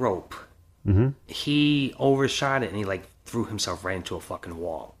down the rope, he overshot it and he, like, threw himself right into a fucking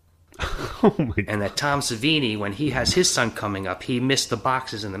wall. Oh my God. And that Tom Savini, when he has his son coming up, he missed the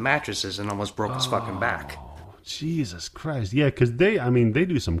boxes and the mattresses and almost broke his fucking back. Jesus Christ. Yeah, because they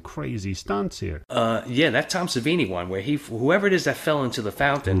do some crazy stunts here. Yeah, that Tom Savini one, where whoever it is that fell into the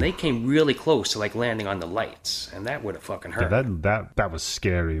fountain, they came really close to, like, landing on the lights, and that would have fucking hurt. Yeah, that was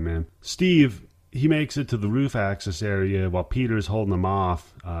scary, man. Steve, he makes it to the roof access area while Peter's holding him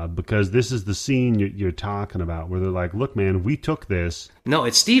off, because this is the scene you're talking about, where they're like, look, man, we took this. No,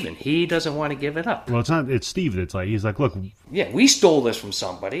 it's Steven. He doesn't want to give it up. Well, it's Steve that's like, he's like, look. Yeah, we stole this from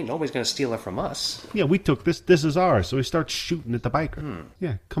somebody. Nobody's going to steal it from us. Yeah, we took this. This is ours. So he starts shooting at the biker.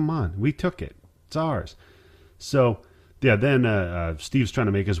 Yeah, come on. We took it. It's ours. So, yeah, then Steve's trying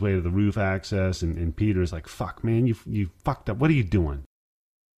to make his way to the roof access, and Peter's like, fuck, man, you fucked up. What are you doing?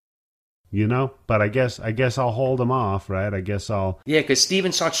 You know, but I guess I'll hold them off, right? I guess I'll... Yeah, because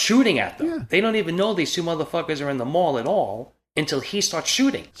Steven starts shooting at them. Yeah. They don't even know these two motherfuckers are in the mall at all until he starts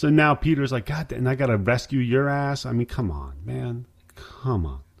shooting. So now Peter's like, God, and I got to rescue your ass? I mean, come on, man. Come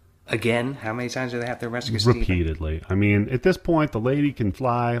on. Again? How many times do they have to rescue Steven? Repeatedly. I mean, at this point, the lady can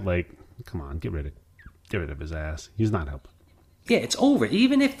fly. Like, come on, get rid of his ass. He's not helping. Yeah, it's over.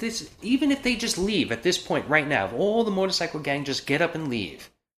 Even if they just leave at this point right now, if all the motorcycle gang just get up and leave,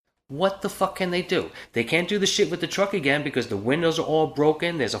 what the fuck can they do? They can't do the shit with the truck again because the windows are all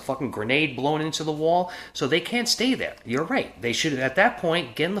broken. There's a fucking grenade blown into the wall. So they can't stay there. You're right. They should, at that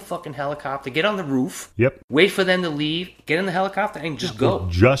point, get in the fucking helicopter, get on the roof. Yep. Wait for them to leave, get in the helicopter, and just go.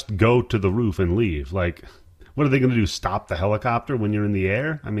 Just go to the roof and leave. Like, what are they going to do? Stop the helicopter when you're in the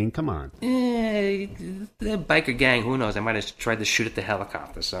air? I mean, come on. The biker gang, who knows? I might have tried to shoot at the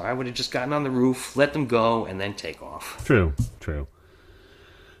helicopter. So I would have just gotten on the roof, let them go, and then take off. True.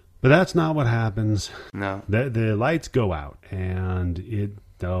 But that's not what happens. No. The lights go out, and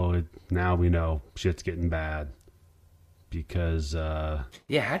now we know shit's getting bad. Because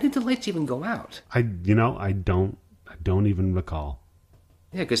yeah, how did the lights even go out? I don't even recall.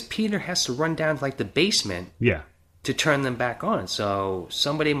 Yeah, because Peter has to run down to, like, the basement. Yeah. To turn them back on. So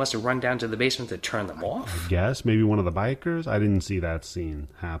somebody must have run down to the basement to turn them off. I guess maybe one of the bikers. I didn't see that scene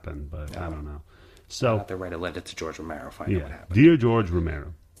happen, but I don't know. So I'll have to write a letter to George Romero, find out what happened. Dear George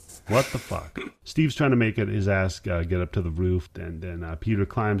Romero, what the fuck? Steve's trying to make his ass get up to the roof, and then Peter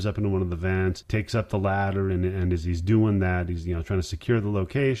climbs up into one of the vents, takes up the ladder, and as he's doing that, he's trying to secure the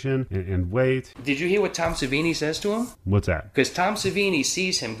location and wait. Did you hear what Tom Savini says to him? What's that? Because Tom Savini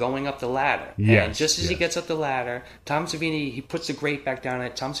sees him going up the ladder, and just as he gets up the ladder, Tom Savini, he puts the grate back down,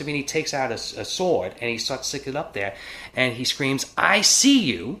 and Tom Savini takes out a sword, and he starts sticking it up there, and he screams, "I see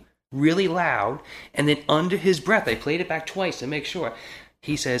you," really loud, and then under his breath, I played it back twice to make sure,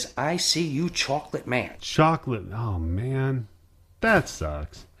 he says, "I see you, chocolate man." Chocolate. Oh, man. That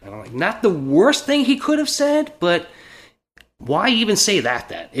sucks. And I'm like, not the worst thing he could have said, but why even say that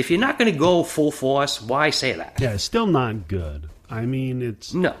then? If you're not going to go full force, why say that? Yeah, it's still not good. I mean,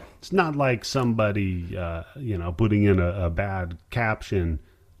 it's not like somebody, putting in a bad caption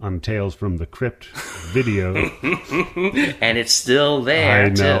on Tales from the Crypt video. And it's still there, I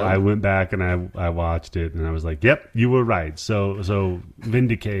know. too. I went back and I watched it, and I was like, yep, you were right. So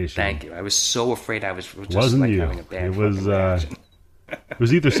vindication. Thank you. I was so afraid I was just Wasn't like you? having a bad It was, reaction. it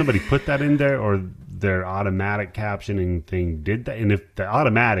was either somebody put that in there or their automatic captioning thing did that. And if the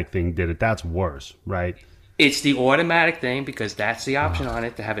automatic thing did it, that's worse, right? It's the automatic thing because that's the option on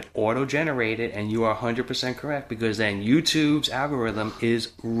it to have it auto-generated, and you are 100% correct because then YouTube's algorithm is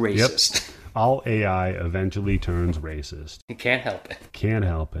racist. Yep. All AI eventually turns racist. You can't help it. Can't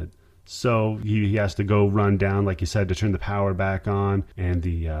help it. So he has to go run down, like you said, to turn the power back on, and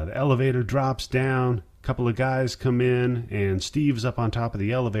the elevator drops down. A couple of guys come in, and Steve's up on top of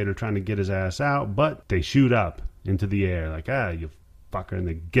the elevator trying to get his ass out, but they shoot up into the air, like, you fucker, and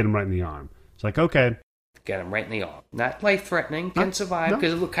they get him right in the arm. It's like, okay. Get him right in the arm. Not life-threatening, can survive,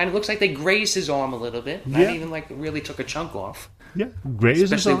 because it kind of looks like they grazed his arm a little bit. Not even like it really took a chunk off. Yeah, grazed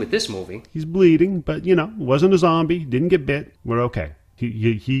his arm. Especially with this movie. He's bleeding, but, wasn't a zombie, didn't get bit. We're okay.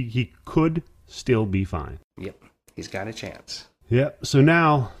 He could still be fine. Yep, he's got a chance. Yep, so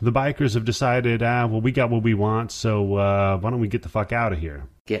now the bikers have decided, we got what we want, so why don't we get the fuck out of here?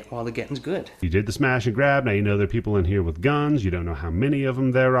 Get while the getting's good. You did the smash and grab, now you know there are people in here with guns, you don't know how many of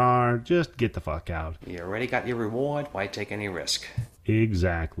them there are, just get the fuck out. You already got your reward, why take any risk?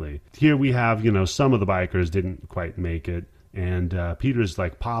 Exactly. Here we have, some of the bikers didn't quite make it, and Peter's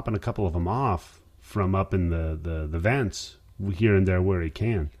like popping a couple of them off from up in the vents here and there where he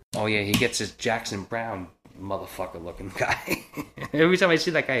can. Oh yeah, he gets his Jackson Brown motherfucker looking guy. Every time I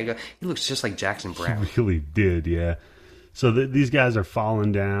see that guy, I go, he looks just like Jackson Brown. He really did, yeah. So these guys are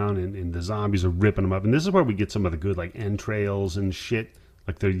falling down, and the zombies are ripping them up. And this is where we get some of the good, like, entrails and shit.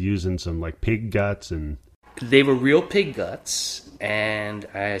 Like, they're using some, like, pig guts and... They were real pig guts, and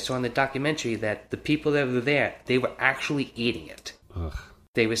I saw in the documentary that the people that were there, they were actually eating it. Ugh.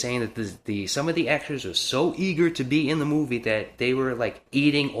 They were saying that some of the extras were so eager to be in the movie that they were, like,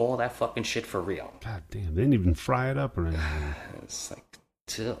 eating all that fucking shit for real. God damn, they didn't even fry it up or anything. It's like...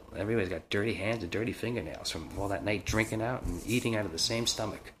 Still, everybody's got dirty hands and dirty fingernails from all that night drinking out and eating out of the same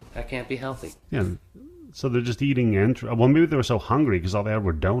stomach. That can't be healthy. Yeah, so they're just eating well, maybe they were so hungry because all they had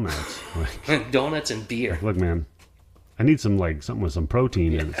were donuts. Donuts and beer. Look, man, I need some, like, something with some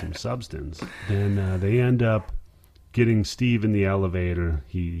protein in it, some substance. Then they end up getting Steve in the elevator.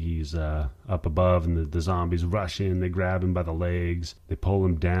 He's up above, and the zombies rush in. They grab him by the legs. They pull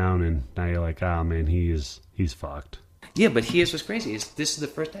him down, and now you're like, oh, man, he's fucked. Yeah, but here's what's crazy. This is the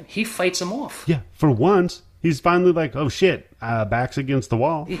first time. He fights them off. Yeah, for once. He's finally like, oh shit, back's against the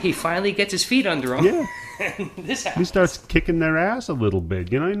wall. He finally gets his feet under him. Yeah. This happens. He starts kicking their ass a little bit.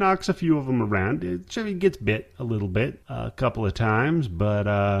 He knocks a few of them around. He gets bit a little bit, a couple of times.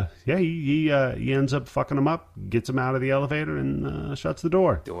 But, he ends up fucking them up, gets them out of the elevator, and shuts the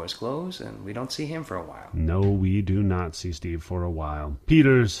door. Doors close, and we don't see him for a while. No, we do not see Steve for a while.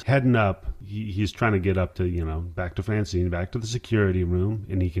 Peter's heading up. He's trying to get up to, back to Francine, back to the security room.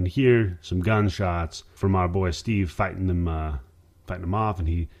 And he can hear some gunshots from our boy Steve fighting them off.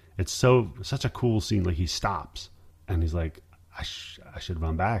 And it's such a cool scene. Like, he stops and he's like, I should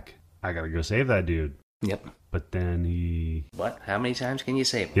run back. I gotta go save that dude. Yep. But then What? How many times can you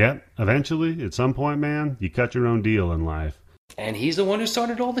save him? Yep. Eventually, at some point, man, you cut your own deal in life. And he's the one who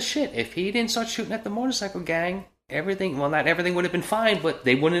started all the shit. If he didn't start shooting at the motorcycle gang, not everything would have been fine, but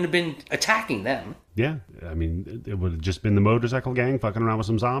they wouldn't have been attacking them. Yeah. I mean, it would have just been the motorcycle gang fucking around with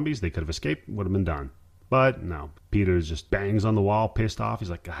some zombies. They could have escaped, would have been done. But no, Peter just bangs on the wall, pissed off. He's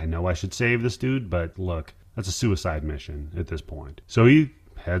like, I know I should save this dude, but look, that's a suicide mission at this point. So he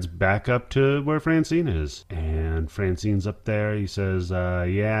heads back up to where Francine is. And Francine's up there. He says,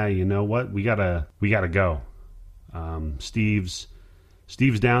 yeah, you know what? We gotta go. Steve's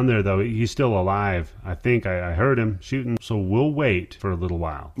down there, though. He's still alive. I think I heard him shooting, so we'll wait for a little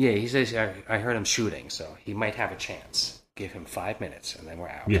while. Yeah, he says, I heard him shooting, so he might have a chance. Give him 5 minutes, and then we're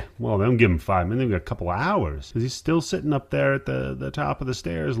out. Yeah, well, don't give him 5 minutes. We've got a couple of hours. Because he's still sitting up there at the top of the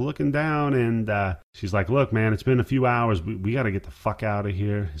stairs looking down, and she's like, look, man, it's been a few hours. We got to get the fuck out of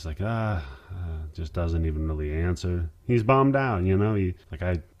here. He's like, just doesn't even really answer. He's bummed out,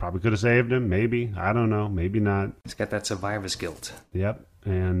 I probably could have saved him. Maybe. I don't know. Maybe not. He's got that survivor's guilt. Yep.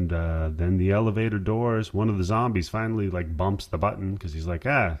 And then the elevator doors, one of the zombies finally, bumps the button because he's like,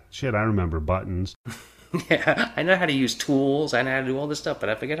 shit, I remember buttons. Yeah, I know how to use tools. I know how to do all this stuff, but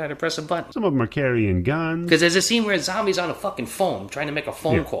I forget how to press a button. Some of them are carrying guns. Because there's a scene where a zombie's on a fucking phone trying to make a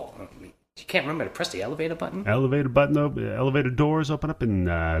phone call. You can't remember to press the elevator button? Elevator doors open up,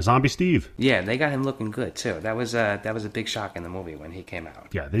 and Zombie Steve. Yeah, they got him looking good, too. That was a big shock in the movie when he came out.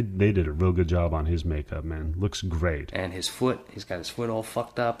 Yeah, they did a real good job on his makeup, man. Looks great. And he's got his foot all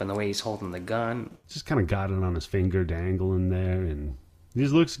fucked up, and the way he's holding the gun. Just kind of got it on his finger, dangling there, and he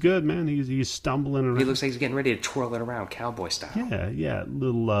just looks good, man. He's stumbling around. He looks like he's getting ready to twirl it around cowboy style. Yeah.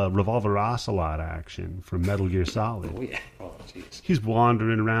 Little Revolver Ocelot action from Metal Gear Solid. Oh, yeah. Oh, jeez. He's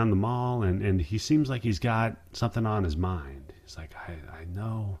wandering around the mall, and he seems like he's got something on his mind. He's like, I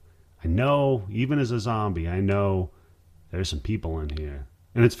know, even as a zombie, I know there's some people in here.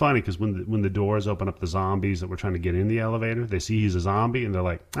 And it's funny because when the doors open up, the zombies that were trying to get in the elevator, they see he's a zombie, and they're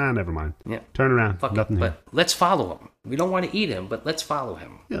like, never mind. Yeah. Turn around. Nothing here. But let's follow him. We don't want to eat him, but let's follow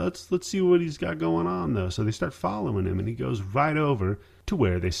him. Yeah, let's see what he's got going on, though. So they start following him, and he goes right over to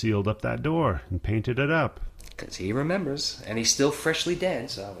where they sealed up that door and painted it up. Because he remembers, and he's still freshly dead,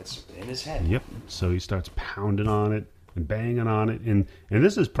 so it's in his head. Yep. So he starts pounding on it and banging on it, and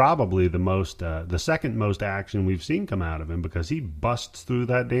this is probably the second most action we've seen come out of him, because he busts through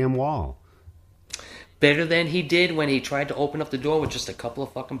that damn wall. Better than he did when he tried to open up the door with just a couple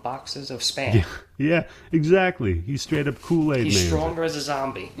of fucking boxes of Spam. Yeah, exactly. He's straight up Kool-Aid He's man. stronger as a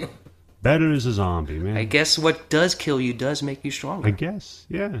zombie. Better as a zombie, man. I guess what does kill you does make you stronger. I guess,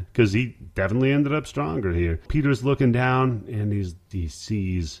 yeah, because he definitely ended up stronger here. Peter's looking down, and he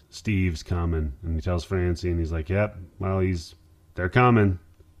sees Steve's coming, and he tells Francine, he's like, yep, well, they're coming,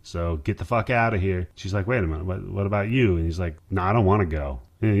 so get the fuck out of here. She's like, wait a minute, what about you? And he's like, no, I don't want to go.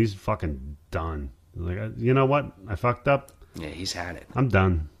 And he's fucking done. He's like, you know what? I fucked up. Yeah, he's had it. I'm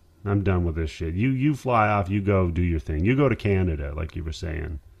done with this shit. You fly off, you go do your thing. You go to Canada, like you were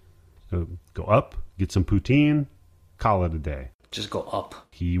saying. Go up, get some poutine, call it a day. Just go up.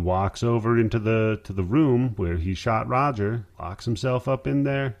 He walks over into the room where he shot Roger, locks himself up in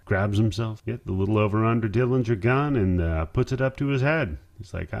there, grabs himself, get the little over-under Dillinger gun, and puts it up to his head.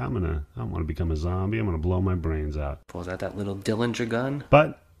 He's like, I don't want to become a zombie. I'm going to blow my brains out. Pulls out that little Dillinger gun.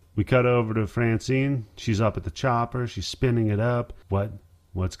 But we cut over to Francine. She's up at the chopper. She's spinning it up.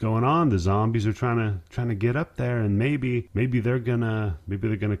 What's going on? The zombies are trying to get up there, and maybe they're gonna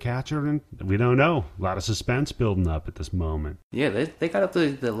catch her, and we don't know. A lot of suspense building up at this moment. Yeah, they got up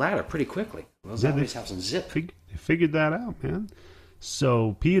the ladder pretty quickly. Those zombies have some zip. They figured that out, man.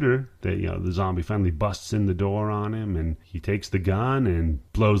 So Peter, the zombie finally busts in the door on him, and he takes the gun and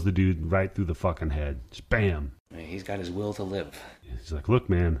blows the dude right through the fucking head. Just bam. He's got his will to live. He's like, look,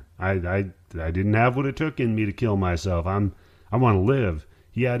 man, I didn't have what it took in me to kill myself. I want to live.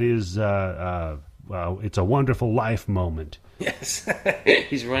 He had his, it's a wonderful life moment. Yes.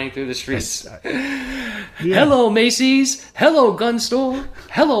 He's running through the streets. Yeah. Hello, Macy's. Hello, gun store.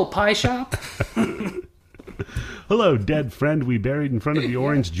 Hello, pie shop. Hello, dead friend we buried in front of the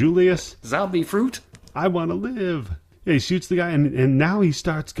Orange Julius. Zombie fruit. I want to live. Yeah, he shoots the guy, and now he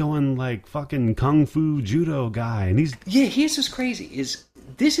starts going like fucking kung fu judo guy. And he's... Yeah, here's what's crazy.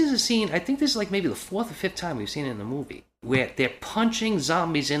 This is a scene, I think this is like maybe the fourth or fifth time we've seen it in the movie, where they're punching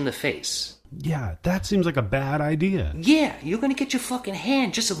zombies in the face. Yeah, that seems like a bad idea. Yeah, you're going to get your fucking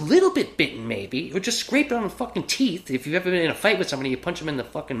hand just a little bit bitten, maybe, or just scrape it on the fucking teeth. If you've ever been in a fight with somebody, you punch them in the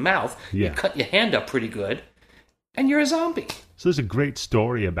fucking mouth, You cut your hand up pretty good, and you're a zombie. So there's a great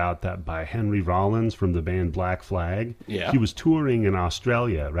story about that by Henry Rollins from the band Black Flag. Yeah. He was touring in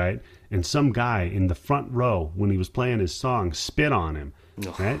Australia, right? And some guy in the front row, when he was playing his song, spit on him,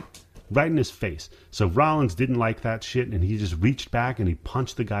 right? Right in his face. So Rollins didn't like that shit, and he just reached back and he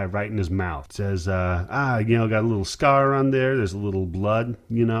punched the guy right in his mouth. Says, got a little scar on there. There's a little blood,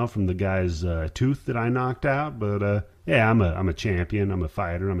 from the guy's tooth that I knocked out. But I'm a champion. I'm a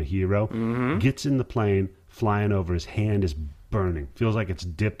fighter. I'm a hero. Mm-hmm. Gets in the plane, flying over. His hand is burning. Feels like it's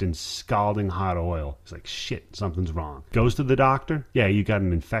dipped in scalding hot oil. It's like, shit, something's wrong. Goes to the doctor. Yeah, you got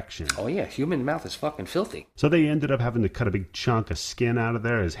an infection. Oh, yeah, human mouth is fucking filthy. So they ended up having to cut a big chunk of skin out of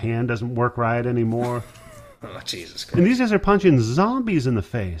there. His hand doesn't work right anymore. Oh, Jesus Christ. And these guys are punching zombies in the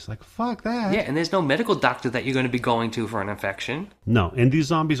face. Like, fuck that. Yeah, and there's no medical doctor that you're going to be going to for an infection. No, and these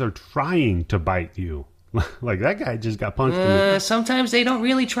zombies are trying to bite you. Like, that guy just got punched in the... Sometimes they don't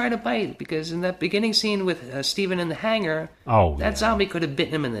really try to bite, because in that beginning scene with Steven in the hangar, that zombie could have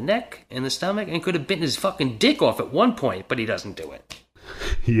bitten him in the neck, in the stomach, and could have bitten his fucking dick off at one point, but he doesn't do it.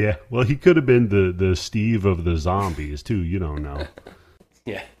 Yeah, well, he could have been the Steve of the zombies, too. You don't know.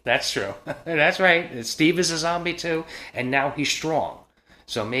 Yeah, that's true. That's right. Steve is a zombie, too, and now he's strong.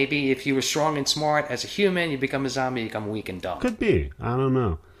 So maybe if you were strong and smart as a human, you become a zombie, you become weak and dumb. Could be. I don't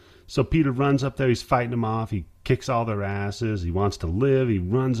know. So Peter runs up there. He's fighting them off. He kicks all their asses. He wants to live. He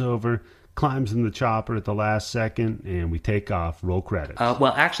runs over, climbs in the chopper at the last second, and we take off. Roll credits.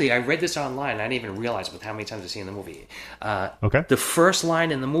 Well, actually, I read this online, and I didn't even realize with how many times I've seen the movie. Okay. The first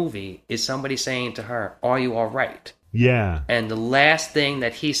line in the movie is somebody saying to her, "Are you all right?" Yeah. And the last thing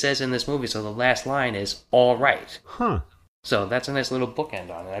that he says in this movie, so the last line is, "all right." Huh. So that's a nice little bookend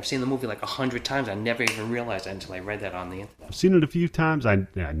on it. I've seen the movie like 100 times. I never even realized that until I read that on the internet. I've seen it a few times. I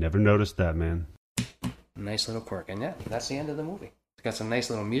never noticed that, man. Nice little quirk. And yeah, that's the end of the movie. It's got some nice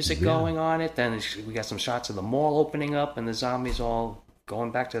little music going on it. Then we got some shots of the mall opening up and the zombies all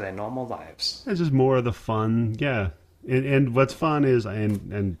going back to their normal lives. It's just more of the fun, yeah. And what's fun is,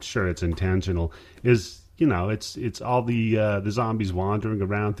 and sure, it's intentional, is, you know, it's all the zombies wandering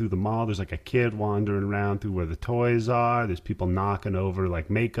around through the mall. There's like a kid wandering around through where the toys are. There's people knocking over like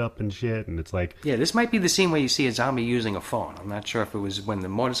makeup and shit, and it's like... Yeah, this might be the scene where you see a zombie using a phone. I'm not sure if it was when the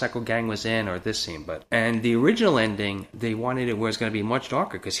motorcycle gang was in or this scene, but... And the original ending, they wanted it where it's going to be much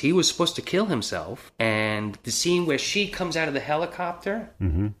darker, because he was supposed to kill himself, and the scene where she comes out of the helicopter...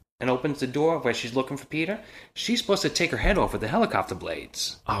 Mm-hmm. And opens the door where she's looking for Peter, she's supposed to take her head off with the helicopter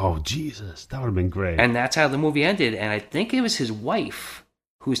blades. Oh, Jesus. That would have been great. And that's how the movie ended. And I think it was his wife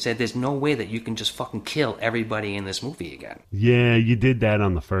who said there's no way that you can just fucking kill everybody in this movie again. Yeah, you did that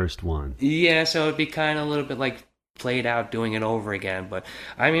on the first one. Yeah, so it'd be kind of a little bit like played out doing it over again. But,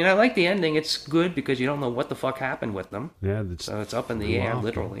 I mean, I like the ending. It's good because you don't know what the fuck happened with them. Yeah. So it's up in the air,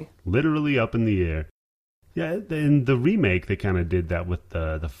 literally. Literally up in the air. Yeah, in the remake, they kind of did that with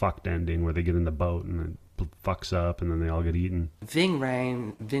the fucked ending where they get in the boat and it fucks up and then they all get eaten. Ving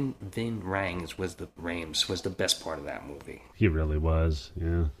Rhames was the best part of that movie. He really was,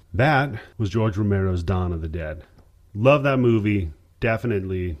 yeah. That was George Romero's Dawn of the Dead. Love that movie.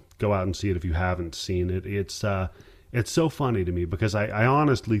 Definitely go out and see it if you haven't seen it. It's so funny to me because I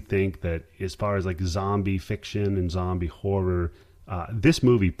honestly think that as far as like zombie fiction and zombie horror... this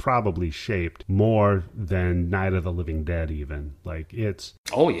movie probably shaped more than Night of the Living Dead even. Like, it's...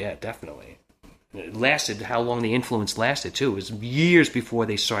 Oh, yeah, definitely. It lasted, how long the influence lasted, too. It was years before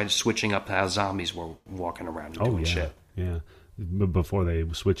they started switching up how zombies were walking around and doing shit. Yeah, before they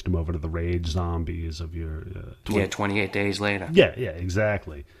switched them over to the rage zombies of your... 28 days later. Yeah,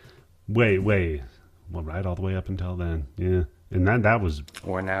 exactly. Well, right all the way up until then, yeah. And that was...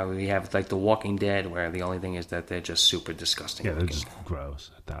 Or now we have like The Walking Dead, where the only thing is that they're just super disgusting. Yeah, they're just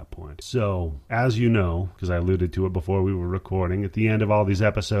gross at that point. So, as you know, because I alluded to it before we were recording, at the end of all these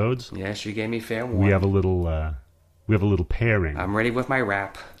episodes... Yes, you gave me fair warning. We have a little pairing. I'm ready with my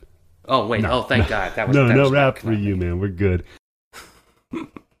rap. Oh, wait. Thank God. That was no rap for you, man. We're good.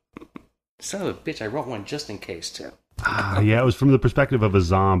 Son of a bitch, I wrote one just in case, too. Yeah, it was from the perspective of a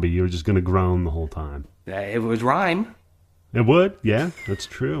zombie. You were just going to groan the whole time. It would rhyme. It would, yeah, that's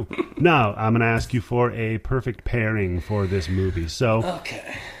true. Now, I'm going to ask you for a perfect pairing for this movie. So,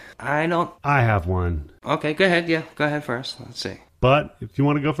 okay. I have one. Okay, go ahead. Yeah, go ahead first. Let's see. But if you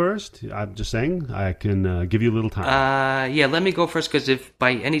want to go first, I'm just saying, I can give you a little time. Yeah, let me go first, because if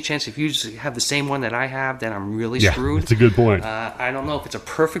by any chance, if you just have the same one that I have, then I'm really screwed. That's a good point. I don't know if it's a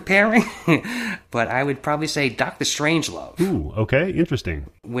perfect pairing, but I would probably say Dr. Strangelove. Ooh, okay, interesting.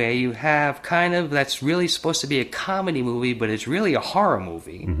 Where you have kind of, that's really supposed to be a comedy movie, but it's really a horror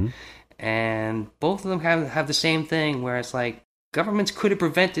movie. Mm-hmm. And both of them have the same thing, where it's like, governments could have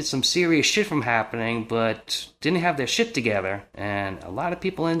prevented some serious shit from happening, but didn't have their shit together, and a lot of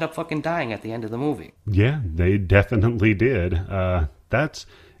people end up fucking dying at the end of the movie. Yeah, they definitely did. That's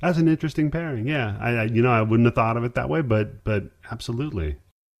an interesting pairing. Yeah, I wouldn't have thought of it that way, but absolutely.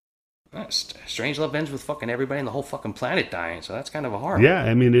 Strangelove ends with fucking everybody in the whole fucking planet dying, so that's kind of a horror. Yeah,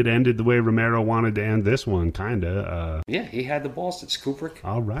 I mean, it ended the way Romero wanted to end this one, kind of. Yeah, he had the balls that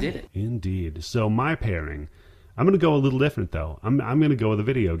Kubrick did it. Indeed. So my pairing... I'm going to go a little different, though. I'm going to go with a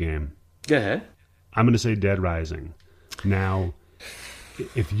video game. Go ahead. I'm going to say Dead Rising. Now,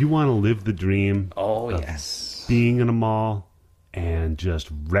 if you want to live the dream of being in a mall and just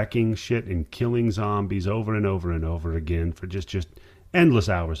wrecking shit and killing zombies over and over and over again for just endless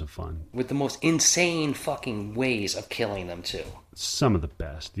hours of fun. With the most insane fucking ways of killing them, too. Some of the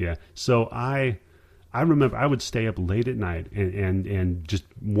best, yeah. So I remember I would stay up late at night and just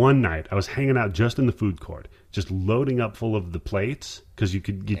one night I was hanging out just in the food court, just loading up full of the plates, because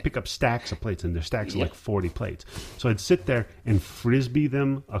you'd pick up stacks of plates, and there's stacks of like 40 plates. So I'd sit there and frisbee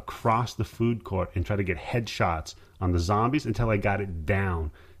them across the food court and try to get headshots on the zombies until I got it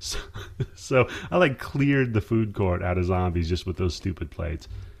down. So I like cleared the food court out of zombies just with those stupid plates.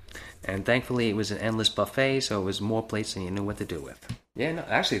 And thankfully it was an endless buffet, so it was more plates than you knew what to do with. Yeah, no,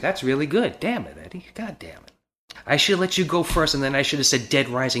 actually, that's really good. Damn it, Eddie. God damn it. I should let you go first, and then I should have said Dead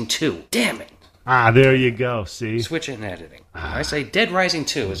Rising 2. Damn it. Ah, there you go. See? Switch it in editing. I say Dead Rising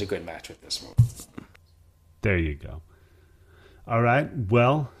 2 is a good match with this movie. There you go. All right.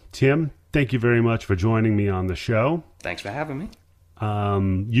 Well, Tim, thank you very much for joining me on the show. Thanks for having me.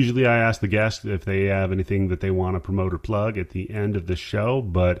 Usually I ask the guests if they have anything that they want to promote or plug at the end of the show,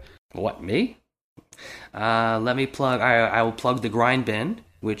 but... What, me? Let me plug... I will plug The Grind Bin,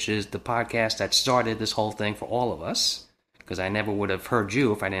 which is the podcast that started this whole thing for all of us, because I never would have heard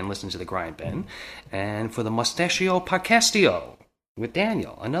you if I didn't listen to The Grind Bin. And for the Mustachio Podcastio with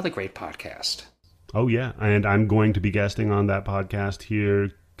Daniel, another great podcast. Oh, yeah. And I'm going to be guesting on that podcast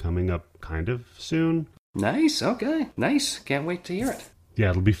here coming up kind of soon. Nice. Okay. Nice. Can't wait to hear it.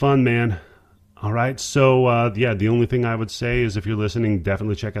 Yeah, it'll be fun, man. All right. So, the only thing I would say is if you're listening,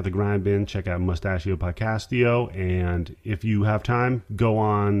 definitely check out The Grind Bin, check out Mustachio Podcastio, and if you have time, go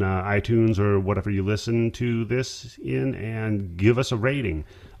on iTunes or whatever you listen to this in and give us a rating.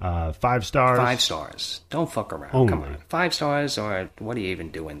 5 stars. 5 stars. Don't fuck around. Only. Come on. 5 stars, or what are you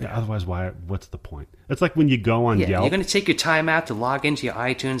even doing there? Yeah, otherwise, what's the point? It's like when you go on Yelp. You're going to take your time out to log into your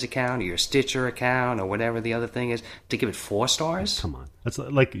iTunes account or your Stitcher account or whatever the other thing is to give it 4 stars? Come on. It's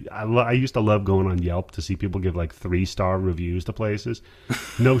like I used to love going on Yelp to see people give like 3-star reviews to places.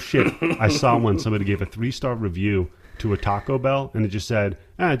 No shit. I saw one. Somebody gave a 3-star review to a Taco Bell, and it just said,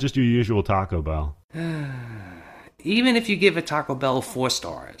 just your usual Taco Bell. Even if you give a Taco Bell 4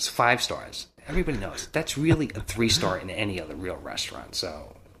 stars, 5 stars, everybody knows that's really a 3-star in any other real restaurant.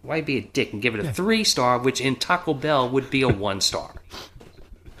 So why be a dick and give it a 3-star, which in Taco Bell would be a 1-star?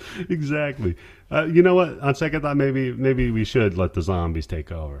 Exactly. You know what? On second thought, maybe we should let the zombies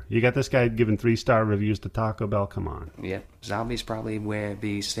take over. You got this guy giving 3-star reviews to Taco Bell? Come on. Yep. Zombies probably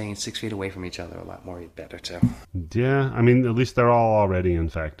be staying 6 feet away from each other a lot more better, too. Yeah. I mean, at least they're all already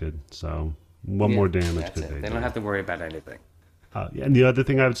infected, so... What more damage could they do? They don't have to worry about anything. And the other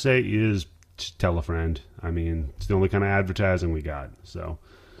thing I would say is just tell a friend. I mean, it's the only kind of advertising we got. So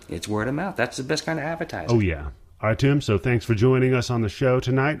it's word of mouth. That's the best kind of advertising. Oh, yeah. All right, Tim. So thanks for joining us on the show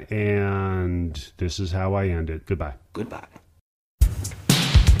tonight. And this is how I end it. Goodbye. Goodbye.